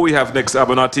performer. Who we have next,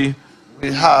 Abernathy?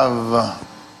 We have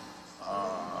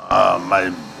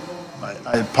my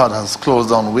iPad has closed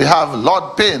down. We have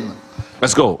Lord Payne.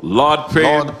 Let's go. Lord Payne.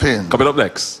 Lord Payne. Coming up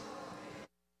next.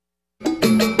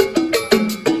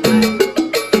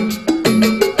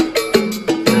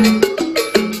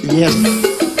 Yes.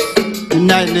 Good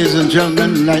night, ladies and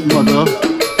gentlemen. Good night, mother.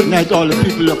 Good night, all the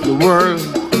people of the world.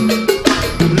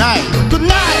 Good night. Good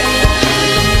night.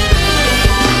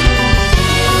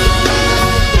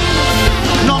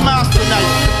 No master night.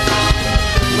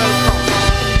 Welcome.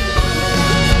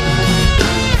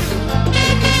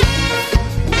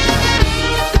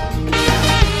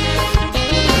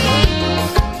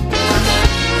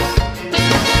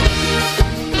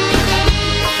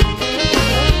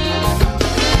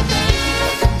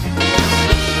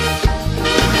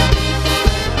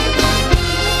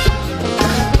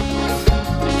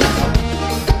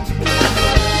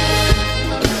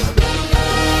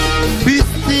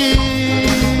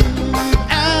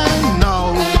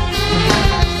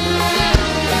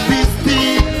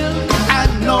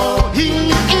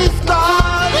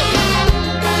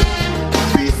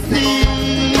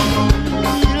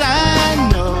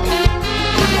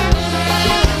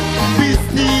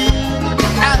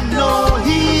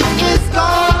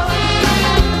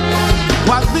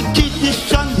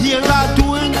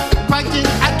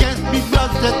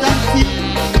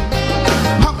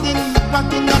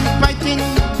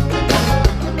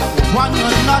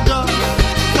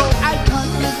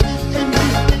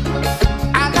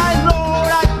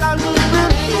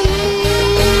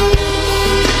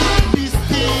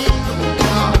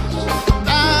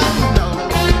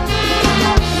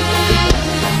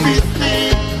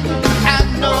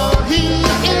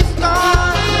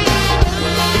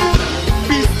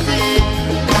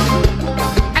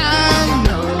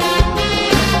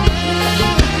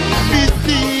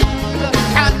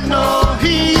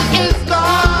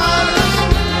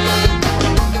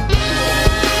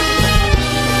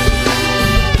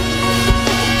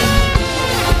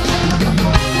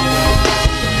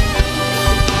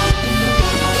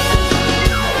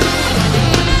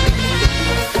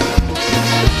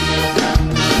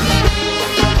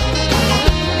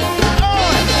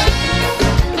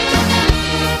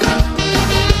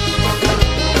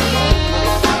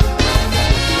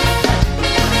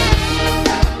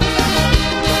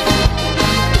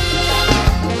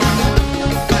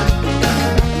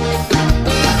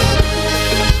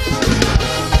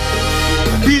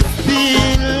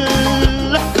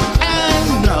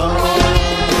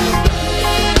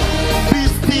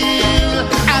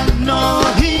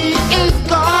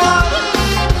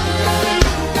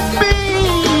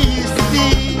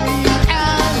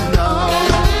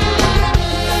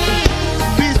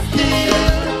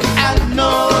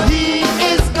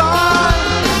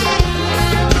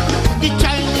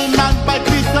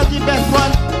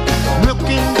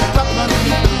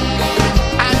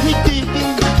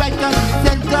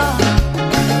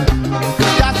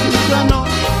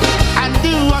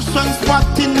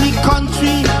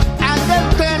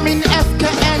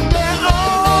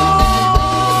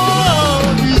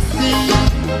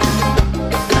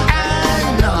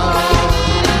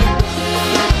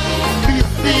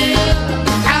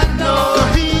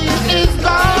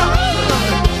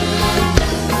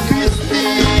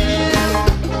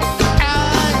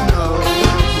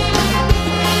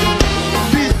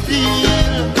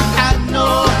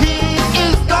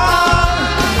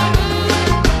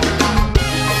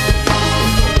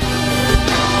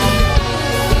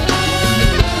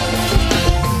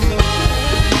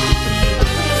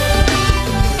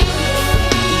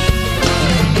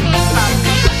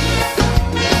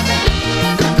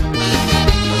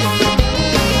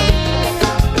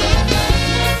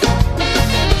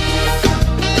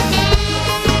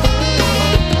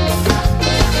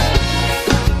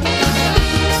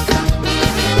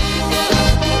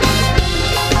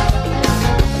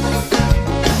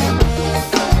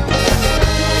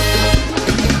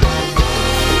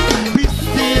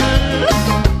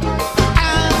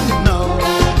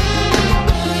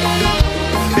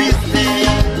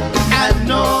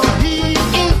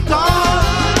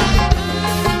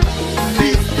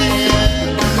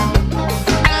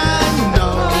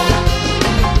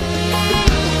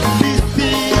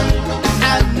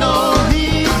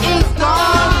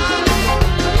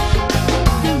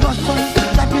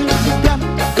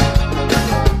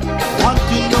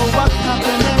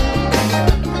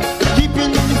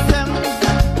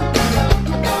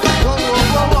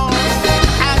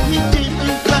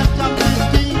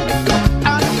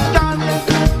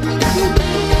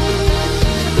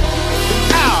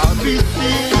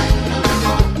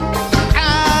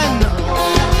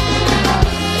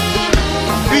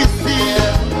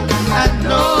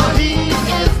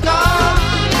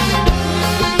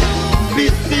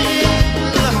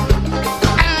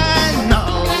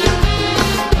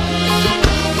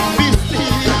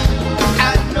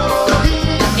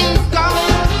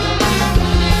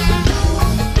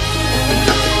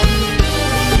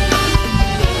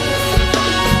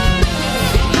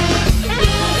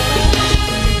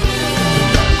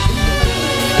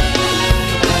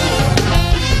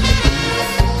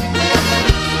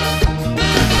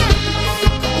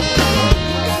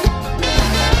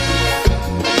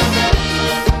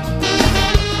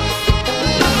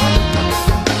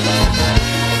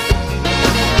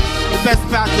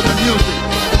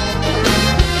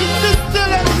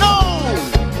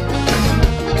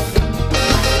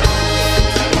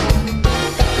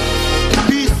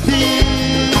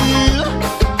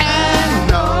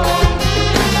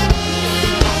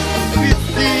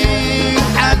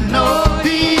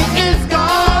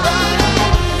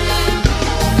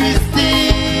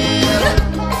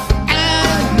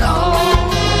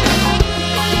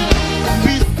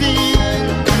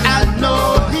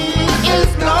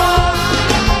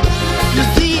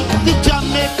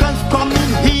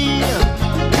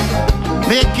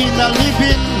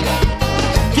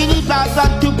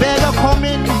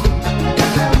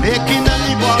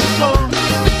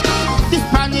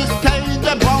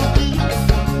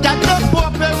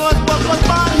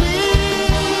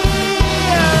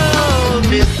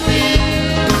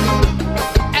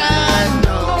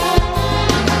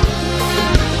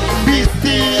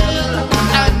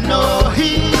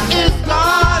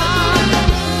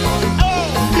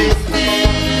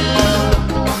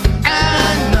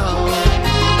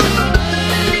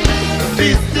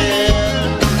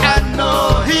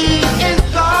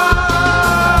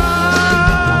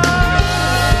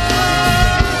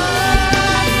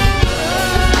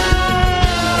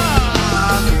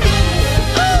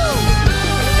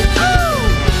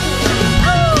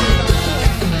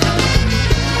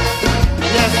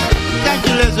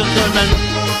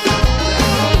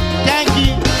 Thank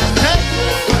you.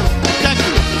 Thank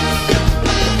you.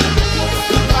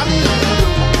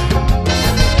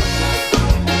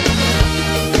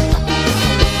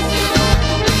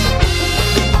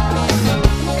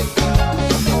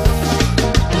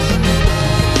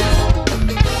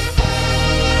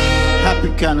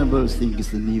 Happy Cannibals, thank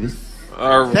you, Nevis.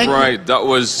 All Thank you. right, that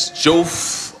was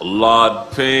Joph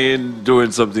Lord Payne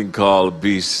doing something called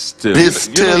Be Still. Be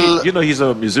Still. You know he's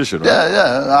a musician, right?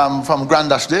 Yeah. From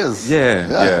Grandash days.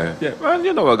 Yeah. Man,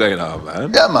 you know what going on,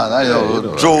 man. Yeah, man. I know. you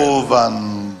know Jove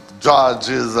and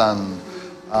Georges and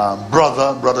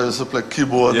brother used to play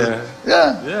keyboard. Yeah.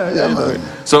 Yeah, man.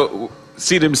 So,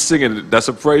 see them singing, that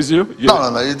surprised you?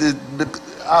 No.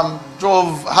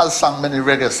 Jove has sung many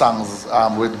reggae songs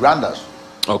with Grandash.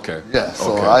 Okay. Yeah,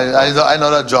 so Okay. I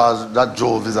know that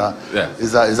Jove is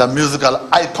a musical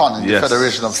icon in the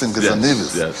Federation of Singers and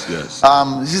Nevis. Yes.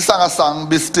 He sang a song,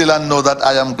 Be Still and Know That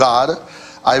I Am God.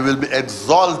 I will be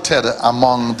exalted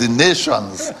among the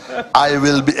nations. I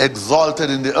will be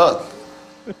exalted in the earth.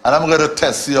 And I'm going to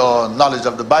test your knowledge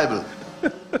of the Bible.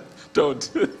 Don't.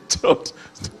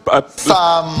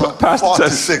 Psalm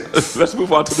 46. Let's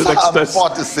move on to the next test. Psalm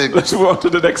 46. Let's move on to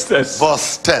the next test.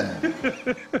 Verse 10.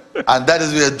 And that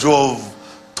is where Jove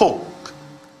took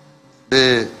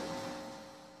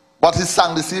what he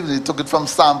sang this evening. He took it from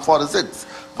Psalm 46,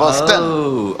 verse 10.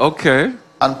 Oh, okay.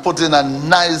 And put in a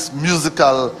nice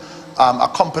musical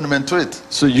accompaniment to it.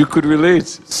 So you could relate.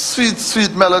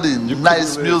 Sweet melody,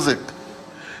 nice music.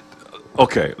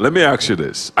 Okay, let me ask you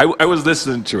this. I was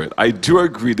listening to it. I do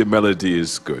agree the melody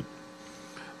is good.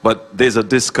 But there's a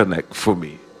disconnect for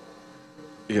me.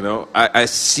 You know, I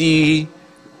see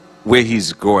where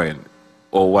he's going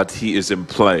or what he is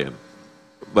implying,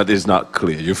 but it's not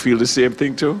clear. You feel the same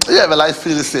thing too? Yeah, well, I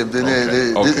feel the same thing.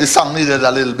 The song needed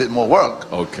a little bit more work.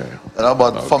 Okay. You know,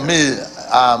 but for me,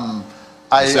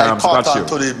 I caught on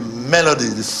to the melody,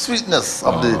 the sweetness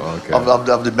of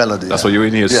the melody. That's why you're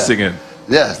in here singing.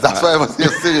 Yes, that's why I was here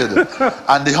singing.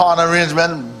 And the horn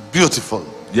arrangement, beautiful.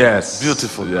 Yes.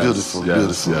 Beautiful.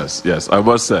 Yes. I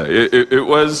must say, it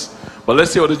was. But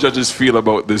let's see how the judges feel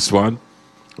about this one,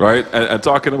 right? And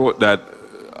talking about that,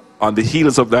 on the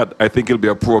heels of that, I think it'll be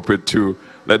appropriate to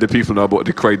let the people know about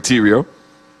the criteria.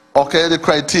 Okay, the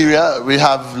criteria, we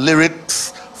have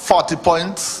lyrics, 40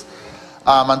 points.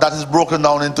 And that is broken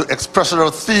down into expression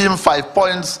of theme, 5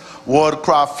 points,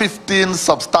 wordcraft 15,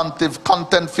 substantive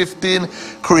content 15,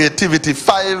 creativity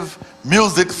 5,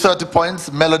 music 30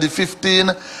 points, melody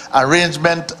 15,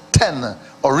 arrangement 10,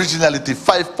 originality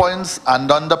 5 points,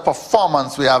 and under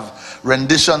performance we have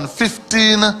rendition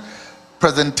 15,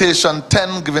 presentation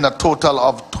 10, giving a total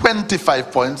of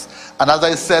 25 points. And as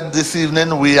I said this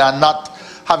evening, we are not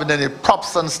having any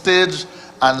props on stage.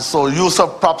 And so use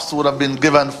of props would have been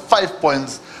given 5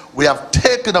 points. We have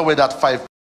taken away that 5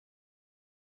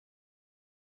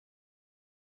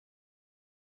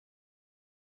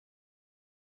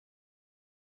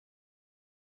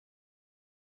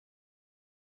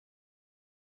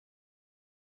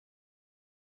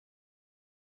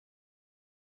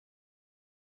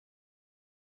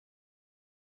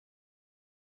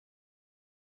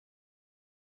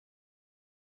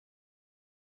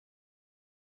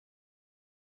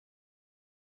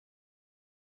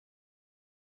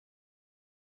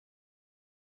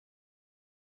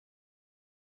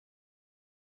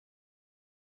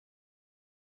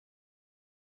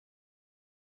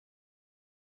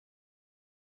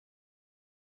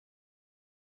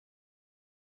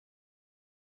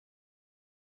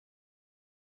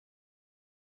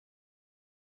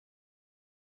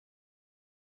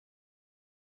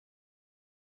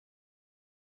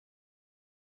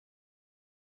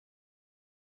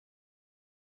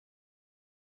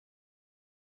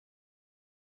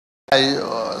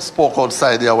 I spoke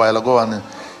outside here a while ago, and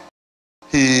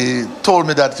he told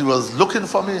me that he was looking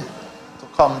for me to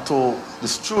come to the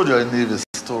studio in Nevis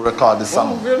to record the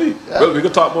song. Oh, really? Yeah. Well, we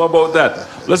can talk more about that.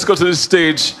 Let's go to the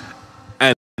stage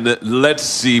and let's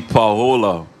see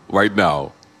Paola right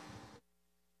now.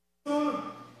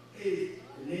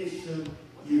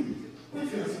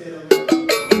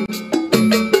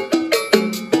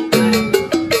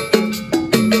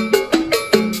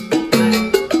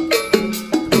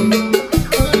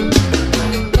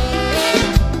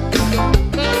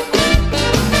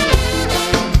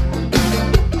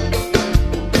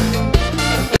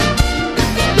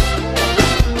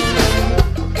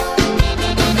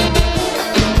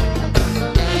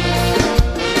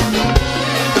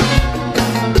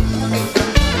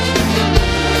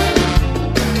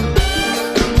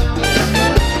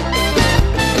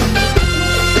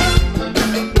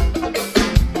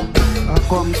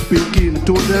 talking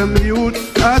to them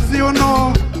youth. As you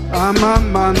know, I'm a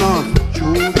man of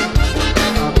truth.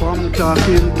 I come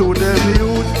talking to them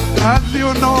youth. As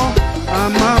you know,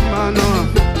 I'm a man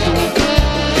of truth.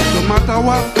 No matter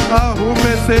what or who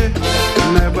may say,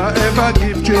 never ever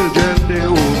give children their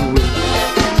own way.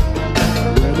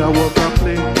 Whether work or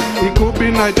play, it could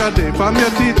be night or day. From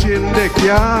your teaching, they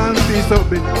can't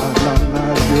disobey as long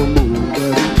as you move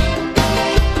them.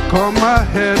 Come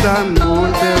ahead and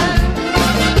mold them.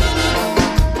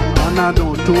 And I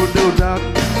don't to do that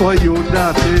for you,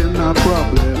 that ain't a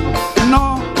problem.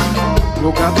 No,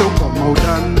 you got to come out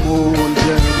and mold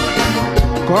them.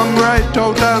 Come right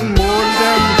out and mold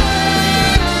them.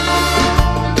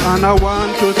 And I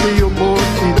want to see you mold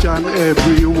each and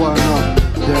every one of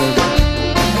them.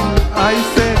 I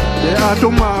say, they are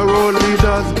tomorrow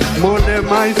leaders, mold them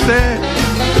I say.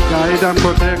 Guide and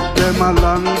protect them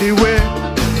along the way.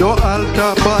 Don't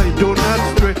alter by, do not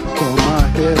stray. Come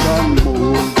ahead and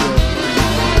mold them.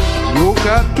 You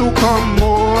got to come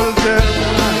mold them.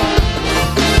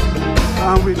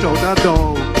 And without a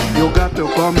doubt, you got to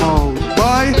come out.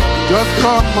 Boy, just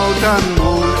come out and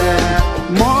mold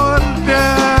them. Mold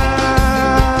them.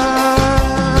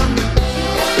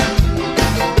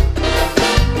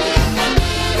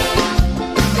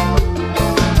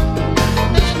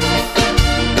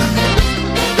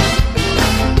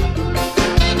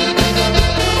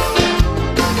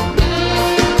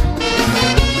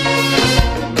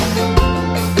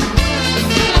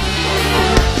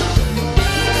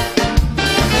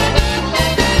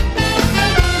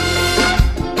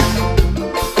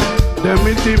 Them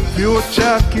is the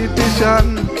future kitchen,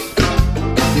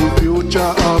 the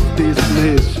future of this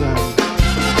nation.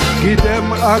 Give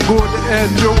them a good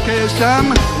education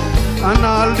and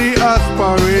all the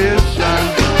aspiration.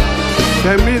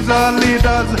 Them is our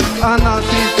leaders and our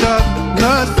teachers,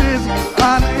 nurses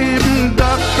and even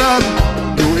doctors.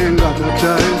 You ain't got a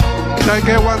child, try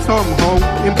get one somehow.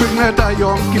 Impregnate a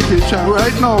young kitchen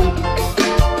right now.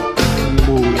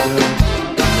 Move them.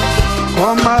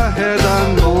 Come ahead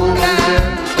and mold them.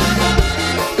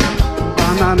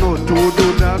 And I know to do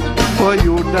that for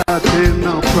you, that ain't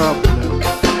no problem.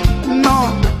 No,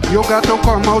 you got to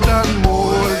come out and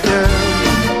mold them.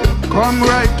 Come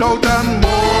right out and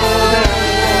mold them.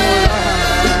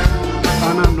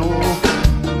 And I know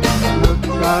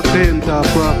that ain't a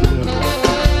problem.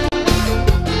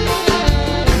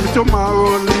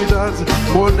 Tomorrow leaders,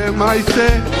 mold them I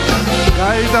say.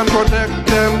 Guide and protect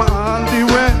them all the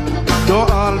way.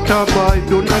 Don't alter by,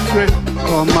 do not stray.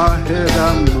 Come ahead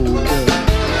and move them.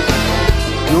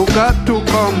 You got to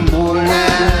come mold them.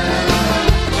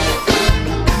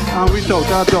 And without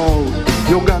a doubt,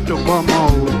 you got to come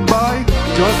out. Boy,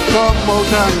 just come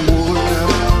out and mold them.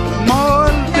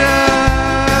 Mold them.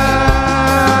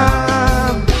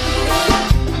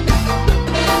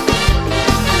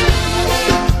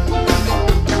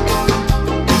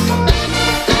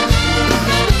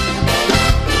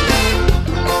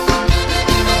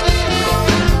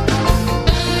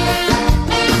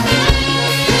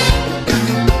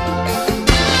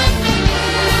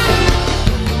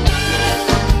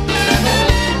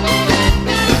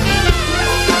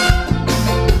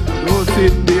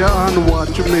 Sit there and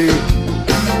watch me.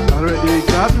 Already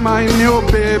got my new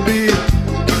baby.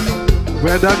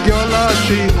 Whether girl or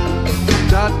she,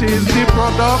 that is the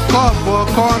product of our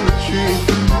country.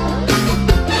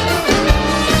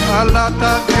 A lot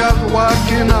of girls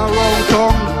walking around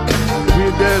town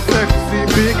with their sexy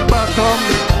big bottom.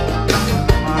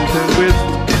 And then with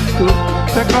to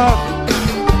take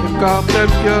off them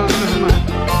girls.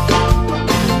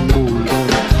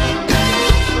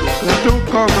 To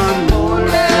come and mold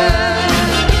them.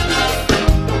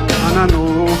 And I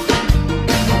know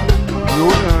you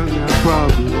ain't a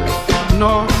problem.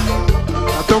 No,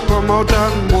 I to come out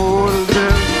and mold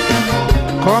them.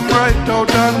 Come right out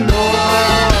and mold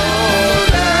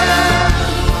them.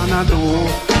 And I know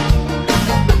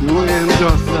you ain't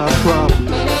just a problem.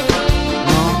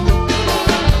 No,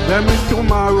 them is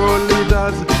tomorrow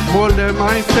leaders, mold them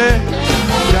I say.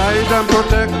 Guide and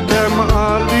protect them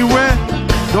all the way.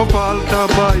 Don't falter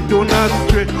by, do not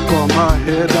stray. Come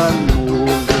ahead and mold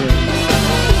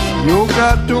them. You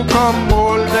got to come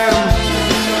mold them.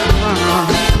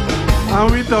 And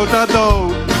without a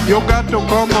doubt, you got to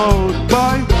come out.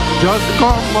 Boy, just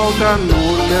come out and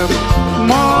mold them.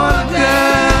 Mold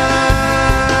them.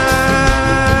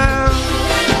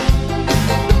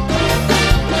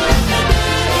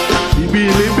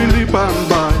 Billy bang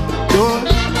bang.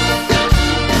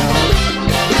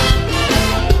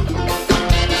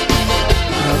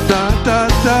 Da da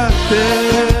da.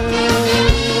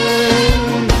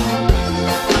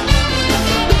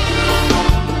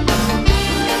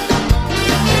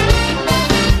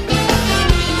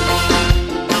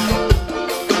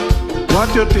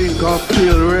 what you think of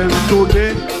children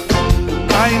today.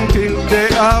 I think they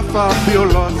are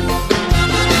fabulous.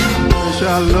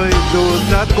 Especially those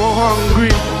that go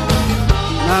hungry,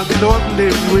 not don't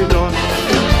live with us.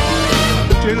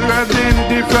 Children in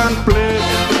different place,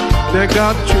 they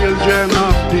got children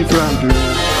of different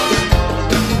race.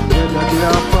 Whether they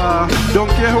are far,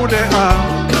 don't care who they are.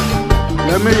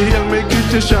 Let me hear me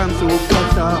get a chance to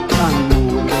cut up and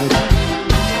mold them.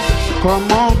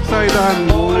 Come outside and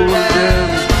mold them.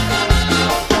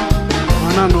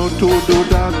 And I know to do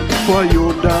that for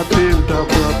you, that ain't a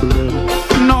problem.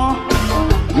 No,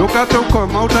 you got to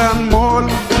come out and mold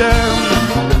them.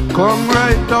 Come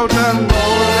right out and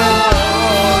mold them.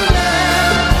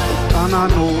 And I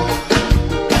know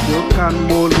you can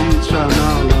mold each and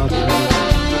all of them.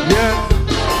 Yes,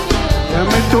 let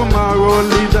me tomorrow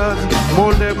leaders,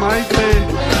 mold them I say.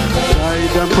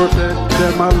 Guide and protect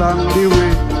them along the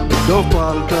way. Don't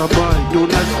falter boy, do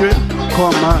not quit.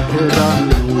 Come ahead and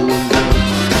mold them.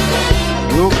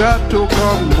 You got to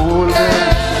come mold them.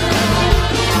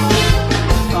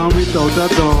 And without a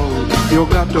doubt, you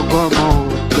got to come out,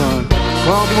 God.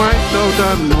 Come right out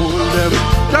and mold them.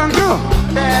 Thank you.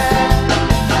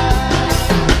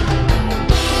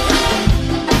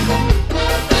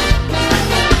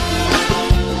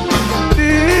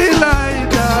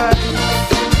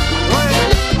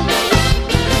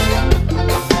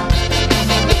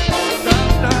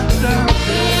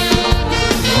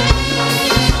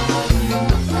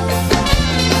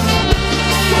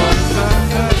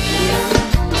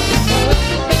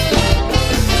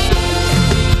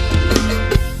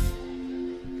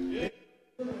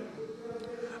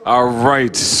 All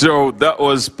right, so that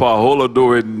was Paola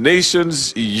doing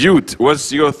Nations Youth.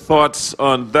 What's your thoughts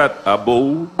on that,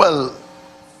 Abu? Well,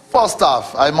 first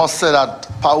off, I must say that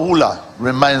Paola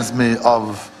reminds me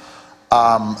of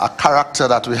a character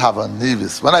that we have on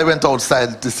Nevis. When I went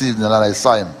outside this evening and I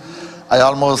saw him, I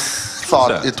almost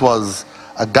thought it was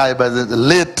a guy by the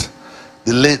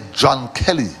late John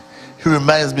Kelly. He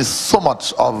reminds me so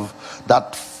much of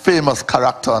that famous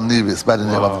character on Nevis by the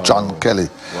name of John Kelly.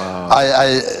 Wow.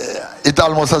 It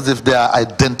almost as if they are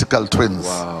identical twins.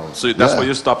 Wow. So that's why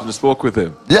you stopped and spoke with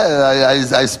him? Yeah,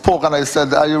 I spoke and I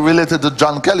said, are you related to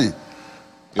John Kelly?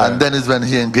 Yeah. And then is when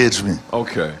he engaged me.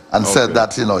 Okay. And said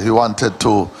that, you know, he wanted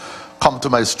to come to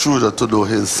my studio to do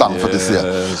his song for this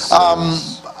year.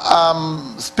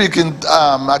 Speaking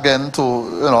again to,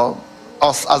 you know,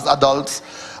 us as adults,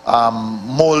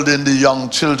 molding the young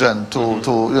children to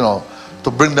you know, to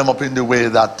bring them up in the way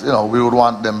that, you know, we would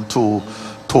want them to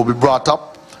be brought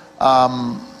up.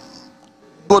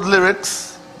 Good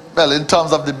lyrics. Well, in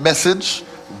terms of the message,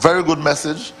 very good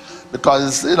message,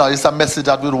 because, you know, it's a message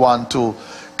that we want to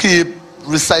keep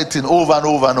reciting over and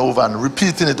over and over and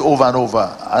repeating it over and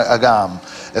over again,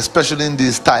 especially in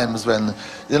these times when,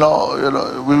 you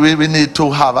know we need to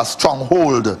have a strong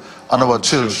hold on our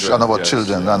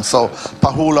children. And so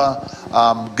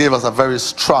Paola gave us a very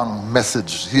strong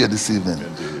message here this evening.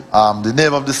 The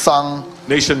name of the song,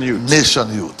 Nation Youth.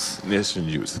 Nation Youth. Nation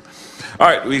Youth. All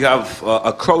right, we have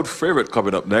a crowd favorite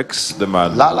coming up next. The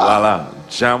man Lala.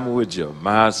 Jam with your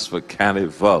mask for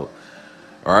Carnival.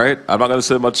 All right, I'm not going to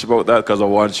say much about that because I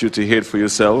want you to hear it for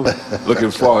yourself.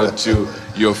 Looking forward to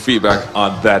your feedback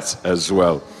on that as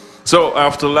well. So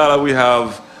after Lala, we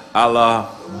have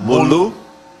Ala Mulu.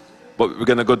 But we're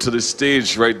going to go to the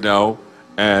stage right now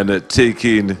and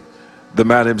taking the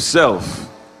man himself.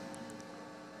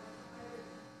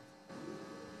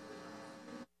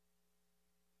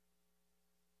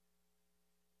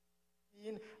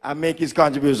 And make his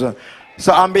contribution.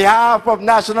 So on behalf of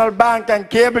National Bank and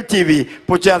Cable TV,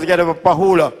 put your hands together for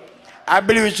Paola. I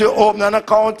believe we should open an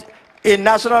account in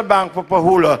National Bank for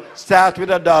Paola. Start with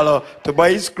 $1 to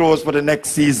buy his clothes for the next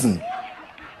season.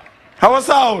 How was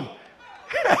sound?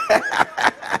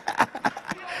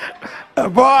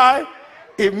 Boy,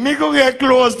 if me could get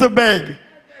close to beg,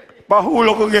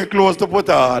 Paola could get close to put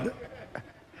on.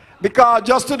 Because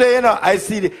just today, you know, I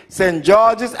see the St.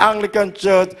 George's Anglican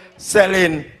Church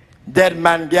selling dead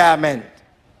man garment.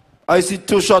 I see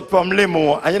 2 shots from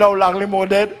Limo. And you know how long Limo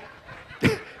dead?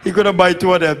 He could have buy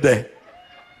 2 of them there.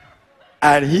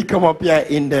 And he come up here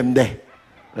in them there.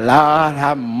 Lord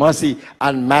have mercy,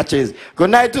 and matches. Good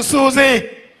night to Susie.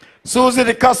 Susie,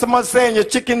 the customer saying your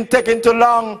chicken taking too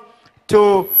long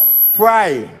to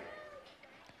fry.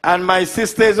 And my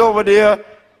sister is over there.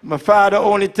 My father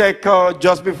only take her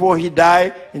just before he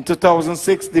died in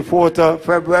 2006, the 4th of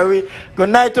February. Good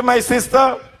night to my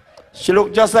sister. She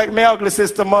looked just like my ugly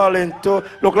sister Marlene, to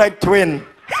look like twin.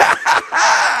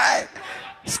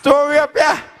 Story up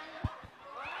here.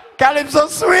 Calypso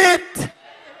sweet.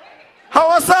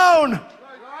 How a sound?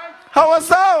 How a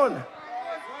sound?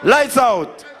 Lights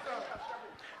out.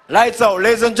 Lights out,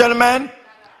 ladies and gentlemen.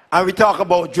 And we talk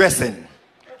about dressing.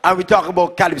 And we talk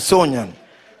about Calypsonian.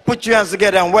 Put your hands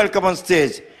together and welcome on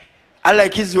stage. I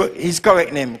like his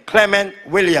correct name, Clement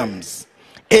Williams,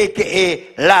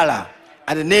 a.k.a. Lala.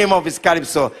 And the name of his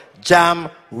Calypso, Jam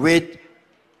with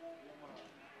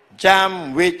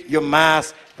Your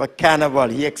Mask for Carnival.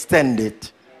 He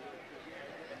extended.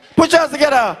 Put your hands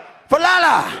together for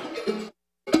Lala.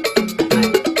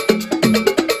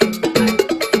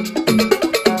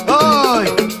 Oh,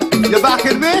 you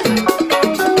backing me?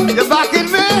 You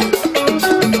backing me?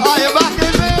 Oh, you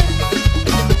backing me?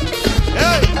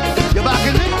 Hey, you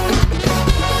backing me?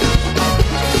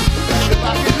 You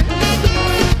backing me?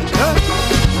 Hey,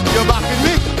 you backing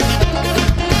me?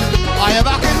 Are you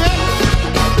backing me?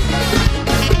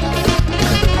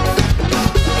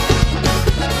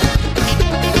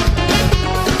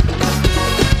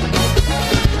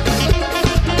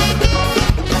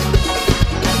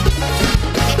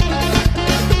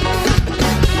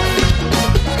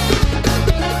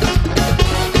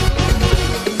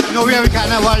 You know where we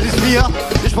carnival this year?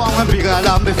 This one went bigger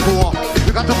than before.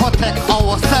 We got to protect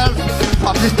ourselves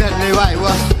from this deadly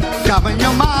virus. Govern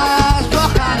your mask for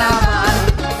carnival.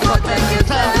 Protect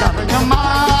yourself. Govern your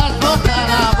mask for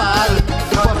carnival.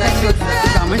 Protect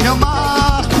yourself. Govern your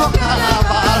mask for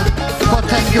carnival.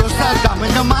 Protect yourself.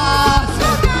 Govern your mask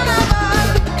for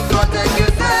carnival. Protect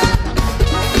yourself.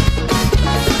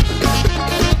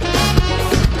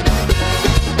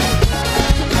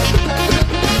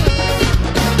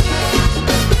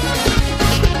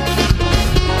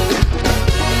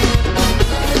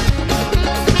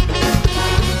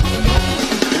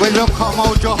 When you come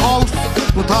out your house,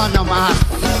 put on your mask.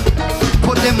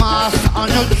 Put the mask on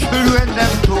your children,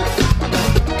 them too.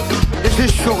 This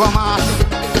is sugar mask.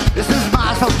 This is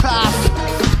mask of class.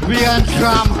 We are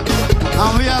drum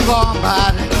and we are gone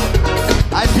bad.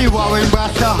 I see Warren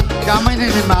Brasher coming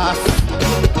in the mask.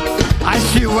 I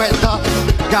see Weather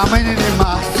coming in the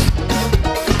mask.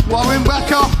 Warren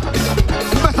Brasher,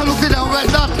 better look at the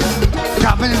Weather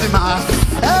coming in the mask.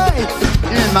 Hey,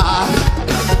 in the mask.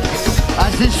 I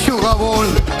see Sugar Bowl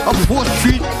of 4th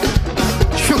Street,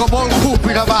 Sugar Bowl Coop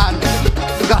in a band,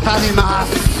 got on the mask.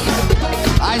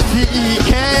 I see EK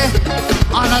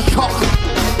on a truck,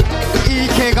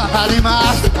 EK got on the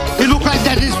mask. He look like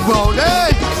Dennis Brown,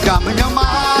 hey! Come in your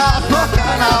mask, for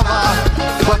carnival.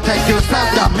 Protect yourself,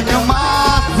 come in your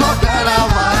mask, for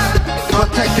carnival.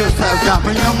 Protect yourself, come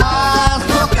in your mask,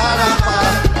 for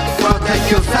carnival. Protect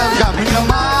yourself, come in your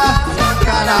mask, for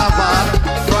carnival.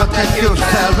 Protect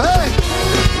yourself, hey!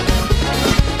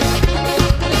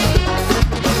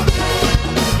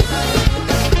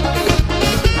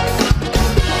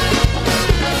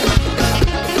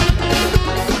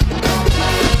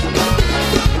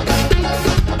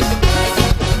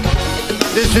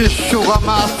 This is Sugar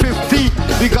Mask 50.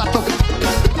 We got to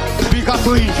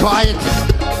enjoy it.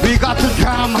 We got to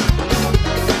jam.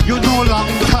 You know, long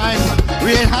time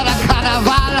we ain't had a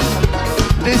carnival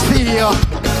this year.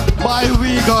 Boy,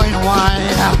 we going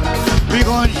wine. We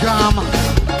going jam.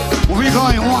 We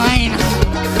going wine.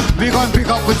 We going pick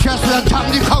up the chest and jam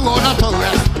the corona to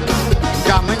rest.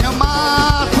 Jam in your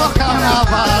mask for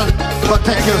carnival.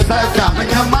 Protect yourself. Jam in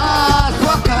your mask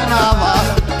for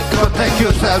carnival. Protect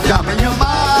yourself, jam in your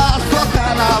mask for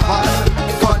carnival.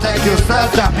 Protect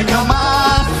yourself, jam in your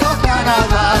mask for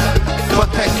carnival.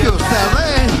 Protect yourself,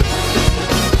 eh?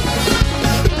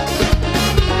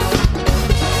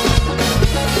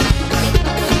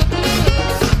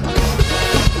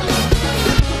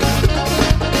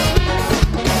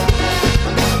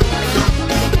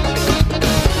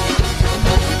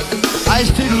 I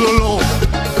see Lulu,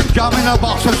 jam in a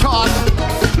box of shorts.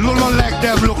 Lulu leg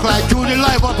them look like Judy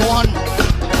Live at one.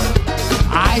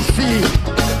 I see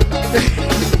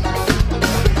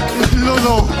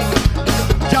Lulu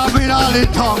jamming all the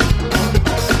tongue.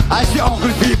 I see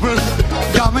ugly people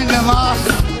jamming the mask.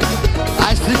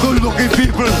 I see good looking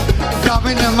people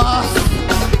jamming the mask.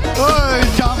 Oh,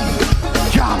 jam,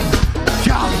 jam,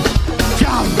 jam,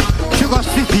 jam. Sugar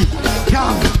City,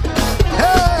 jam.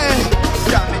 Hey,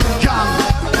 jam, jam,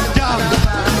 jam,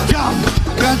 jam,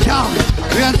 jam.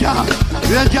 We are jam,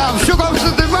 we are jam. Sugar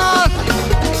City mask.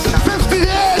 50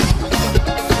 years,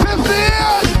 50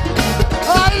 years.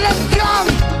 Alright, let's jam.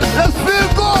 Let's feel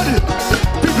good.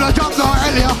 People are jumped down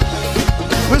earlier.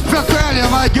 Respect for earlier,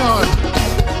 my girl.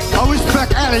 I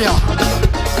respect earlier.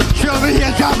 She'll be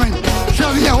here jamming.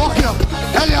 She'll be here walking up.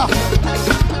 Earlier.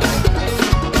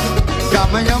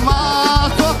 Jam in your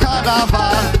mask for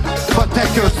carnival.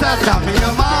 Protect yourself, jam in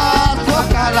your mask for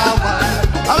carnival.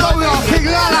 Hello, we are King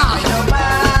Lala.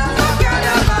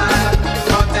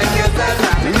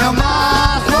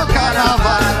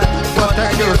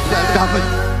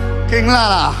 King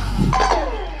Lala.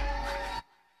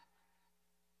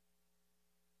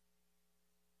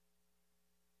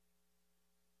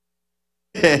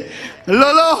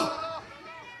 Lolo,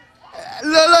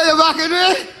 you back in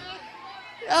me?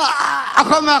 I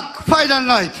come back final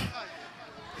night.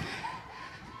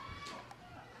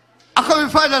 I come in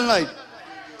final night.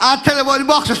 I tell you about the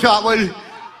boxer shop. Well,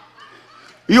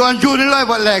 you and Judy live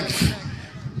with legs.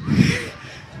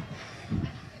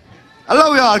 I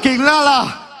love you all, King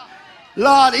Lala.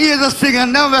 Lord, he is a singer,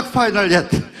 never make final yet.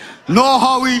 Know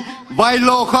how we buy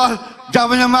local,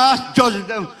 jamming them ass, judging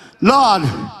them. Lord,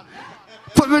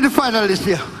 put me in the final this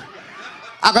year.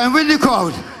 I can win the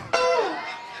crowd.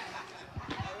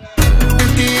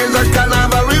 50 years of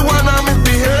carnival, we wanna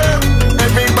misbehave.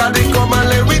 Everybody come and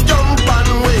let we jump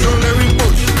and wave. So let we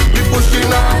push, we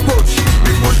pushing and push,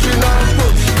 we pushing and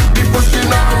push, we pushing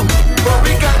and but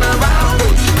we carnival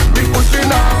push, we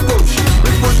pushing and push,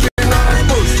 we pushing and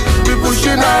push, we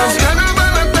pushing and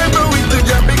carnival and paper with the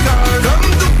jam because come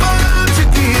to party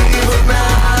even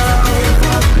now.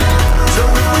 So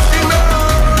we pushing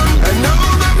on, I know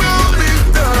the road is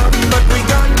done, but we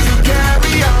got to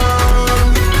carry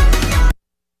on.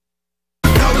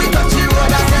 Now we touch you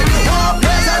what I said, you walk,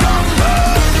 there's a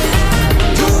rumble.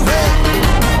 Juve,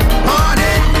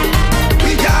 morning,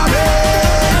 we jam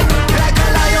it. Like a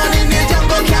lion in the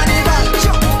jungle carnival.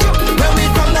 When we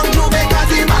come down Juve,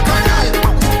 cause it's bacchanal.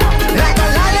 Like a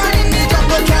lion in the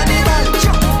jungle carnival.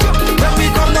 When we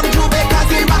come down Juve,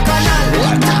 cause it's bacchanal.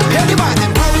 Everybody,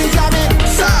 how we jam it,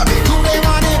 serve it. Juve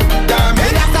morning, damn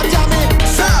it. Let's stop jamming,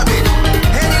 serve it.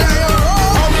 Any lion,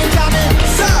 how we jam it,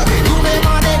 serve it. Juve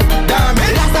morning, damn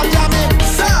it. Let's stop jamming,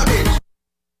 serve it.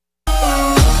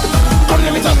 Come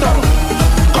let me touch down.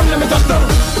 Come let me touch down.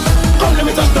 Come let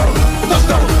me touch down. Touch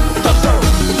down. Touch down.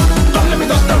 Come let me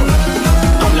touch down.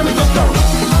 Come let me touch down.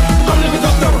 Come let me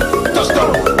touch down. Touch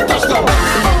down. Touch down.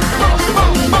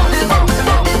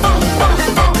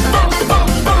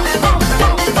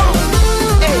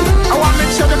 Hey, I want to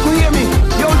make sure they could hear me.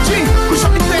 Yo, G, push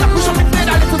up the plate a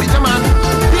little bit, man.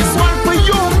 This one for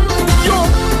you,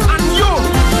 and you,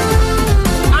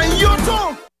 and you too.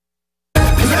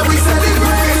 Yeah, we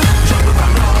celebrate. Jump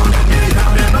around and make a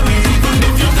memory. Even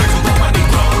if you take to go on the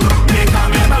ground, make a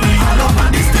memory. All up on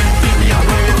this thing, give me a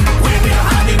wave. Wave your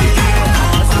hand in the air.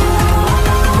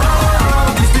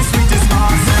 This the sweetest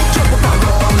part. Jump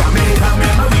around and make a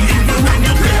memory. Even when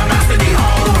you play a master the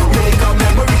hall, make a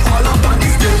memory. All up on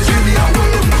this thing, give me a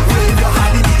wave. Wave your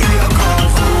hand in the air.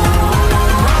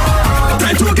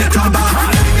 Time to get on back.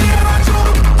 Hands in the air and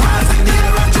jump. Flags in the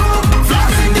air and go.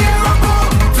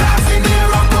 Flags in the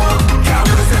air and go.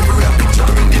 Cameras everywhere, picture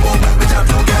in the moment. We jam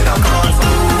together, cause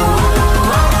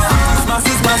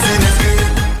sweetest massive escape.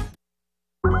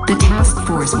 The task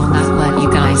force will not let you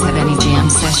guys have any jam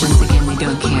sessions again. We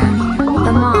don't care.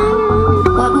 But Mom,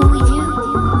 what will we do?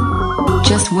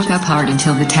 Just work up hard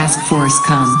until the task force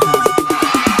come.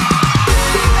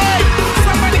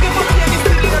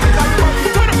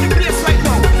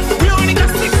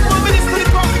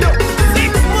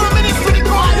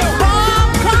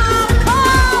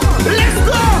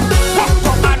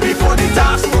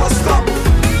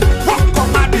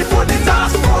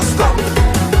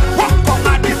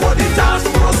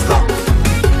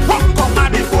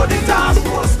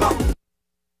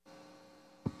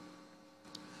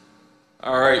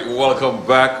 All right, welcome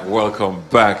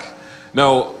back.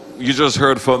 Now, you just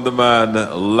heard from the man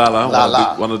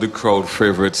Lala. One of the crowd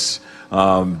favorites,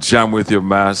 Jam With Your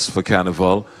Mass for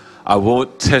Carnival. I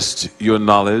won't test your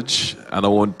knowledge, and I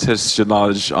won't test your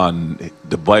knowledge on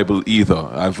the Bible either.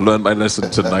 I've learned my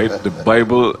lesson tonight. The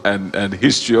Bible and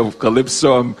history of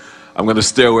Calypso, I'm going to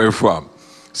stay away from.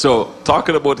 So,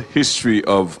 talking about history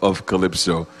of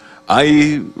Calypso,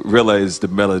 I realized the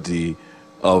melody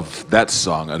of that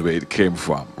song and where it came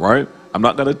from, right? I'm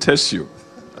not going to test you.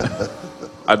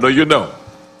 I know you know.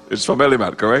 It's from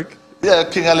Elimat, correct? Yeah,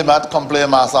 King Elimat come play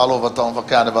mass all over town for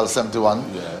Carnival 71.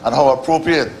 And how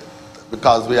appropriate,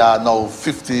 because we are now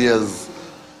 50 years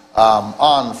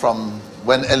on from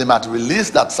when Elimat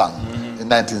released that song in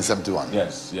 1971.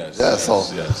 Yes. Yes.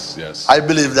 I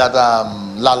believe that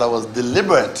Lala was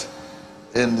deliberate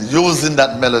in using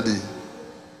that melody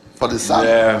for the song.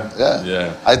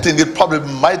 Yeah. I think it probably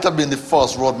might have been the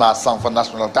first road mass song for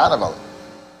National Carnival.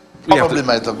 Probably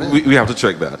might have been. We have to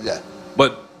check that. Yeah.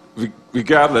 But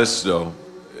regardless, though,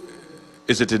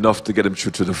 is it enough to get him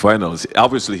through to the finals?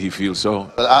 Obviously, he feels so.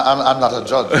 Well, I'm not a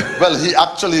judge. Well, he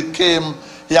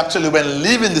actually, when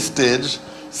leaving the stage,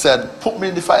 said, put me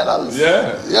in the finals.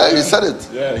 Yeah, he said it.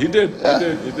 Yeah, he did.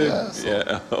 He did.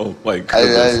 Yeah. Oh, my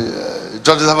goodness.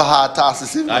 Judges have a hard task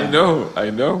this evening. I know.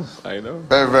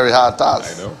 Very, very hard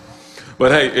task. I know.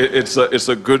 But hey, it's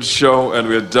a good show, and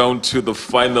we're down to the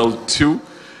final two.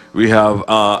 We have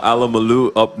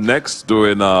Alamalou up next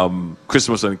doing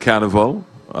Christmas and Carnival.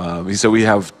 He said we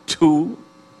have two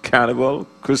Carnival,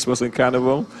 Christmas and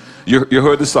Carnival. You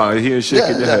heard the song, you hear you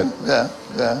shaking your head. Yeah.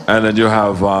 And then you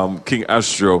have King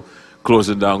Astro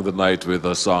closing down the night with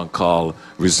a song called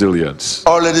Resilience.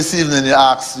 Earlier this evening, you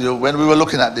asked, when we were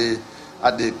looking at the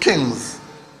Kings,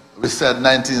 we said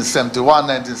 1971,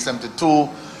 1972,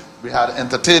 we had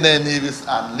Entertainer in Nevis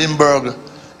and Limburg.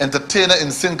 Entertainer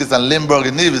in Sinkers and Limburg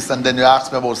in Nevis, and then you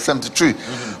asked me about 73.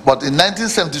 But in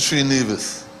 1973 in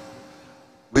Nevis,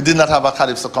 we did not have a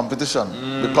Calypso competition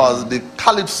because the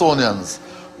Calypsonians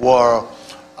were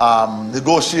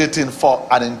negotiating for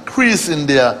an increase in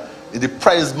the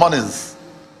prize monies,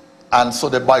 and so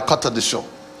they boycotted the show.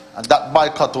 And that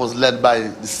boycott was led by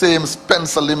the same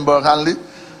Spencer Limburg Hanley.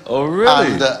 Oh,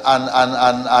 really?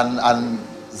 And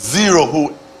Zero,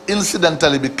 who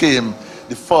incidentally became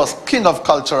the first King of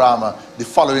Culturama the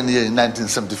following year in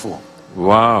 1974.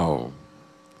 Wow.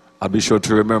 I'll be sure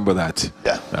to remember that.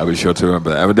 Yeah. I'll be sure to remember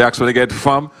that. And when they ask where they get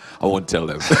from, I won't tell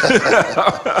them.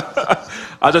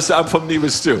 I'll just say I'm from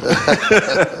Nevis too.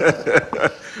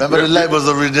 Remember the light was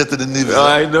originated in Nevis.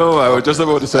 I know, I was just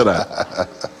about to say that.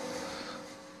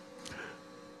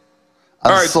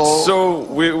 All right, so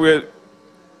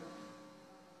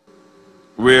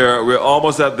we're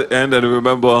almost at the end, and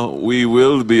remember, we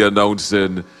will be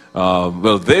announcing,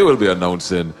 well, they will be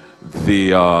announcing the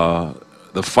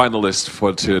finalists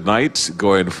for tonight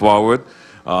going forward.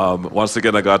 Once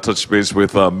again, I got to touch base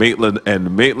with Maitland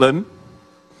and Maitland,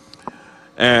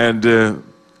 and the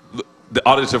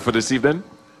auditor for this evening.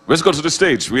 Let's go to the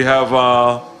stage. We have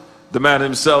the man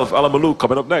himself, Alamalou,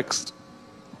 coming up next.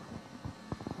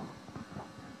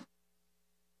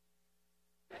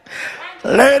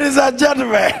 Ladies and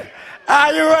gentlemen,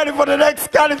 are you ready for the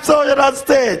next Calypsonian on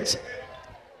stage?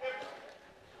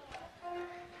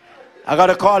 I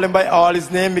gotta call him by all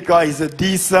his name because he's a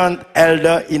decent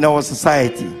elder in our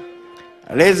society.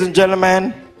 Ladies and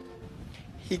gentlemen,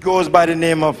 he goes by the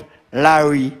name of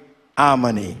Larry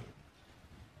Harmony.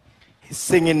 His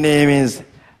singing name is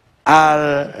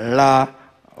Alamalou,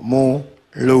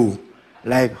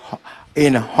 like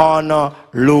in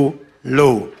Honolulu.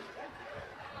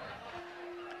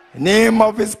 The name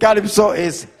of his Calypso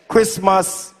is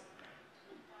Christmas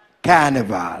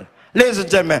Carnival. Ladies and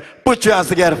gentlemen, put your hands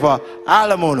together for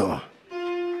Alamalou.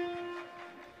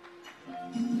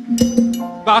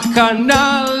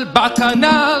 Bacchanal,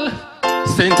 Bacchanal,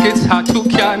 St. Kitts had to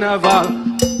Carnival.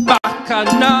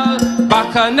 Bacchanal,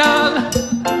 Bacchanal,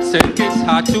 St. Kitts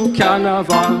had to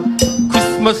Carnival.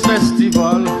 Christmas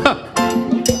festival,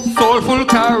 soulful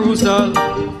carousel,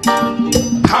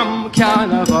 Pam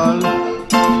Carnival,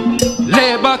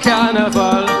 Labour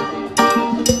Carnival,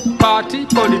 party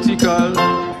political,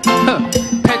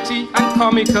 petty and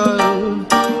comical.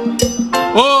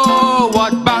 Oh,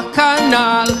 what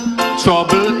bacchanal,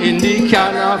 trouble in the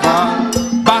carnival.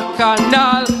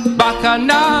 Bacchanal,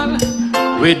 Bacchanal,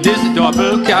 with this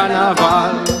double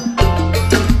carnival.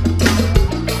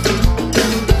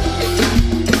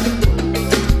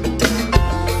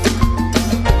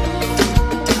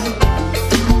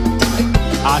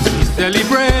 As we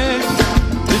celebrate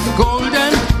this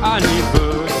golden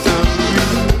anniversary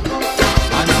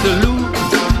and salute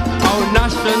our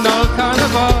national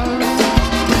carnival,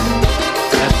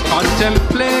 let's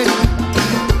contemplate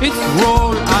its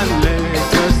role and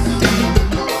legacy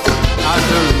as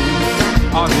the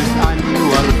root of this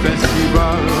annual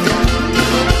festival.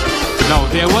 Now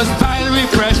there was vile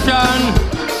repression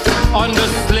under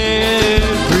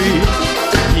slavery.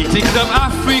 Meetings of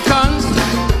Africans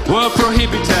were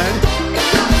prohibited,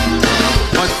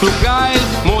 but through guile,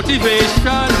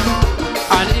 motivation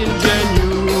and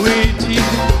ingenuity,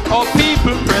 our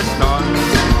people pressed on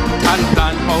and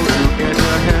planned how to get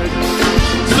ahead.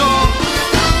 So,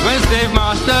 when slave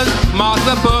masters marked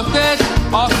the birthday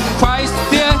of Christ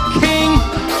their King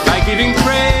by giving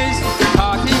praise,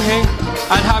 partying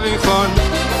and having fun,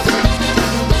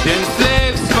 then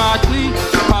slaves smartly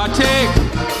partake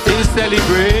in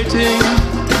celebrating,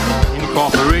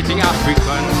 incorporating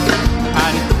African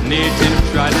and native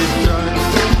traditions.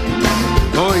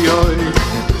 Oh, yo.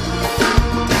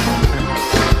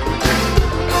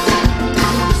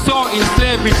 So in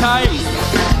slavery times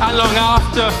and long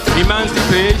after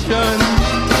emancipation,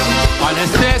 on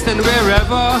estates and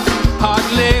wherever hard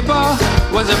labor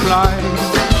was applied,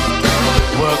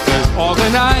 workers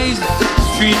organized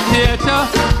street theater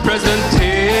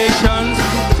presentations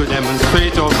to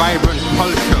demonstrate our vibrant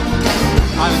culture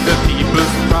and the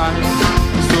people's pride.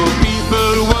 So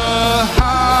people were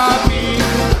happy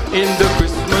in the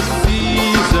Christmas season.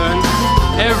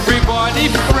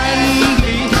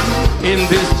 in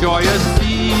this joyous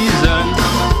season.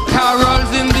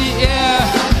 Carols in the air,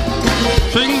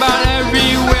 string band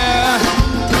everywhere.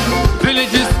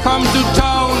 Villages come to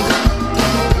town,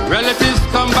 relatives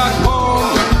come back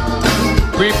home.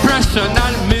 Repression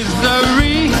and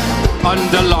misery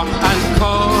under lock and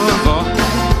cover.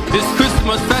 This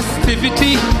Christmas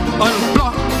festivity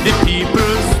unblock the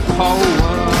people's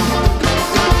power.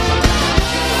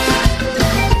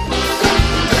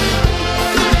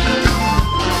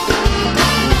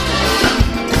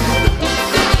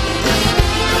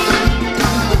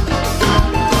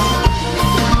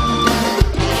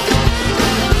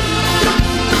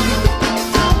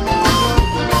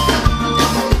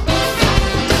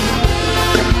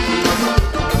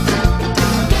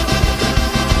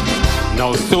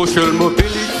 Now social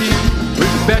mobility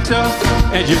with better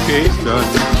education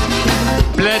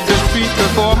bled the street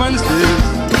performances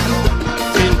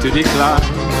into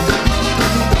decline.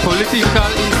 Political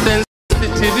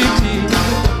insensitivity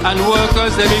and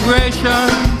workers' emigration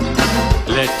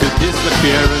led to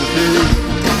disappearances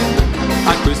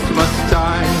at Christmas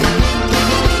time.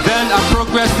 Then a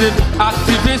progressive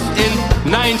activist in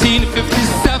 1957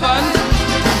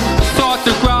 sought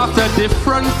to craft a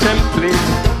different template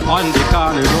on the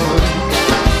carnival.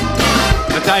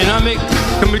 The dynamic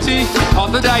committee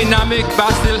of the dynamic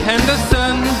Basil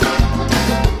Henderson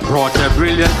brought a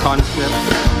brilliant concept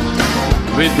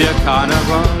with their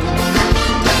carnival.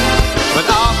 But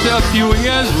after a few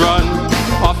years' run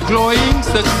of glowing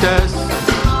success,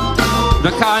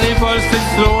 the carnival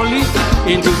slipped slowly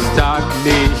into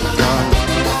stagnation,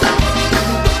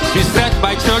 beset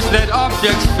by church-led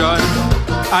objection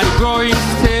and growing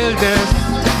staleness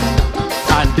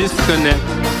and disconnect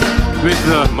with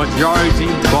the majority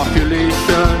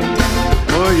population.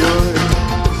 Oh yeah.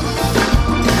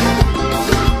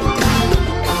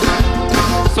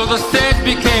 So the stage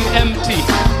became empty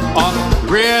of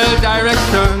real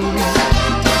direction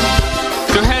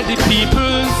to head the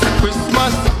people's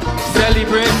Christmas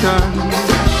celebration.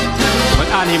 But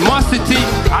animosity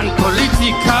and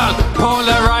political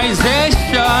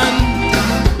polarization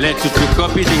led to the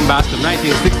beating bash from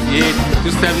 1968 to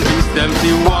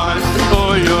 1771.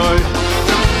 Oh, yeah.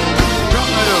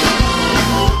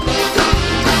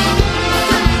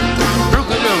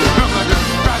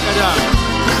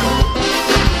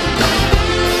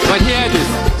 But hear this,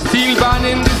 steel band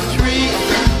in the street,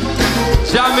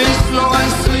 jamming slow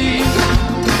and sweet.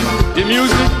 The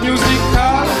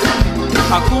musical,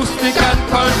 acoustic and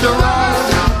cultural.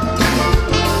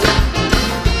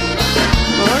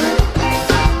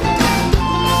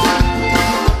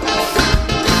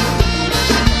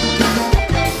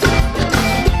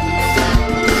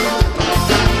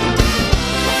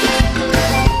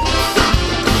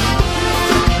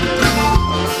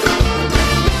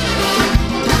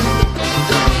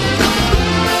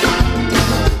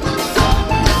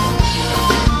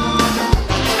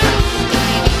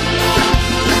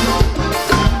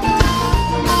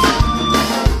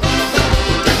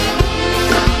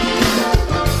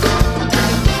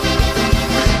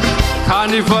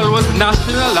 Carnival was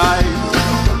nationalized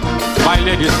by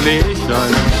legislation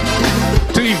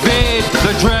to evade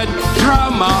the dread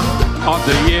drama of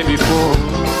the year before.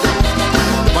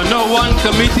 But no one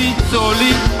committee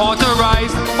solely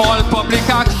authorized all public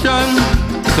action.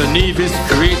 So Nevis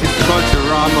created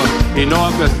Culturama in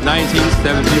August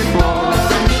 1974.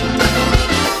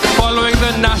 Following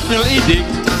the national edict,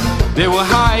 there were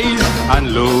highs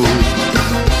and lows.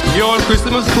 The old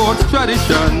Christmas sports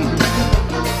tradition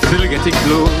still getting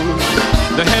close.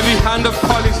 The heavy hand of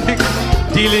politics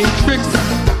dealing tricks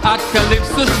at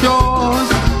Calypso shows,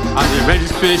 and the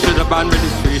registration, the band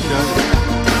registration,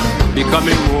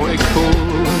 becoming more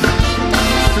exposed.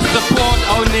 To support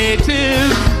our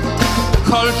native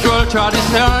cultural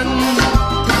tradition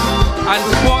and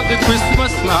support the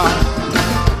Christmas mass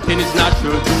in its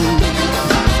natural groove,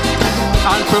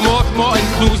 and promote more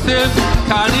inclusive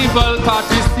carnival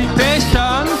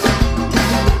participation.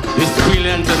 This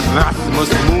brilliant and mass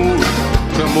must move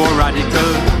to a more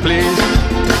radical place.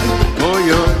 Oh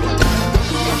yeah.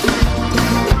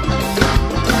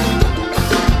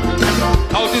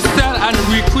 How to sell and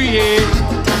recreate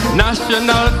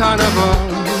national carnival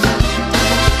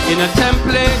in a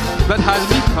template that has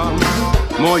become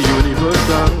more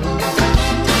universal.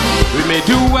 We may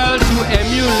do well to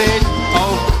emulate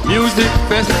our music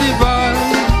festival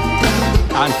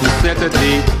and to set a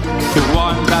date to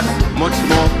one that's much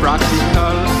more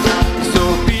practical, so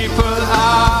people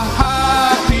are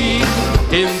happy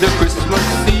in the Christmas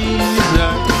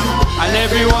season, and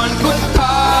everyone could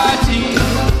party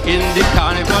in the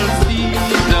carnival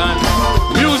season.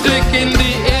 Music in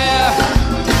the air,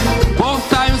 both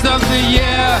times of the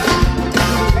year,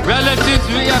 relatives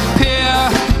reappear,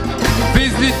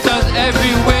 visitors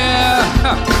everywhere,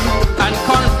 and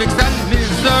conflicts and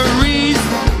miseries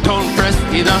don't press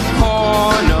in a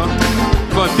corner.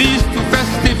 For these two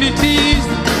festivities,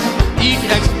 each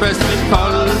express with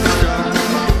culture.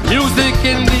 Music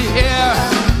in the air,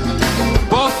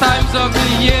 both times of the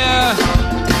year,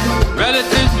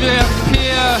 relatives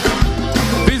reappear,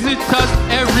 visitors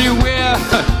everywhere,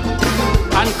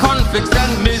 and conflicts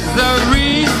and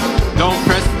miseries don't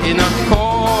press in a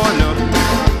corner.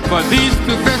 For these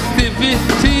two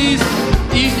festivities,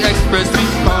 each express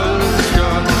with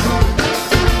culture.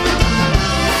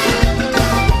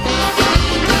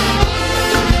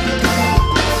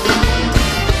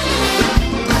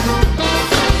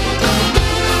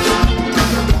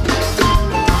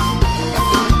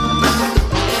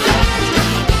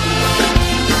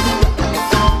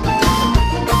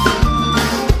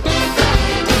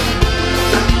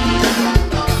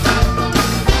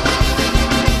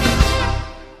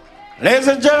 Ladies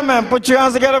and gentlemen, put your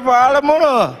hands together for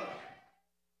Alamuno.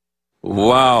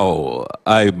 Wow,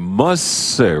 I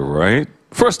must say, right?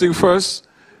 First thing first,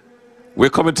 we're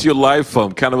coming to you live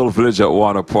from Carnival Village at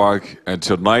Warner Park, and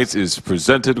tonight is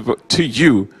presented to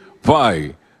you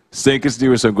by St. Kitts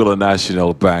Nevis Anguilla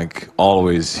National Bank,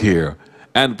 always here,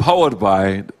 and powered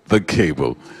by The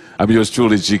Cable. I'm yours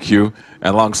truly, GQ,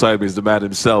 and alongside me is the man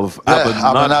himself,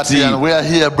 Abernathy, and we are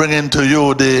here bringing to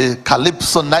you the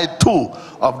Calypso Night 2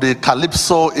 of the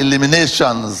Calypso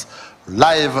Eliminations,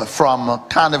 live from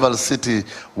Carnival City,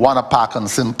 Warner Park and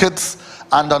St. Kitts.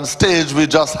 And on stage, we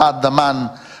just had the man,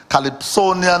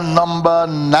 Calypsonian number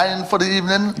 9 for the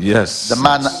evening. Yes. The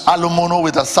man Alamuno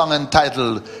with a song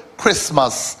entitled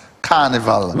Christmas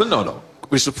Carnival. Well, no.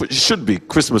 It should be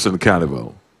Christmas and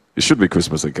Carnival. It should be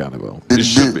Christmas and Carnival. It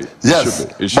should be. Yes,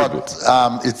 it should be.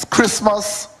 It's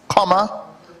Christmas,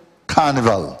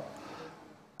 Carnival.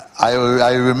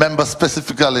 I remember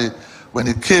specifically when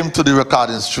he came to the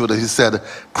recording studio, he said,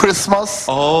 Christmas,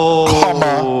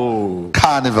 Carnival.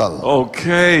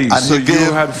 Okay, and so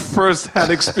you had first-hand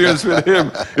experience with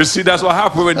him. You see, that's what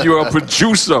happened when you're a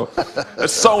producer, a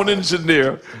sound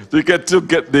engineer. You get to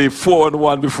get the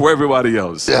 4-in-1 before everybody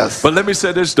else. Yes. But let me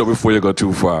say this, though, before you go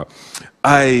too far.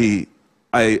 I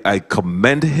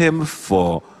commend him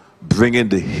for bringing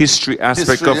the history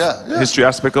aspect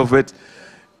of it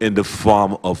in the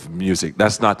form of music.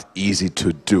 That's not easy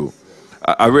to do.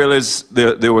 I realized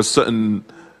there were certain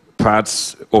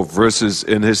parts or verses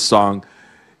in his song,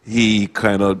 he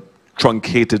kind of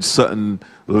truncated certain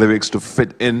lyrics to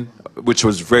fit in, which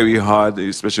was very hard,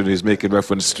 especially when he's making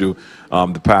reference to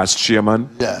the past chairman.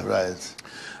 Yeah,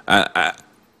 right.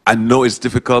 I know it's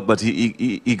difficult, but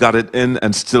he got it in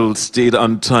and still stayed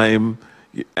on time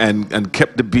and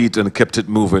kept the beat and kept it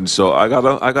moving. So I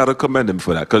gotta commend him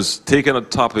for that, because taking a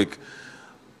topic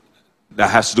that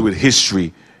has to do with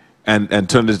history and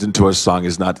turn it into a song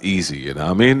is not easy, you know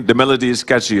what I mean? The melody is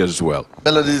catchy as well.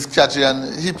 Melody is catchy,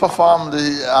 and he performed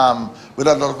with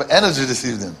a lot of energy this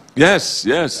evening. Yes,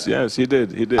 he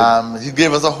did. He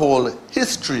gave us a whole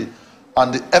history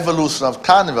on the evolution of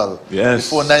carnival. Yes.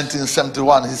 Before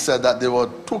 1971, he said that there were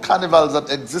 2 carnivals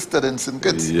that existed in St.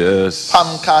 Kitts. Yes.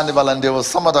 Palm Carnival, and there was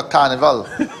some other carnival.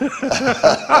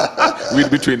 Read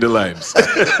between the lines.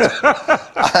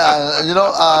 You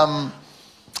know,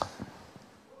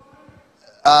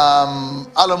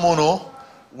 Alamuno,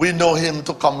 we know him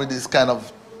to come with this kind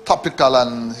of topical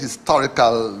and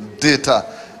historical data,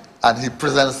 and he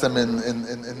presents them in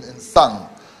song.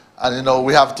 And you know,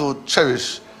 we have to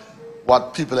cherish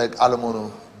what people like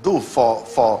Alamuno do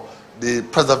for the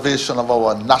preservation of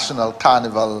our national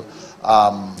carnival,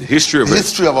 the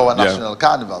history of our national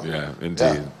carnival. Yeah,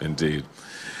 indeed.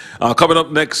 Coming up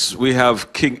next, we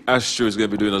have King Astro is going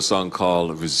to be doing a song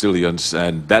called Resilience,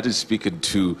 and that is speaking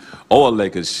to our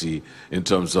legacy in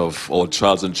terms of our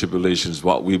trials and tribulations,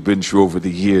 what we've been through over the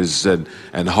years, and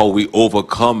how we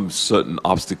overcome certain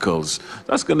obstacles.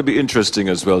 That's going to be interesting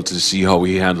as well to see how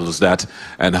he handles that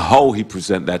and how he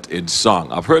presents that in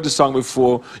song. I've heard the song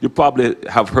before. You probably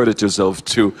have heard it yourself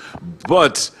too.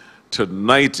 But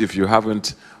tonight, if you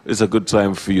haven't, it's a good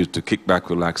time for you to kick back,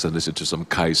 relax, and listen to some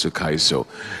Calypso.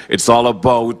 It's all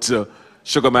about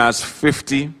Sugar Mass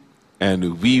 50,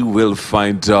 and we will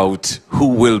find out who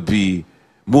will be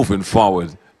moving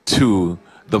forward to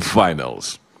the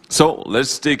finals. So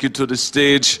let's take you to the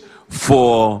stage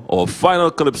for our final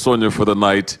Calypsonia for the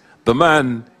night. The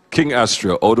man, King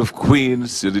Astro, out of Queen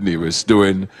City Nevis,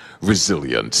 doing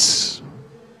Resilience.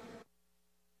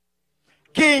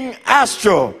 King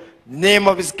Astro, name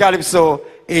of his Calypso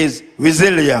is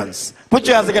Resilience. Put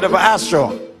your hands together for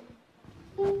Astro.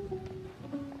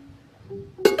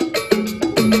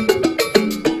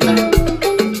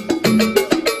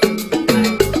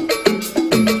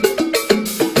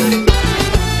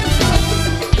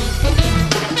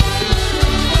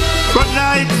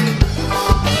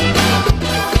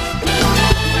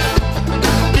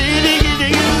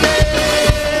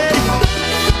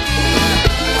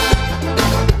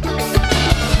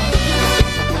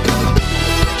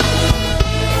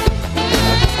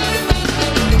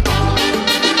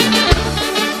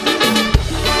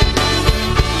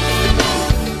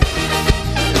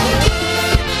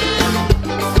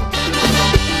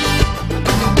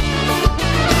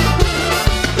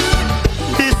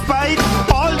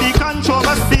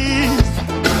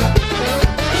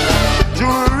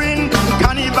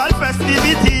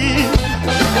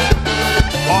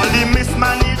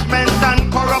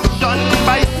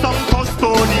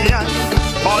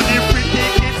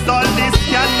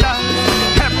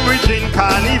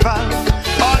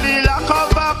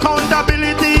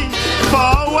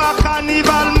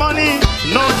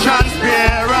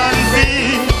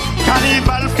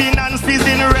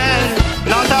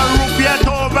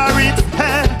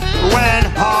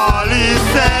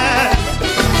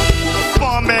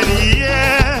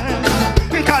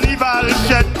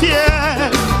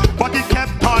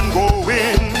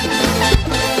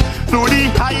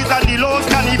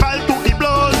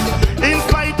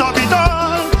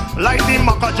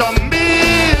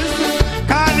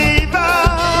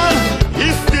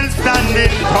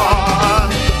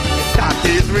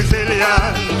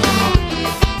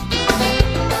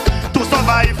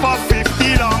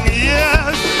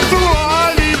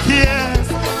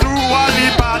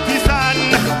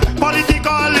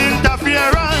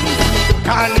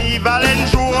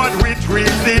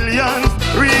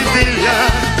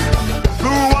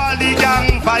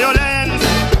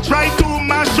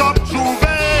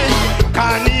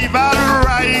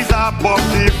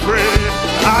 fray.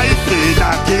 I say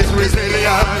that is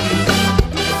resilience.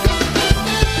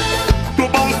 To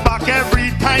bounce back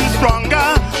every time stronger.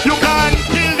 You can't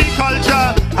kill the culture,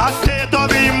 a state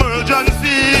of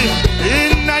emergency.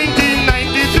 In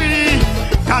 1993,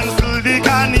 cancel the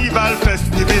carnival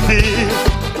festivity.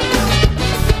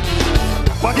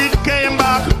 But it came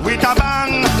back with a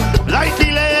bang, like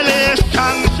Ilele,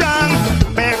 Shang Shang,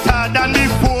 better than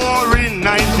before in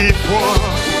 94.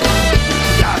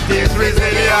 That is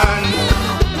resilience.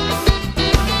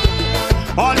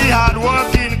 All the hard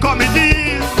working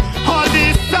committees, all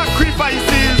the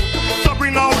sacrifices to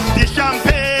bring out the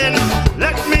champagne.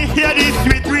 Let me hear the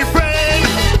sweet refrain.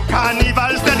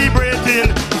 Carnival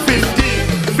celebrating 50.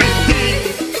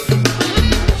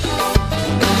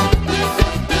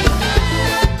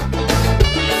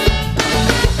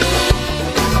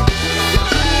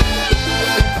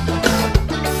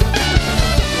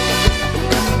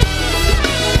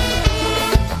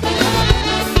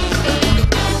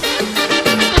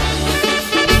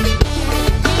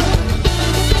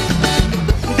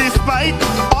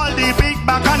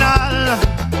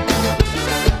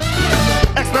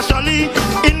 Especially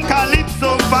in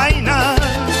Calypso final,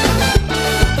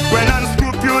 when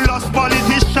unscrupulous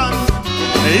politicians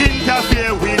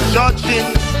interfere with judging,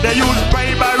 they use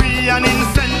bribery and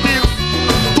incentives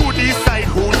to decide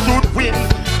who should win.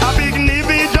 A big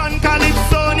Nivision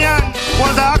Calypsonian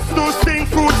was asked to sing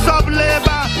Fruits of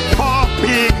Labor for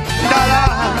big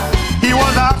dollar. He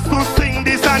was asked to sing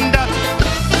this and that,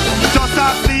 just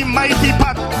as the mighty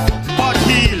Pat, but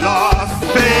he lost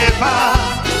favor.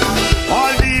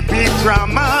 All the big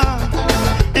drama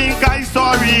in Guy's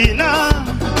Arena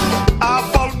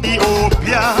about the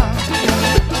opia.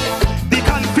 The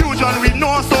confusion with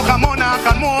no soca monarch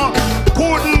and more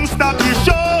couldn't stop the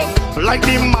show like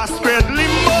the masquerade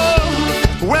limbo.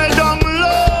 Well down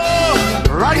low,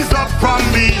 rise up from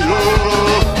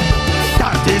below.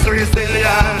 That is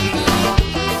resilience.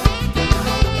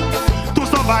 To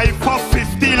survive for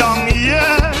 50 long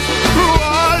years, through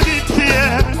all the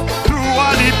tears, through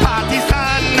all the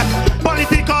partisan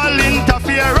political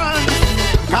interference,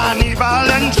 Carnival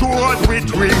endured with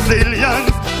resilience,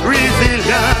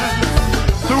 resilience.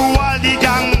 Through all the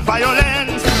gang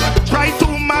violence, try to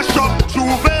mash up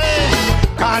Juve,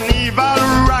 Carnival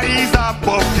rise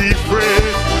above the fray.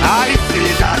 I say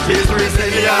that is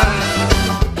resilience.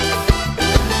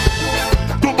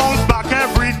 To bounce back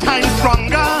every time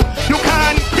stronger. You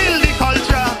can't kill the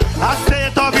culture, a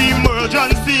state of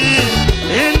emergency.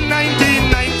 In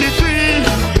 1993,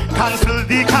 cancel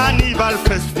the carnival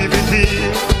festivity.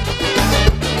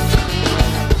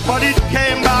 But it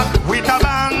came back with a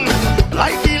bang,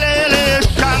 like Ilele,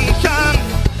 Shang Shang,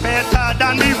 better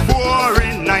than before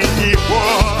in 94.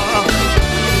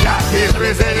 That is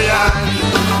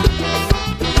resilience.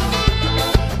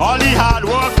 All the hard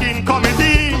working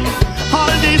committee,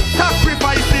 all the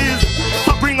sacrifices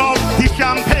to bring out the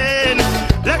champagne.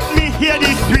 Let me hear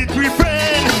the sweet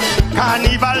refrain.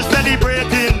 Carnival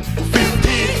celebrating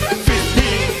 50, 50.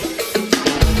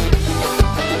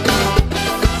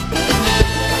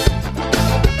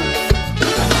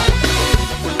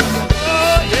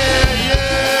 Oh yeah,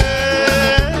 yeah.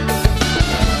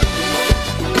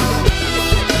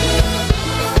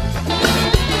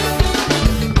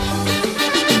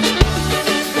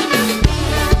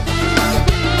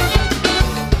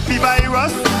 The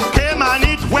virus came and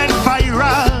it went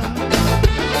viral.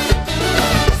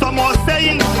 Some were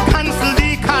saying cancel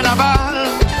the carnival.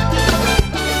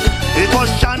 It was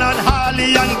Shannon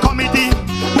Harley and committee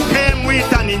who came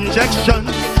with an injection,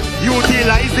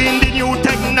 utilizing the new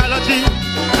technology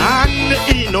and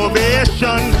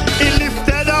innovation. It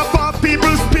lifted up our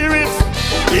people's spirits,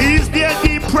 eased their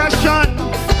depression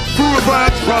through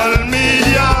virtual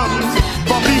mediums.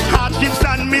 From the hardships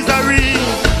and misery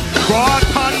brought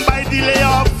on by the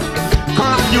layoffs,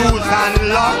 curfews and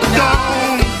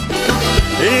lockdowns.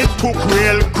 It took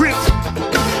real grit,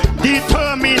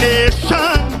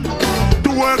 determination to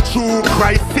work through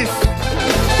crisis.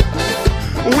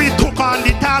 We took on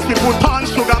the task, we put on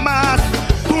sugar mask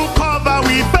to cover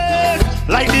we face,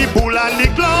 like the bull and the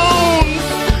clowns,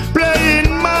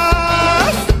 playing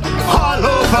mass all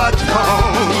over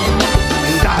town.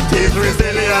 That is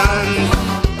resilience.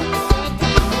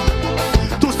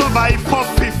 To survive for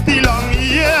 50 long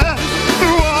years,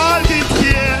 through all the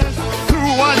tears,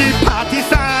 through all the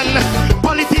partisan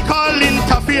political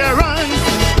interference,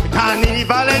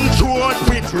 Carnival endured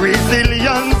with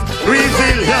resilience,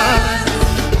 resilience.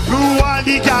 Through all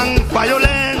the gang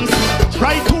violence,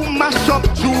 try to mash up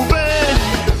Juve,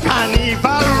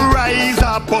 Carnival rise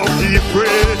above the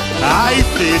fray. I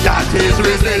say that is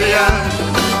resilience.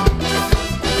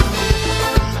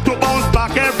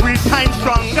 time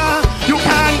stronger. You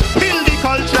can kill the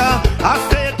culture, a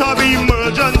state of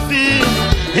emergency.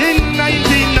 In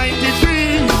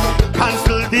 1993,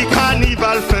 cancel the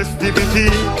carnival festivity.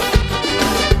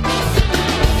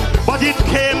 But it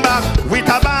came back with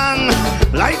a bang,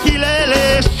 like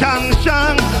Ilele Shang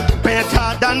Shang,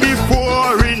 better than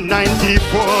before in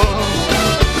 94.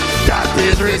 That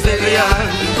is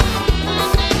resilience.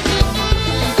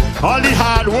 All the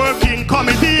hard-working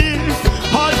committee,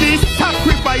 all these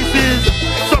sacrifices,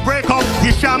 so break up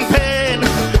the champagne.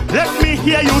 Let me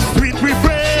hear you sweet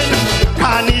refrain.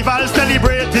 Carnival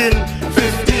celebrating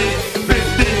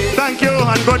 50-50. Thank you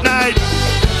and good night.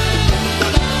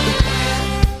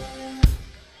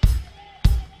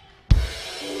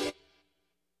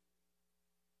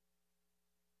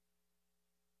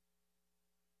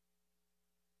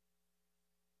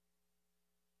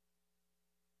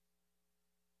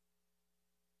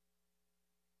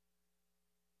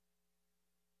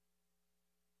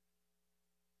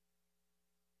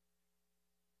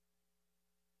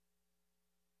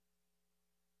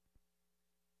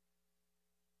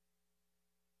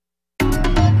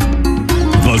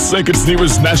 The St. Kitts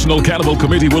Nevis National Cannibal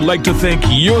Committee would like to thank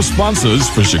your sponsors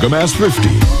for Sugar Mass 50.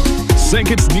 St.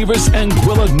 Kitts Nevis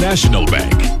Anguilla National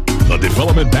Bank, the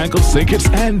Development Bank of St. Kitts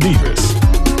and Nevis,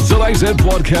 ZLIZ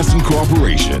Broadcasting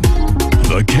Corporation,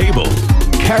 The Cable,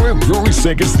 Carib Brewery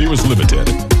St. Kitts Nevis Limited,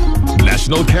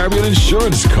 National Caribbean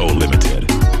Insurance Co. Limited,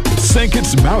 St.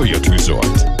 Kitts Marriott Resort,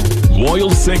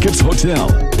 Royal St. Kitts Hotel,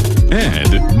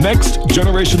 and Next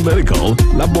Generation Medical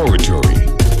Laboratory.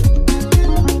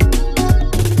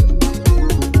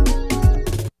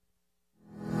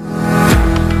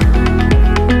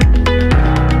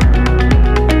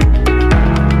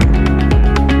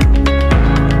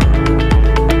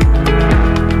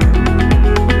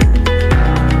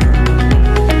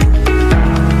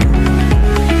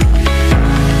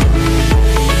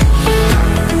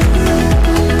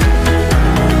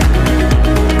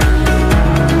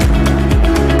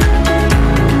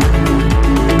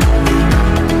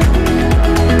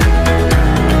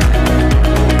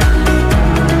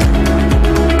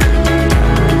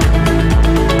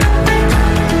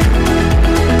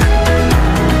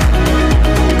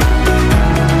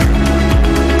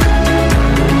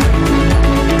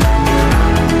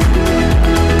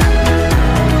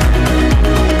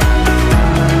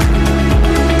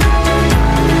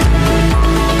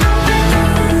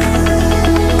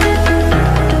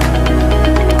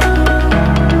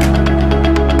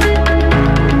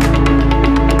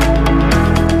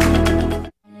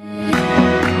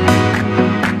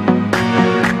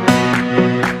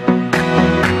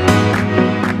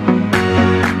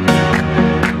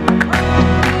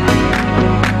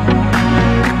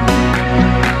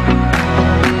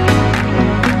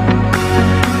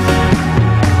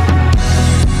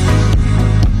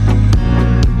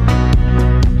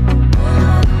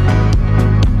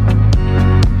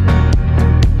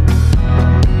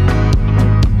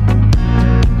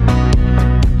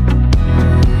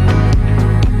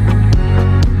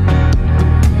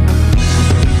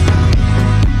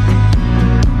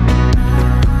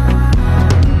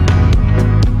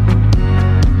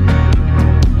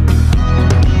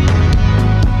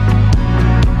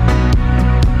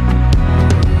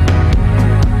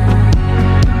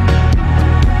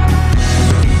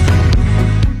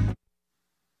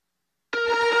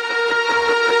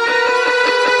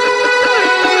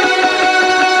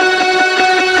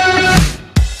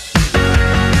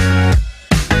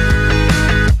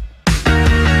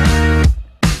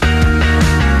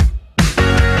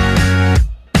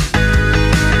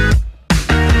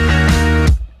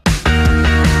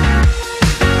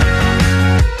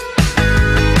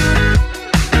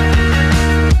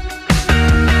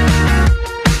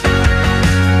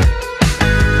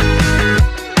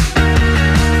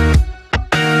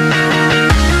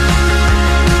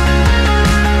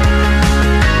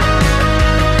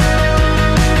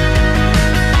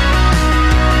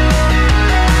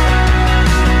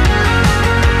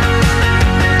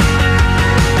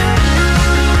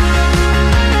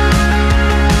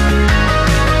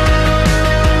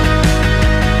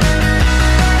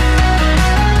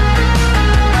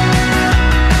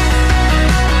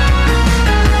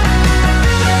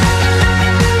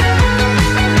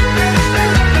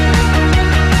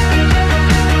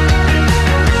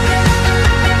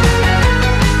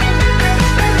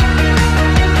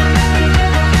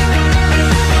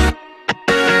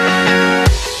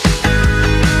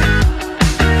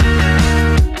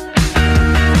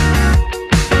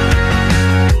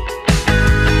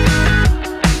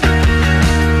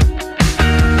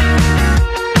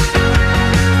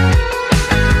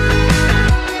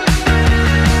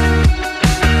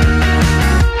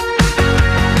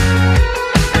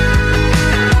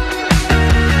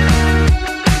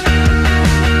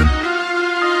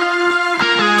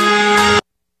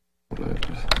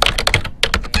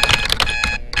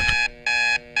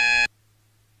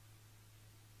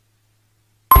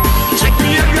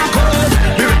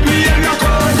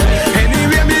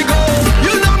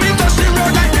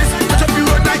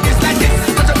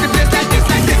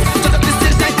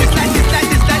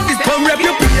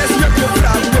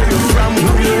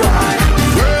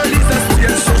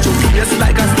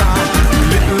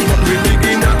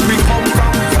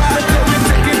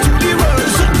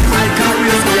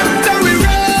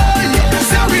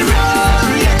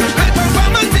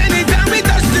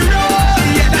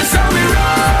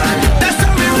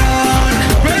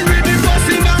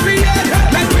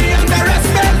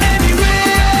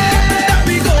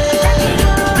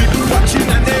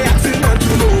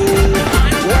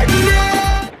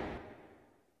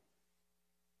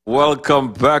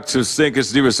 Welcome back to St.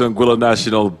 Kitts Nevis Anguilla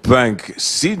National Bank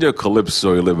Senior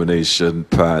Calypso Elimination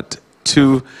Part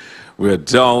 2. We're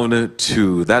down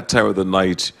to that time of the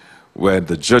night when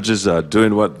the judges are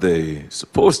doing what they're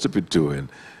supposed to be doing,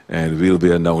 and we'll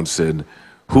be announcing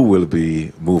who will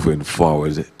be moving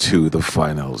forward to the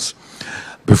finals.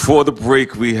 Before the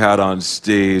break, we had on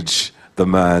stage the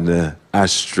man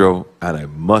Astro, and I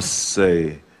must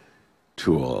say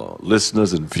to our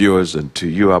listeners and viewers and to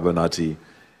you, Abernathy,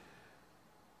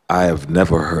 I have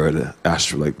never heard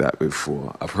Astro like that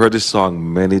before. I've heard this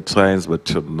song many times, but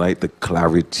tonight the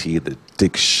clarity, the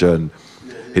diction,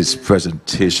 his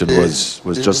presentation was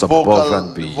just above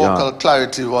and beyond. The vocal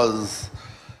clarity was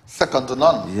second to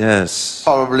none. Yes.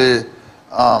 Probably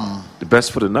the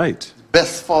best for the night.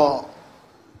 Best for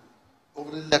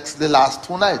over the last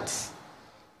 2 nights.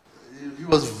 He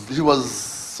was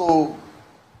so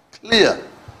clear.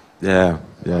 Yeah.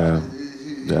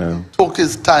 He took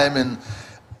his time in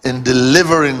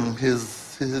delivering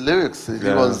his lyrics. He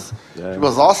was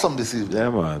awesome this evening.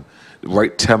 Yeah, man. The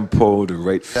right tempo, the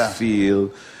right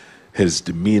feel, his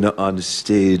demeanor on the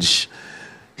stage.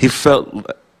 He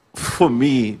felt, for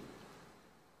me,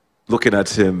 looking at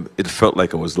him, it felt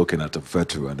like I was looking at a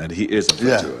veteran, and he is a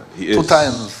veteran. He is. 2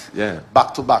 times,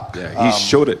 back to back. Yeah, he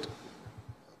showed it.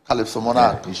 Calypso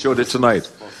Monarch. He showed it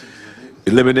tonight.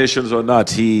 Eliminations or not,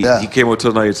 he came out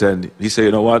tonight and he said,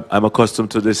 you know what, I'm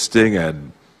accustomed to this thing,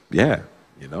 and here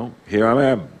I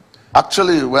am.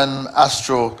 Actually, when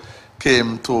Astro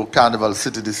came to Carnival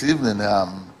City this evening,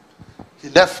 he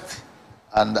left,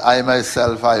 and I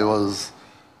myself, I was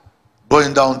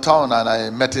going downtown, and I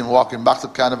met him walking back to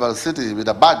Carnival City with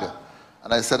a bag,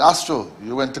 and I said, Astro,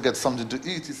 you went to get something to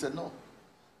eat? He said, no.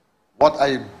 What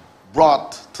I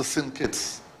brought to St.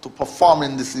 Kitts to perform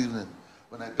in this evening,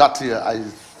 when I got here, I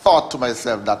thought to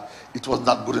myself that it was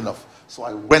not good enough. So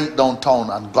I went downtown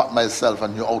and got myself a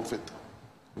new outfit.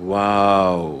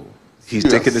 Wow. He's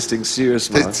taking this thing serious,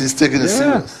 man. He's taking it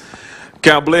serious.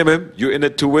 Can't blame him. You're in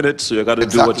it to win it, so you got to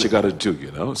do what you got to do,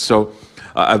 you know. So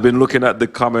I've been looking at the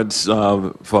comments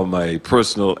from my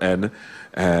personal end,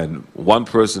 and one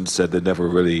person said they never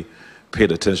really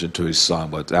paid attention to his song,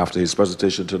 but after his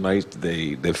presentation tonight,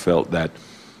 they felt that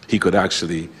he could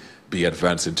actually be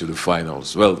advancing to the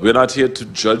finals. Well, we're not here to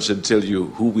judge and tell you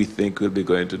who we think will be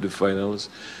going to the finals.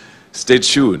 Stay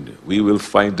tuned. We will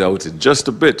find out in just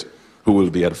a bit who will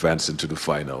be advancing to the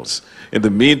finals. In the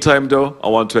meantime, though, I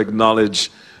want to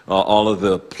acknowledge all of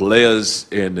the players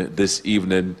in this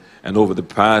evening and over the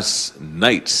past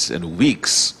nights and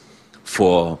weeks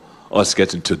for us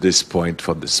getting to this point,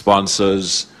 from the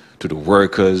sponsors to the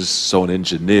workers, sound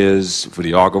engineers,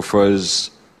 videographers,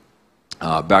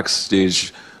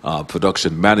 backstage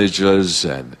production managers,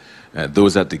 and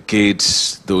those at the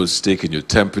gates, those taking your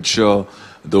temperature,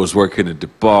 those working in the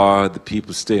bar, the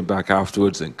people staying back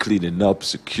afterwards and cleaning up,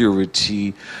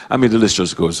 security. I mean, the list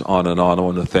just goes on and on. I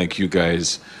want to thank you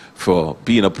guys for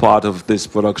being a part of this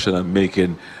production and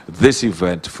making this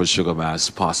event for Sugar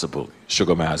Mass possible.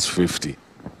 Sugar Mass 50.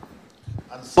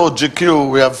 And so,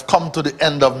 GQ, we have come to the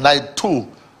end of night 2.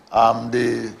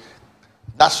 The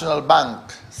National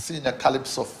Bank Senior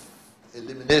Calypso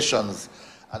Eliminations.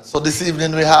 And so this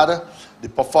evening we had the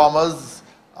performers.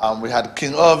 We had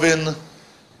King Irvin,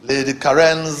 Lady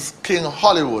Karen's, King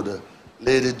Hollywood,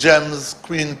 Lady Gems,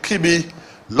 Queen Kibi,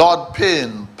 Lord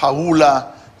Payne,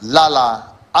 Paula,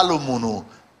 Lala, Alumunu,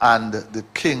 and the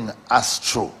King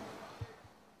Astro.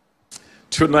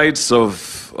 2 nights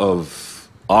of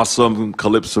awesome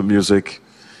Calypso music.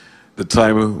 The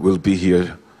time will be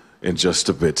here in just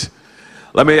a bit.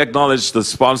 Let me acknowledge the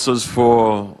sponsors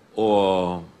for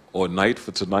or night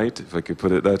for tonight, if I could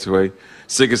put it that way.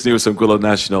 St. Kitts Nevis Anguilla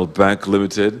National Bank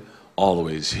Limited,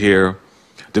 always here.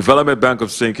 Development Bank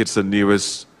of St. Kitts and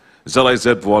Nevis,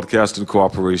 ZIZ Broadcasting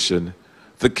Corporation,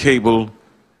 The Cable,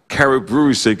 Carib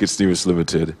Brewery St. Kitts Nevis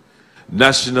Limited,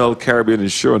 National Caribbean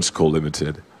Insurance Co.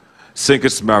 Limited, St.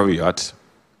 Kitts Marriott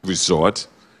Resort,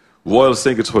 Royal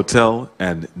St. Kitts Hotel,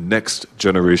 and Next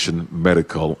Generation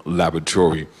Medical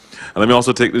Laboratory. And let me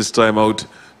also take this time out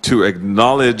to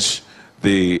acknowledge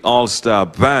the All-Star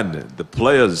Band, the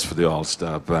players for the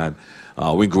All-Star Band,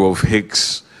 Wingrove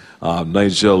Hicks,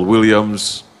 Nigel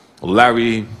Williams,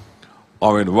 Larry,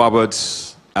 Oren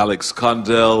Roberts, Alex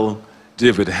Condell,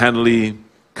 David Hanley,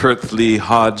 Kurt Lee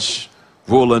Hodge,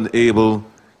 Roland Abel,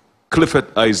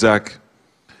 Clifford Isaac,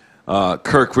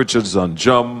 Kirk Richards on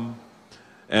drum,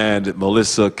 and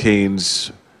Melissa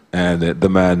Keynes, and the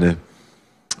man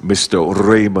Mr.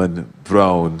 Raymond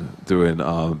Brown doing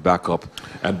backup.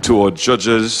 And to our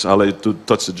judges, I'll let you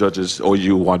touch the judges, or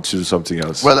you want to do something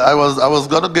else? Well, I was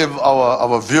going to give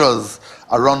our viewers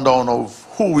a rundown of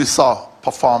who we saw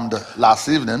performed last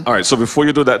evening. All right, so before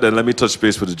you do that, then let me touch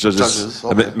base with the judges.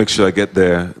 Okay. Let me make sure I get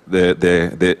their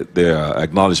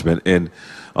acknowledgement in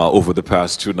over the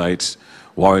past 2 nights.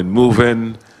 Warren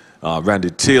Movin, Randy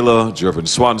Taylor, Jervin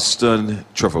Swanston,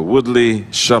 Trevor Woodley,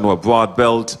 Shanwa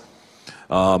Broadbelt.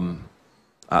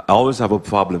 I always have a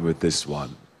problem with this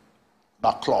one.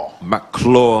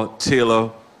 McClaw,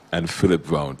 Taylor, and Philip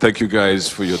Brown. Thank you guys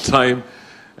for your time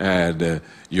and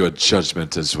your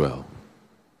judgment as well.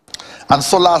 And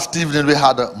so last evening we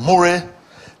had Murray,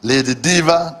 Lady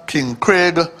Diva, King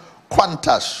Craig,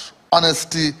 Quantash,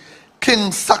 Honesty,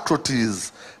 King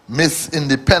Socrates, Miss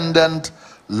Independent,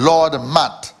 Lord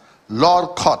Matt,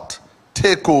 Lord Cott,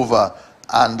 Takeover,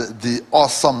 and the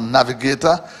Awesome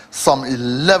Navigator. Some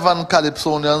 11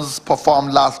 Calypsonians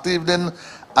performed last evening,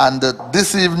 and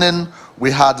this evening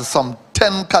we had some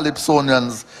 10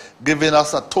 Calypsonians, giving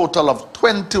us a total of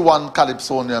 21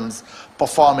 Calypsonians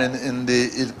performing in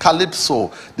the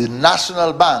Calypso, the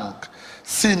National Bank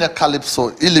Senior Calypso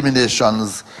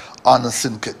Eliminations on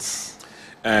St. Kitts.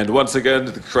 And once again,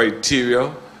 the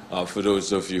criteria, for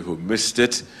those of you who missed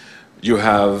it, you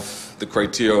have the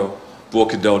criteria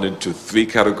broken down into 3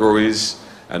 categories,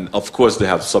 and of course they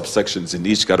have subsections in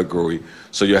each category.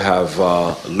 So you have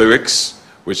lyrics,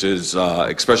 which is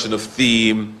expression of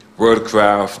theme,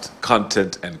 wordcraft,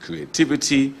 content, and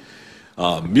creativity.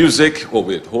 Music, oh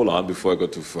wait, hold on before I go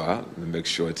too far. Let me make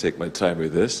sure I take my time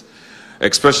with this.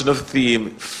 Expression of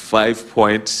theme, 5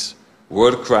 points.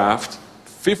 Wordcraft,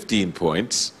 15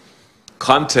 points.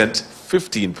 Content,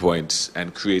 15 points.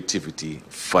 And creativity,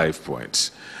 5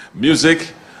 points.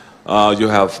 Music, you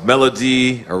have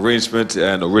melody, arrangement,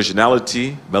 and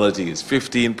originality. Melody is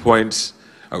 15 points.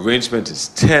 Arrangement is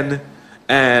 10.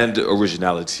 And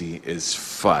originality is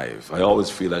 5. I always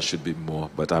feel I should be more,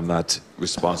 but I'm not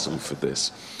responsible for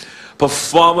this.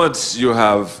 Performance, you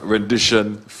have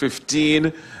rendition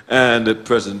 15 and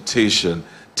presentation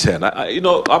 10. I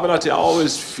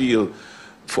always feel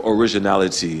for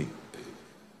originality,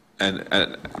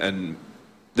 and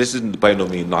this isn't by no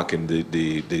means knocking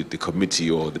the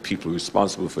committee or the people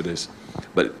responsible for this,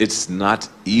 but it's not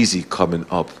easy coming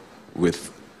up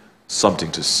with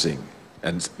something to sing.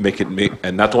 And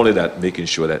and not only that, making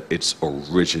sure that it's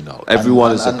original.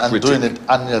 Everyone is a critic. And doing it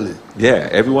annually. Yeah,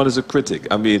 everyone is a critic.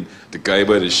 I mean, the guy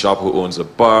by the shop who owns a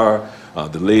bar,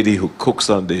 the lady who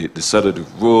cooks on the side of the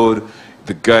road,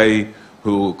 the guy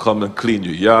who come and clean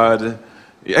your yard.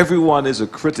 Everyone is a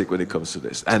critic when it comes to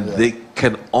this. And they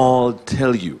can all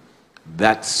tell you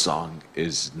that song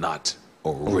is not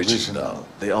original.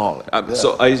 They all.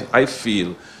 So I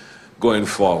feel going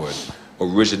forward,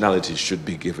 originality should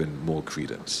be given more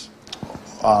credence.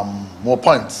 More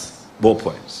points. More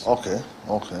points. Okay.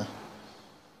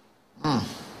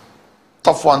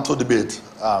 Tough one to debate,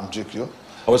 GQ.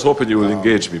 I was hoping you would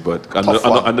engage me, but I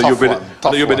know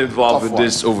you've been involved in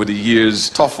this over the years.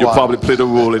 You probably played a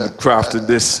role in crafting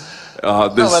this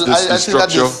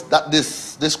structure. That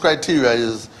this criteria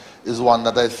is one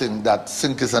that I think that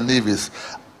St. Kitts and Nevis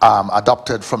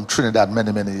adopted from Trinidad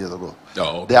many years ago.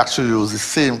 Oh, okay. They actually use the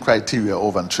same criteria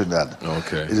over in Trinidad.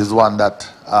 Okay. It is one that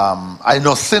I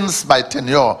know since my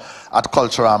tenure at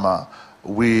Culturama,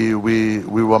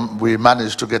 we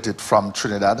managed to get it from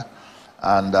Trinidad,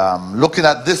 and looking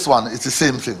at this one, it's the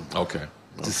same thing. Okay.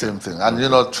 It's the same thing. And you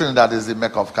know, Trinidad is the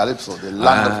Mecca of Calypso, the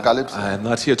land of Calypso. I'm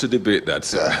not here to debate that,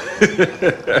 sir.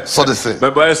 Yeah. So they say.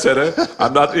 Remember I said it?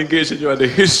 I'm not engaging you on the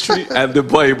history and the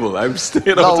Bible. I'm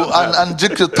staying out of that. And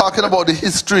Jick, talking about the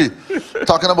history,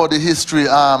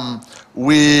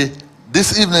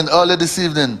 earlier this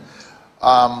evening,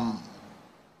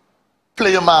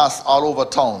 Play Your Mass All Over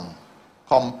Town.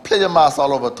 Play Your Mass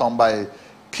All Over Town by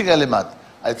King Elimat.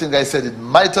 I think I said it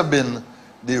might have been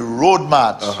the Road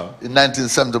March in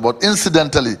 1970, but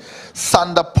incidentally,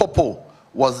 Sanda Popo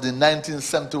was the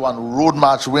 1971 Road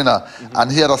March winner,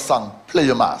 and he had a song, Play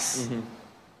Your Mass.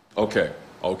 Okay.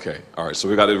 All right, so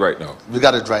we got it right now. We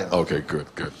got it right now. Okay, good.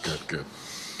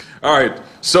 All right,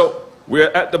 so we're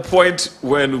at the point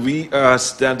when we are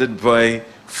standing by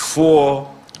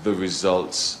for the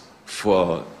results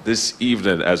for this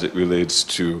evening as it relates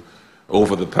to,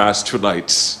 over the past 2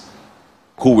 nights,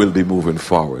 who will be moving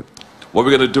forward. What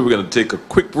we're going to do, we're going to take a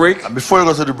quick break. And before we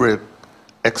go to the break,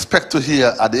 expect to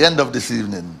hear at the end of this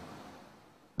evening,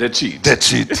 they cheat.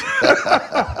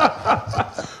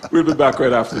 We'll be back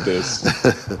right after this.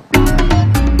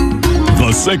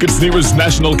 The St. Kitts Nevis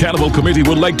National Cannibal Committee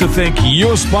would like to thank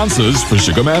your sponsors for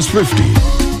Sugar Mass 50.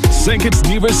 St. Kitts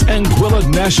Nevis Anguilla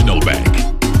National Bank,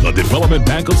 the Development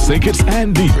Bank of St. Kitts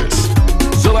and Nevis,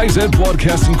 ZIZ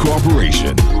Broadcasting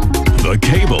Corporation, The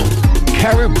Cable,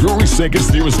 Carib Brewery St.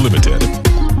 Kitts Nevis Limited,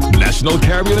 National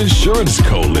Caribbean Insurance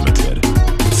Co. Limited,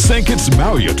 St. Kitts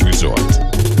Marriott Resort,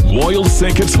 Royal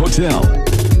St. Kitts Hotel,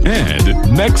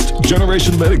 and Next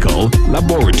Generation Medical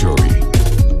Laboratory.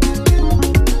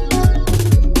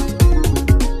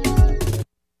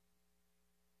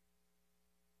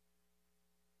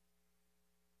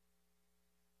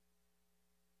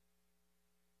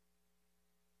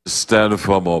 Stand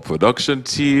from our production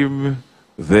team.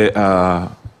 They are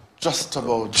just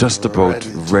about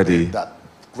ready. That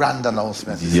grand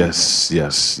announcement. Yes.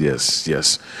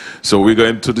 So we're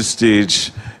going to the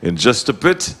stage in just a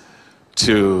bit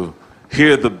to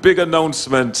hear the big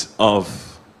announcement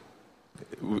of.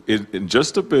 In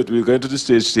just a bit, we're going to the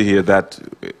stage to hear that.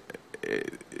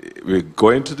 We're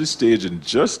going to the stage in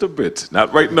just a bit,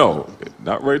 not right now,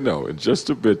 in just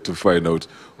a bit to find out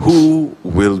who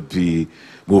will be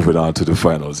moving on to the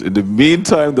finals. In the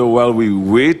meantime, though, while we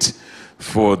wait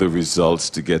for the results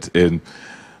to get in,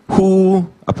 who,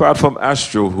 apart from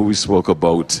Astro, who we spoke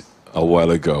about a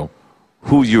while ago,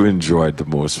 who you enjoyed the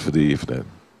most for the evening?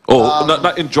 Oh,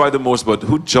 not enjoyed the most, but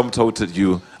who jumped out at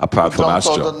you apart from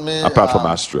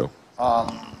Astro?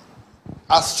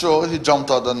 Astro, he jumped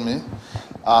out on me.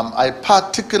 I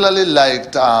particularly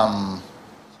liked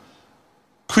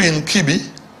Queen Kibi.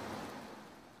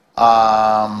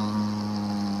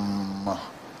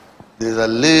 There's a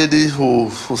lady who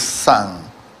sang.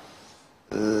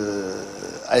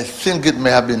 I think it may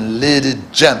have been Lady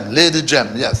Gem. Lady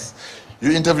Gem, yes.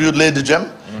 You interviewed Lady Gem?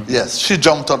 Mm-hmm. Yes, she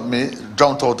jumped out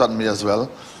at me as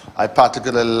well. I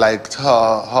particularly liked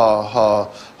her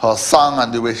song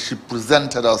and the way she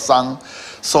presented her song.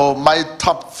 So my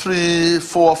top 3,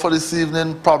 4 for this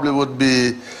evening probably would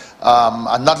be,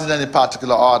 and not in any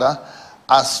particular order,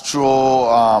 Astro,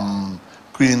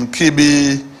 Queen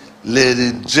Kibi,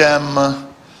 Lady Gem,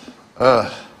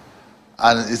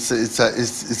 and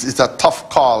it's a tough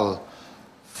call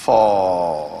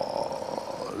for.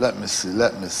 Let me see.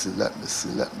 Don't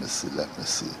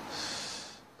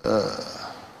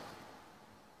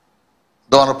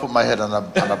want to put my head on a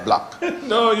block.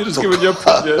 No, you're just giving your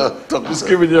opinion. Just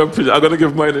giving your opinion. I'm going to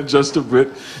give mine in just a bit.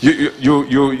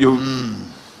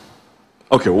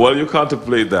 Okay, while you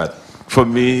contemplate that, for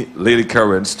me, Lady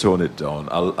Karen's Tone It Down.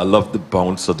 I love the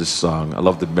bounce of the song. I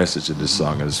love the message in the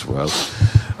song as well.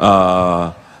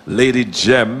 Lady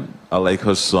Gem, I like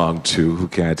her song too, Who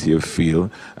Can't Hear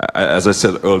Feel. As I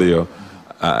said earlier,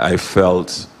 I feel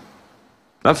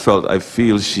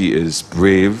she is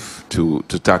brave to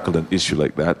tackle an issue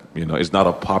like that. You know, it's not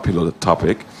a popular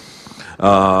topic.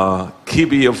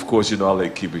 Kibi, of course, I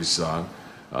like Kibi's song,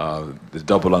 the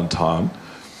Double Entendre.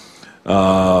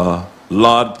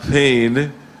 Lord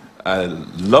Payne, I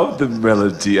love the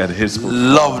melody and his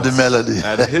performance. Love the melody.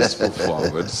 And his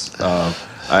performance.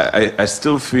 I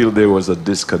still feel there was a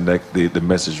disconnect. The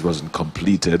message wasn't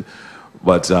completed.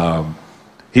 But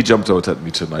he jumped out at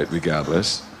me tonight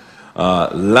regardless.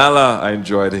 Lala, I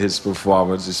enjoyed his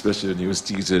performance, especially when he was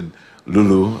teasing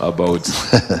Lulu about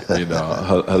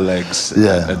her legs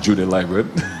and Junior Lyman.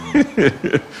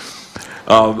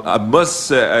 I must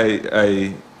say,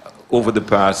 I over the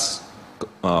past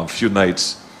few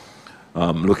nights,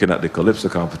 looking at the Calypso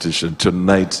competition,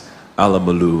 tonight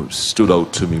Alamalu stood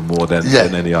out to me more than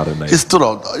any other night. He stood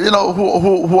out. You know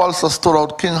who also stood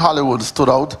out? King Hollywood stood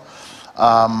out,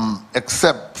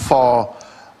 except for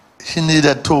he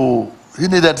needed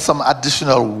some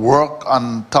additional work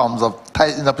on terms of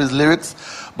tightening up his lyrics,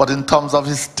 but in terms of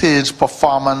his stage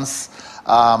performance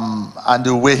and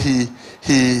the way he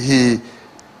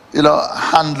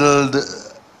handled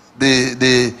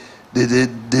the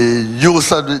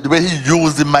use of the way he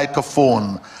used the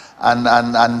microphone and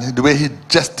the way he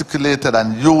gesticulated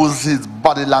and used his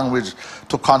body language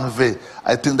to convey.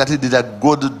 I think that he did a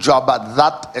good job at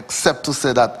that, except to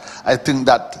say that I think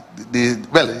that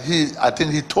I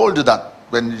think he told you that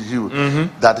when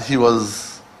that he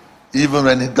was, even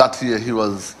when he got here, he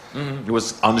was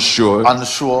unsure.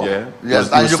 Yeah. Yes.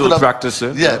 He was still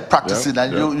practicing. Yeah, practicing.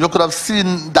 And you could have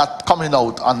seen that coming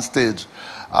out on stage.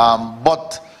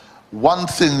 But one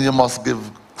thing you must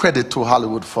give credit to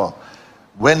Hollywood for,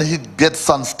 when he gets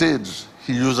on stage,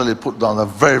 he usually put down a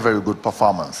very, very good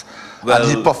performance. And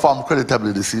he performed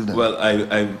creditably this evening. Well,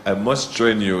 I must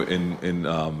join you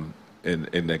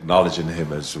in acknowledging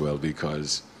him as well,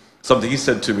 because something he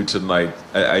said to me tonight,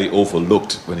 I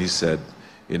overlooked when he said,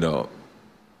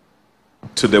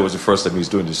 today was the first time he was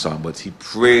doing this song, but he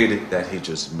prayed that he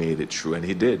just made it through, and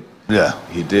he did. Yeah.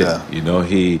 He did. Yeah.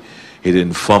 He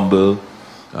didn't fumble.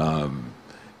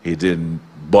 He didn't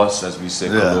bust, as we say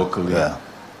colloquially. Yeah.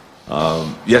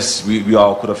 Yes, we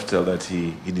all could have told that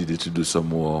he needed to do some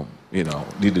more you know,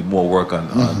 needed more work on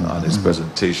his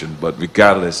presentation. But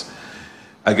regardless,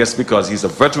 I guess because he's a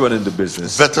veteran in the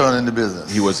business.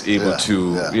 He was able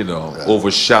to, you know,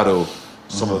 overshadow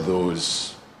some of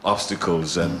those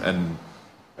obstacles and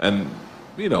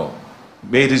you know,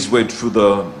 made his way through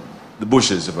the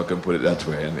bushes, if I can put it that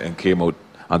way, and came out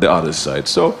on the other side.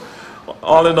 So,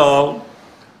 all in all,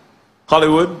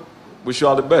 Hollywood, wish you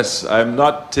all the best. I'm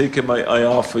not taking my eye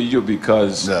off of you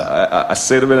because I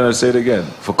say it and I say it again.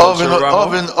 For Culture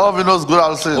Ramo, Alvin knows good,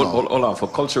 I'll say. Hold on. For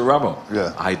Culture Ramo,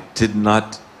 I did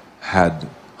not had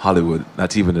Hollywood,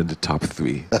 not even in the top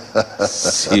 3.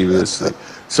 Seriously.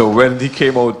 So when he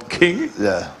came out king,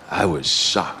 I was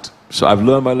shocked. So I've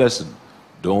learned my lesson.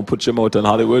 Don't put your mouth on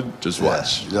Hollywood, just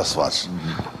watch. Just watch.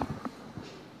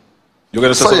 You're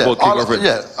going to say something about King of It?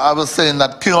 Yeah, I was saying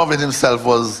that King of It himself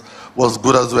was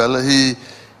good as well. He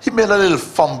made a little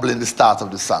fumble in the start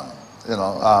of the song. You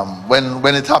know,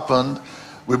 when it happened,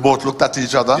 we both looked at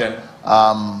each other.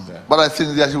 But I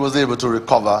think that he was able to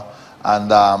recover.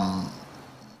 And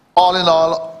all in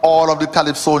all of the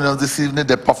Calypsonians this evening,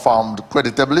 they performed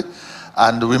creditably,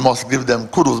 and we must give them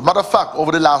kudos. Matter of fact,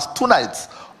 over the last 2 nights,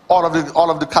 all of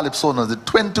the Calypsonians, the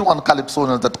 21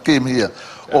 Calypsonians that came here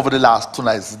over the last 2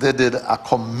 nights, they did a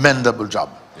commendable job.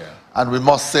 And we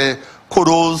must say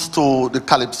kudos to the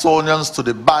Calypsonians, to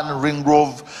the band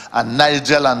Ringgrove and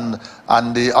Nigel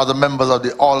and the other members of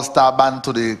the All-Star Band,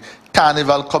 to the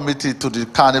Carnival Committee, to the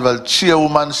Carnival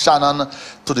Chairwoman Shannon,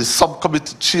 to the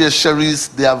Subcommittee Chair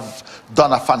Cherise. They have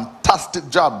done a fantastic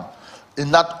job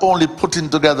in not only putting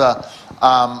together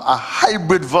a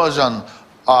hybrid version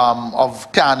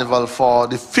of Carnival for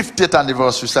the 50th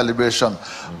anniversary celebration,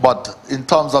 but in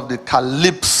terms of the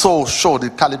Calypso show, the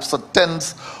Calypso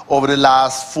tents over the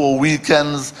last 4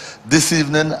 weekends, this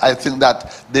evening, I think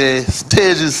that the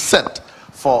stage is set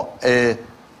for a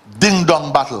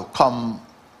ding-dong battle come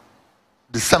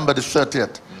December the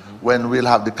 30th, when we'll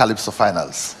have the Calypso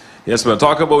finals. Yes, man.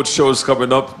 Talk about shows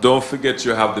coming up. Don't forget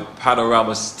you have the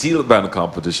Panorama Steel Band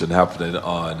competition happening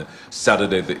on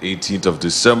Saturday, the 18th of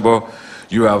December.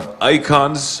 You have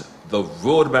Icons, the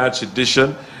Road Match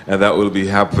edition, and that will be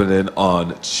happening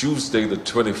on Tuesday, the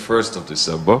 21st of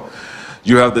December.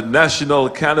 You have the National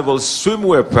Carnival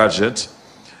Swimwear Pageant.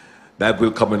 That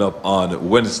will coming up on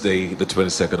Wednesday, the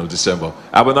 22nd of December.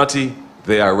 Abernathy,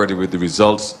 they are ready with the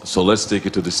results, so let's take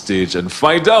it to the stage and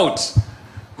find out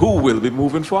who will be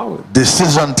moving forward.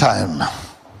 Decision time.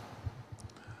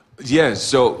 Yeah,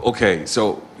 so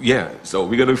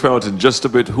we're going to find out in just a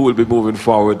bit who will be moving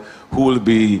forward, who will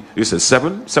be, you said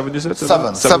seven, you said?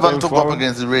 Seven to go up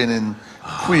against the reigning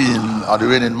queen, or the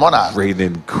reigning monarch.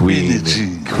 Reigning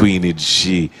queen, Queenie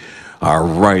G. All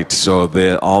right, so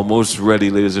they're almost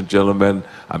ready, ladies and gentlemen.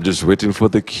 I'm just waiting for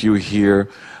the cue here.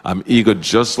 I'm eager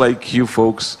just like you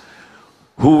folks.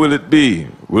 Who will it be?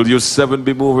 Will your 7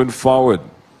 be moving forward?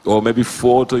 Or maybe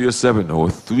 4 to your 7, or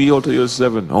 3 out of your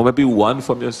 7, or maybe 1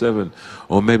 from your 7,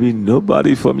 or maybe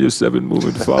nobody from your 7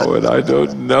 moving forward. I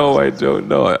don't know.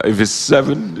 If it's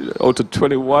 7 out of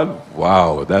 21,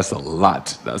 wow, that's a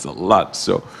lot.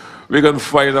 So we're going to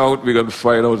find out.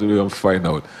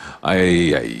 I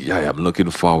am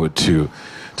looking forward to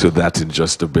that in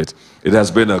just a bit. It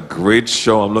has been a great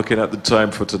show. I'm looking at the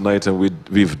time for tonight, and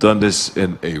we've done this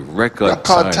in a record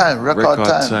time.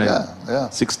 Yeah.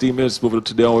 16 minutes moving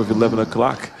to the hour of 11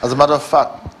 o'clock. As a matter of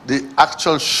fact, the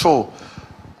actual show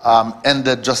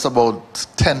ended just about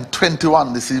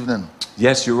 10:21 this evening.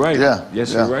 Yes, you're right. You're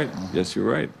right. Yes, you're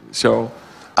right. So,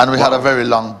 and we had a very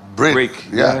long break.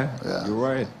 Yeah. You're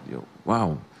right.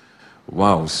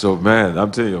 Wow. So, man,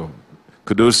 I'm telling you,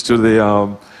 kudos to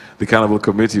the Carnival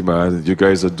Committee, man. You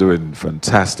guys are doing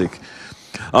fantastic.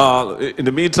 In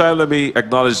the meantime, let me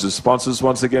acknowledge the sponsors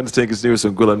once again. St. Kitts Nevis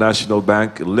and Anguilla National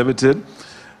Bank Limited.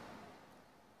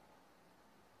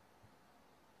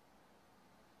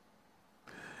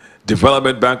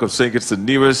 Development Bank of St. Kitts and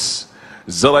Nevis,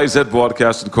 ZLIZ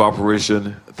Broadcasting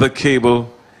Corporation, The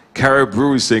Cable, Carib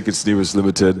Brewery St. Kitts Nevis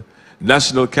Limited,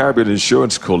 National Caribbean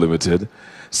Insurance Co. Limited,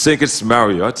 St. Kitts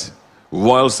Marriott,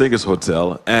 Royal St. Kitts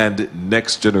Hotel, and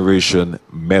Next Generation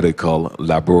Medical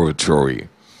Laboratory.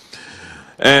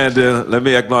 And let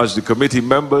me acknowledge the committee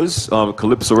members,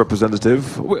 Calypso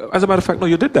representative. As a matter of fact, no,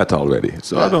 you did that already.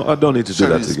 So I don't need to do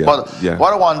that again. But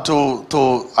what I want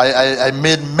I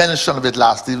made mention of it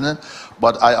last evening,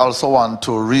 but I also want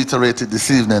to reiterate it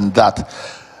this evening that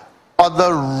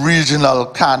other regional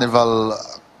carnival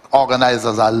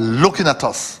organizers are looking at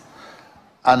us,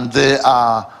 and they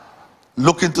are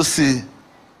looking to see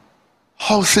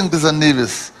how St. Kitts and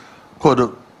Nevis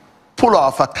could pull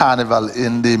off a carnival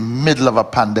in the middle of a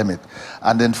pandemic.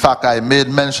 And in fact, I made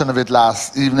mention of it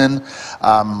last evening.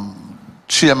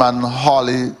 Chairwoman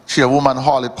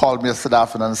Hawley called me yesterday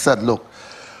afternoon and said, look,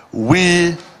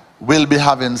 we will be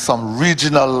having some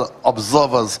regional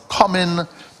observers coming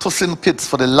to St. Kitts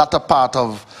for the latter part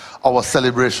of our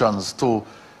celebrations to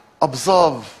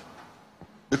observe,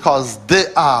 because they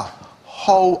are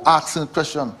asking the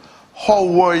question, how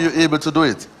were you able to do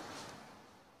it?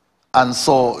 And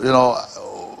so, you know,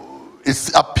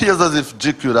 it appears as if,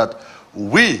 GQ, that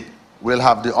we will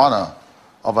have the honor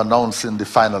of announcing the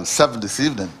final 7 this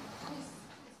evening.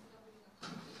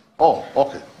 Oh,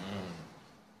 okay.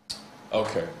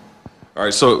 Okay. All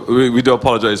right, so we do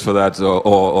apologize for that.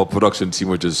 Our production team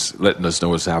were just letting us know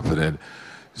what's happening.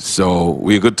 So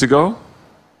we're good to go?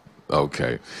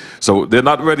 Okay. So they're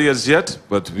not ready as yet,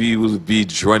 but we will be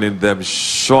joining them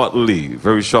shortly,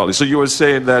 very shortly. So you were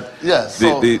saying that yes,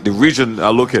 the region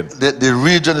are looking? The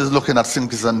region is looking at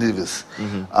St. Kitts and Nevis.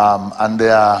 And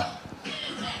they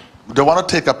want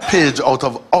to take a page out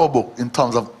of our book in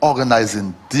terms of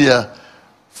organizing their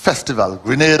festival.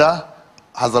 Grenada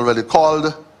has already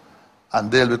called,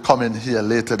 and they'll be coming here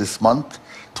later this month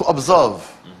to observe.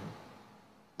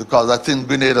 Because I think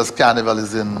Grenada's carnival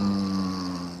is in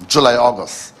July,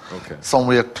 August. Okay.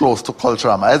 Somewhere close to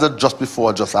Culturama, either just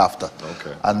before or just after.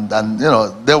 Okay. And you know,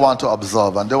 they want to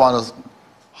observe, and they want to,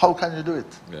 how can you do it?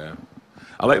 Yeah.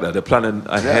 I like that. They're planning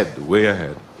ahead, way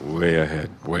ahead, way ahead,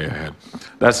 way ahead.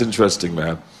 That's interesting,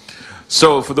 man.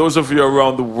 So for those of you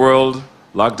around the world,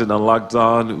 locked in and locked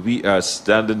on, we are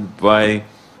standing by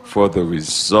for the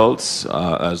results.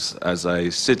 As I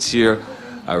sit here,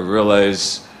 I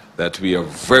realize that we are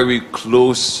very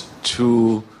close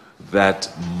to that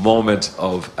moment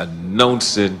of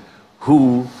announcing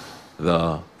who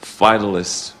the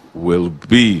finalists will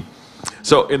be.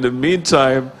 So in the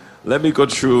meantime, let me go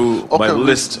through my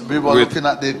list. We were looking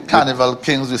at the Carnival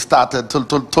Kings. We started to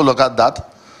look at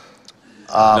that.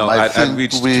 No, I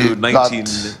reached to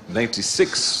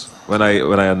 1996 when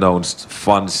I announced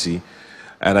Fonzie,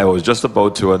 and I was just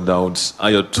about to announce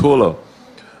Ayatollah,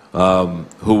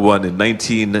 who won in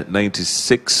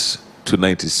 1996 to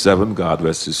 97, God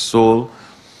rest his soul.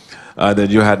 And then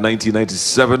you had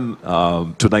 1997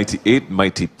 to 98,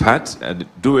 Mighty Pat, and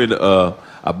doing a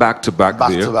back-to-back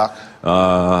there.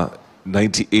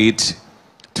 98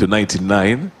 to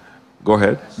 99. Go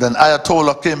ahead. Then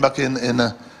Ayatollah came back in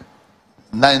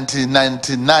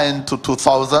 1999 to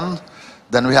 2000.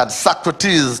 Then we had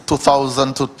Socrates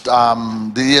 2000 to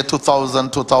the year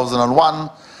 2000, 2001.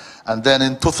 And then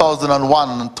in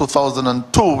 2001 and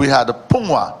 2002 we had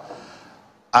Pungwa.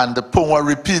 And the Pungwa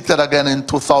repeated again in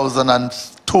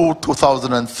 2002,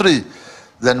 2003.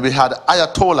 Then we had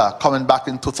Ayatollah coming back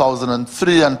in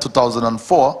 2003 and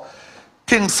 2004.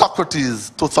 King Socrates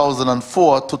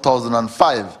 2004,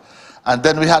 2005. And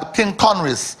then we had King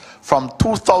Conris from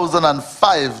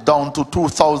 2005 down to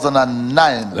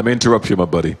 2009. Let me interrupt you, my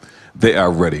buddy. They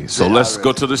are ready. So let's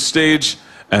go to the stage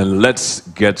and let's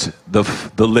get the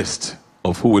list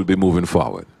of who will be moving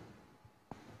forward.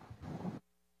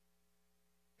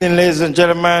 Ladies and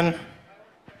gentlemen,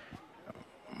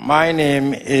 my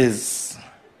name is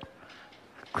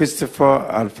Christopher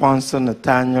Alfonso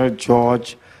Nathaniel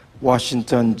George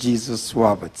Washington Jesus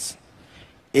Roberts,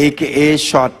 aka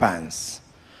Short Pants.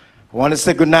 I want to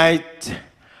say good night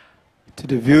to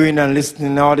the viewing and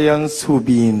listening audience who've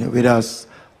been with us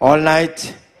all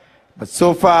night, but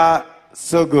so far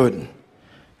so good.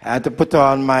 I had to put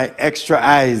on my extra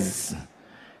eyes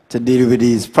to deal with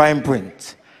these fine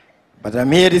print. But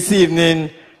I'm here this evening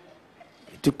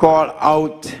to call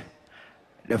out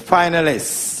the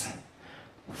finalists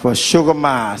for Sugar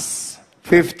Mass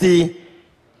 50,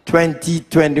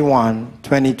 2021,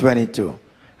 2022.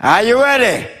 Are you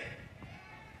ready?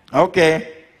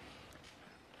 Okay.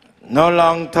 No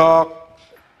long talk.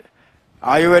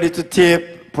 Are you ready to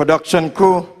tape, production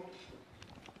crew?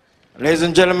 Ladies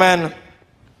and gentlemen,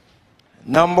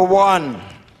 number 1.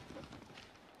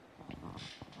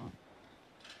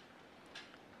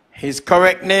 His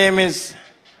correct name is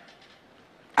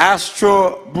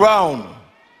Astro Brown.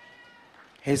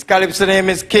 His Calypso name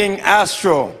is King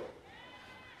Astro.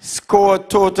 Score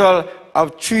total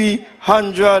of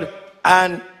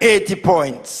 380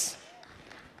 points.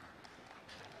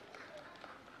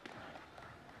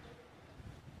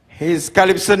 His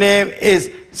Calypso name is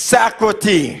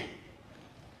Sakroti.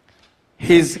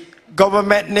 His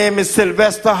government name is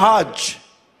Sylvester Hodge.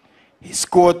 He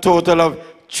scored total of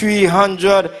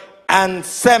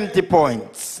 370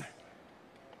 points.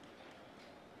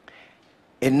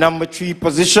 In number 3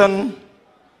 position,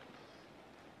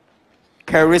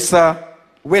 Carissa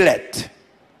Willett.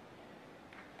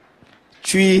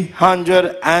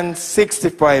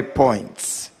 365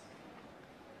 points.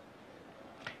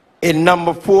 In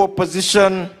number 4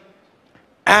 position,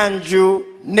 Andrew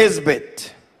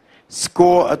Nisbet,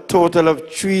 score a total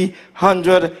of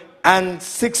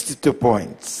 362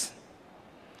 points.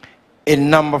 In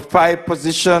number 5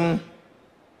 position,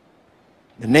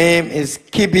 the name is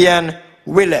Kibian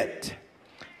Willett,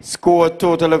 score a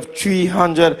total of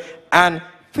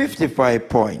 355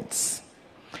 points.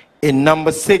 In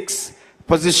number 6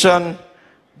 position,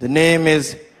 the name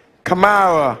is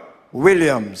Kamara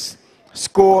Williams,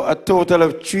 score a total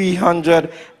of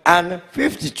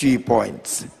 353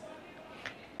 points.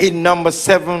 In number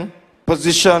 7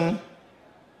 position,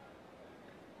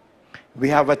 we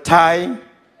have a tie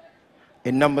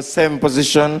in number 7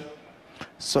 position.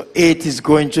 So 8 is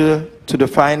going to the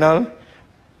final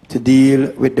to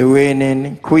deal with the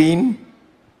reigning queen.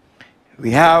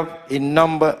 We have in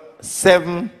number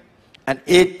 7 and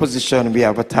 8 position, we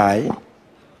have a tie.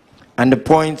 And the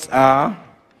points are,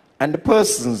 and the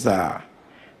persons are,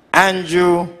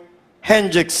 Andrew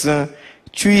Hendrickson,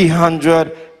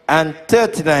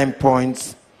 339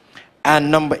 points. And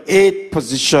number 8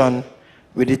 position,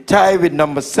 with a tie with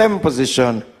number 7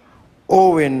 position,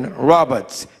 Owen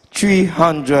Roberts,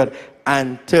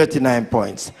 339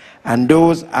 points. And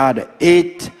those are the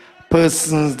 8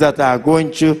 persons that are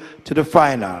going to the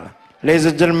final. Ladies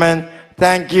and gentlemen,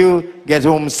 thank you. Get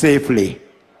home safely.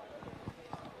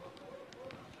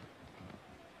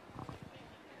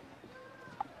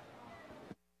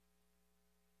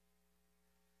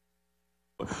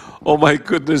 Oh my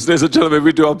goodness, ladies and gentlemen,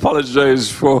 we do apologize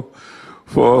for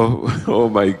oh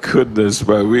my goodness,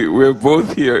 man. We're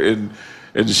both here in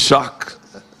shock.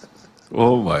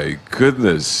 Oh my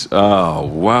goodness. Oh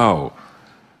wow.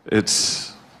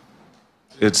 It's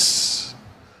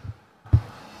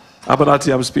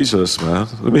Abanati, I'm speechless, man.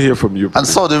 Let me hear from you. And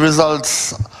so the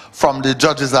results from the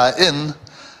judges are in,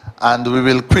 and we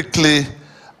will quickly,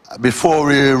 before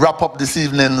we wrap up this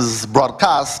evening's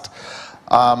broadcast,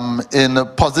 in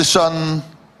position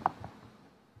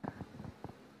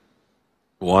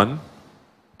 1,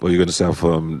 or you're going to start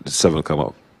from 7 come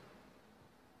up?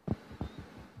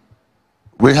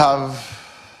 We have...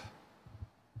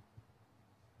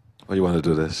 How you want to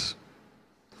do this?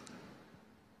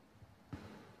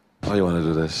 How you want to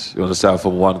do this? You want to start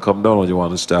from 1 come down, or you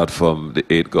want to start from the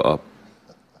 8 go up?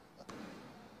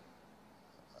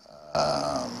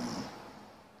 I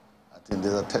think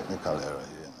there's a technical error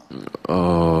here.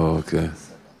 Oh, okay.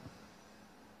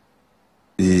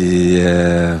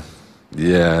 Yeah,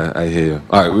 I hear you.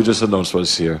 All right, we just announced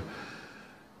what's here,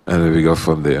 and then we go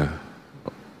from there.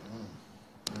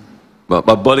 But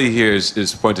my buddy here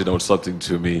is pointing out something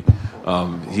to me.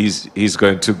 He's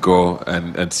going to go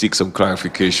and seek some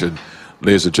clarification,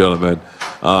 ladies and gentlemen.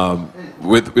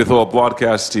 With our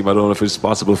broadcast team, I don't know if it's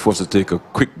possible for us to take a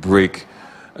quick break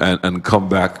and come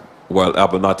back while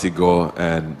Abanati go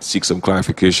and seek some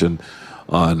clarification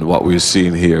on what we're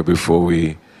seeing here before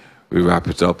we wrap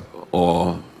it up.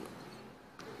 Or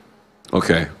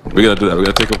okay, we're gonna do that. We're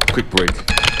gonna take a quick break.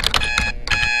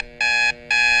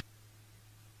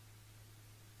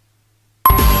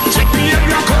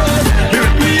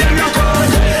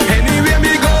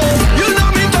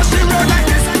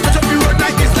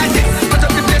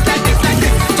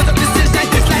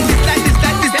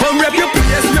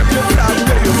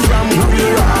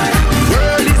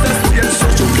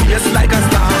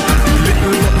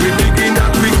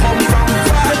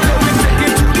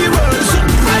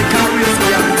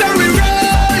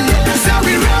 Shall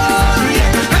we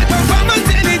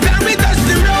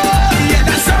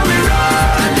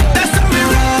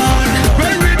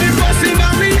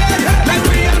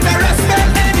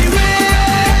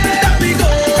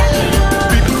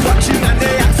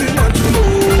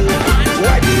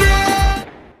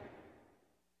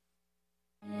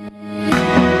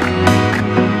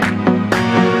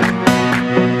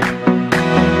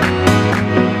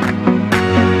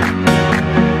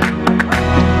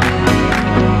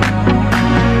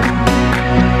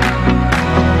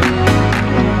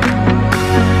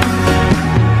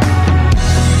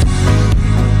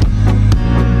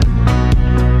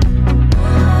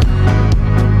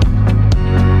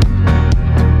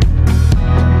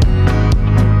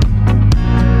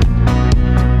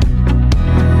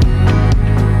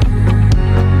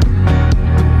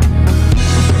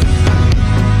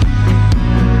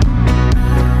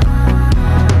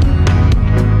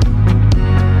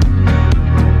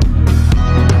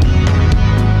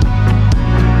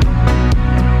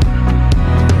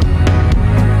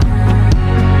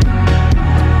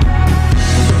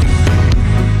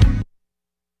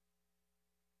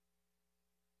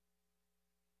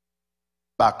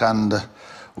back, and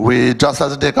we just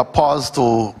have to take a pause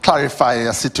to clarify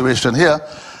a situation here.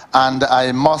 And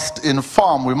we must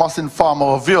inform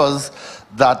our viewers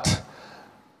that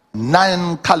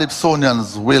 9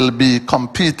 Calypsonians will be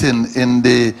competing in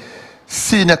the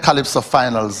Senior Calypso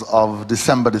Finals of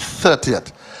December the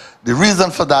 30th. The reason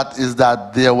for that is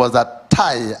that there was a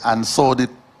tie, and so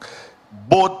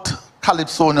both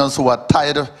Calypsonians who are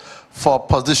tied for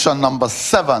position number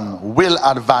 7 will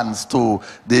advance to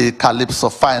the Calypso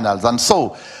Finals. And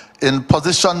so in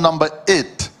position number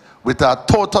 8, with a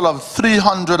total of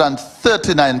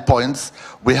 339 points,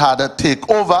 we had a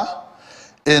takeover.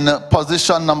 In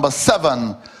position number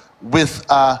 7, with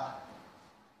a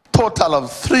total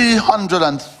of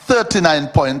 339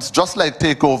 points, just like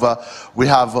takeover, we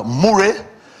have Murray.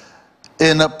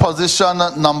 In position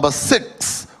number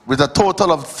 6, with a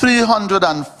total of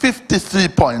 353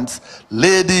 points,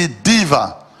 Lady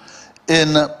Diva.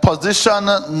 In position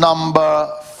number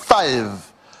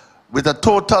 5, with a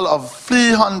total of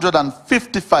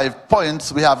 355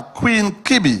 points, we have Queen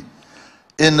Kibi.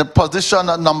 In position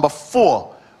number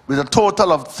 4, with a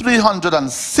total of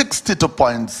 362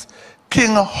 points,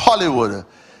 King Hollywood.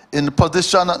 In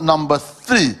position number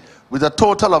 3, with a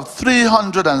total of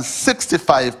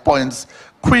 365 points,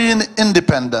 Queen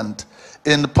Independent.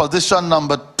 In position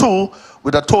number 2,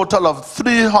 with a total of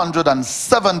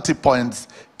 370 points,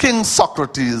 King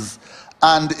Socrates.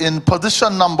 And in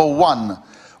position number 1,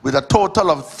 with a total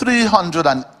of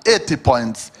 380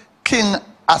 points, King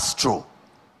Astro.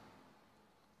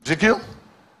 GQ?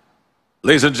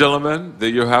 Ladies and gentlemen, there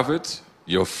you have it.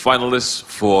 Your finalists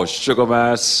for Sugar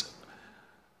Mass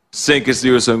St. Kitts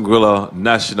Nevis and Anguilla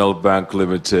National Bank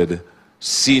Limited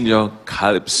Senior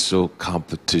Calypso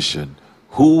Competition.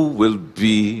 Who will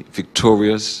be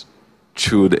victorious?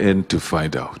 Tune in to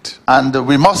find out. And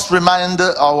we must remind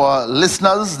our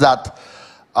listeners that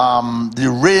the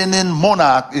reigning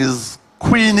monarch is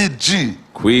Queenie G.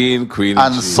 Queen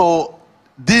and G. So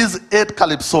these 8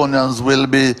 Calypsonians will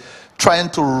be trying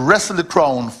to wrestle the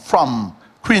crown from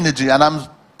Queenie G. And I'm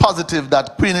positive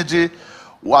that Queenie G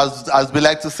was, as we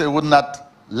like to say, would not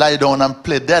lie down and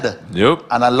play dead. Yep.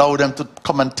 And allow them to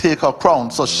come and take her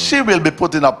crown. So she will be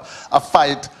putting up a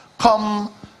fight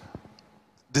come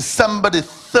December the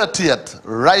 30th,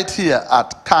 right here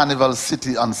at Carnival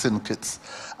City on St. Kitts.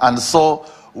 And so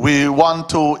we want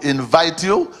to invite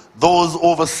you, those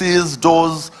overseas,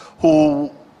 those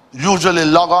who usually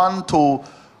log on, to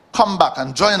come back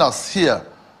and join us here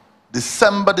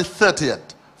December the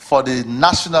 30th for the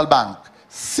National Bank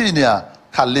Senior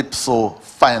Calypso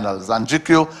Finals. And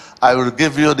GQ, I will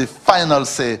give you the final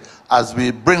say as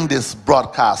we bring this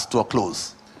broadcast to a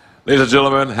close. Ladies and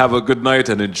gentlemen, have a good night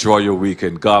and enjoy your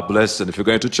weekend. God bless. And if you're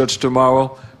going to church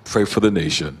tomorrow, pray for the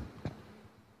nation.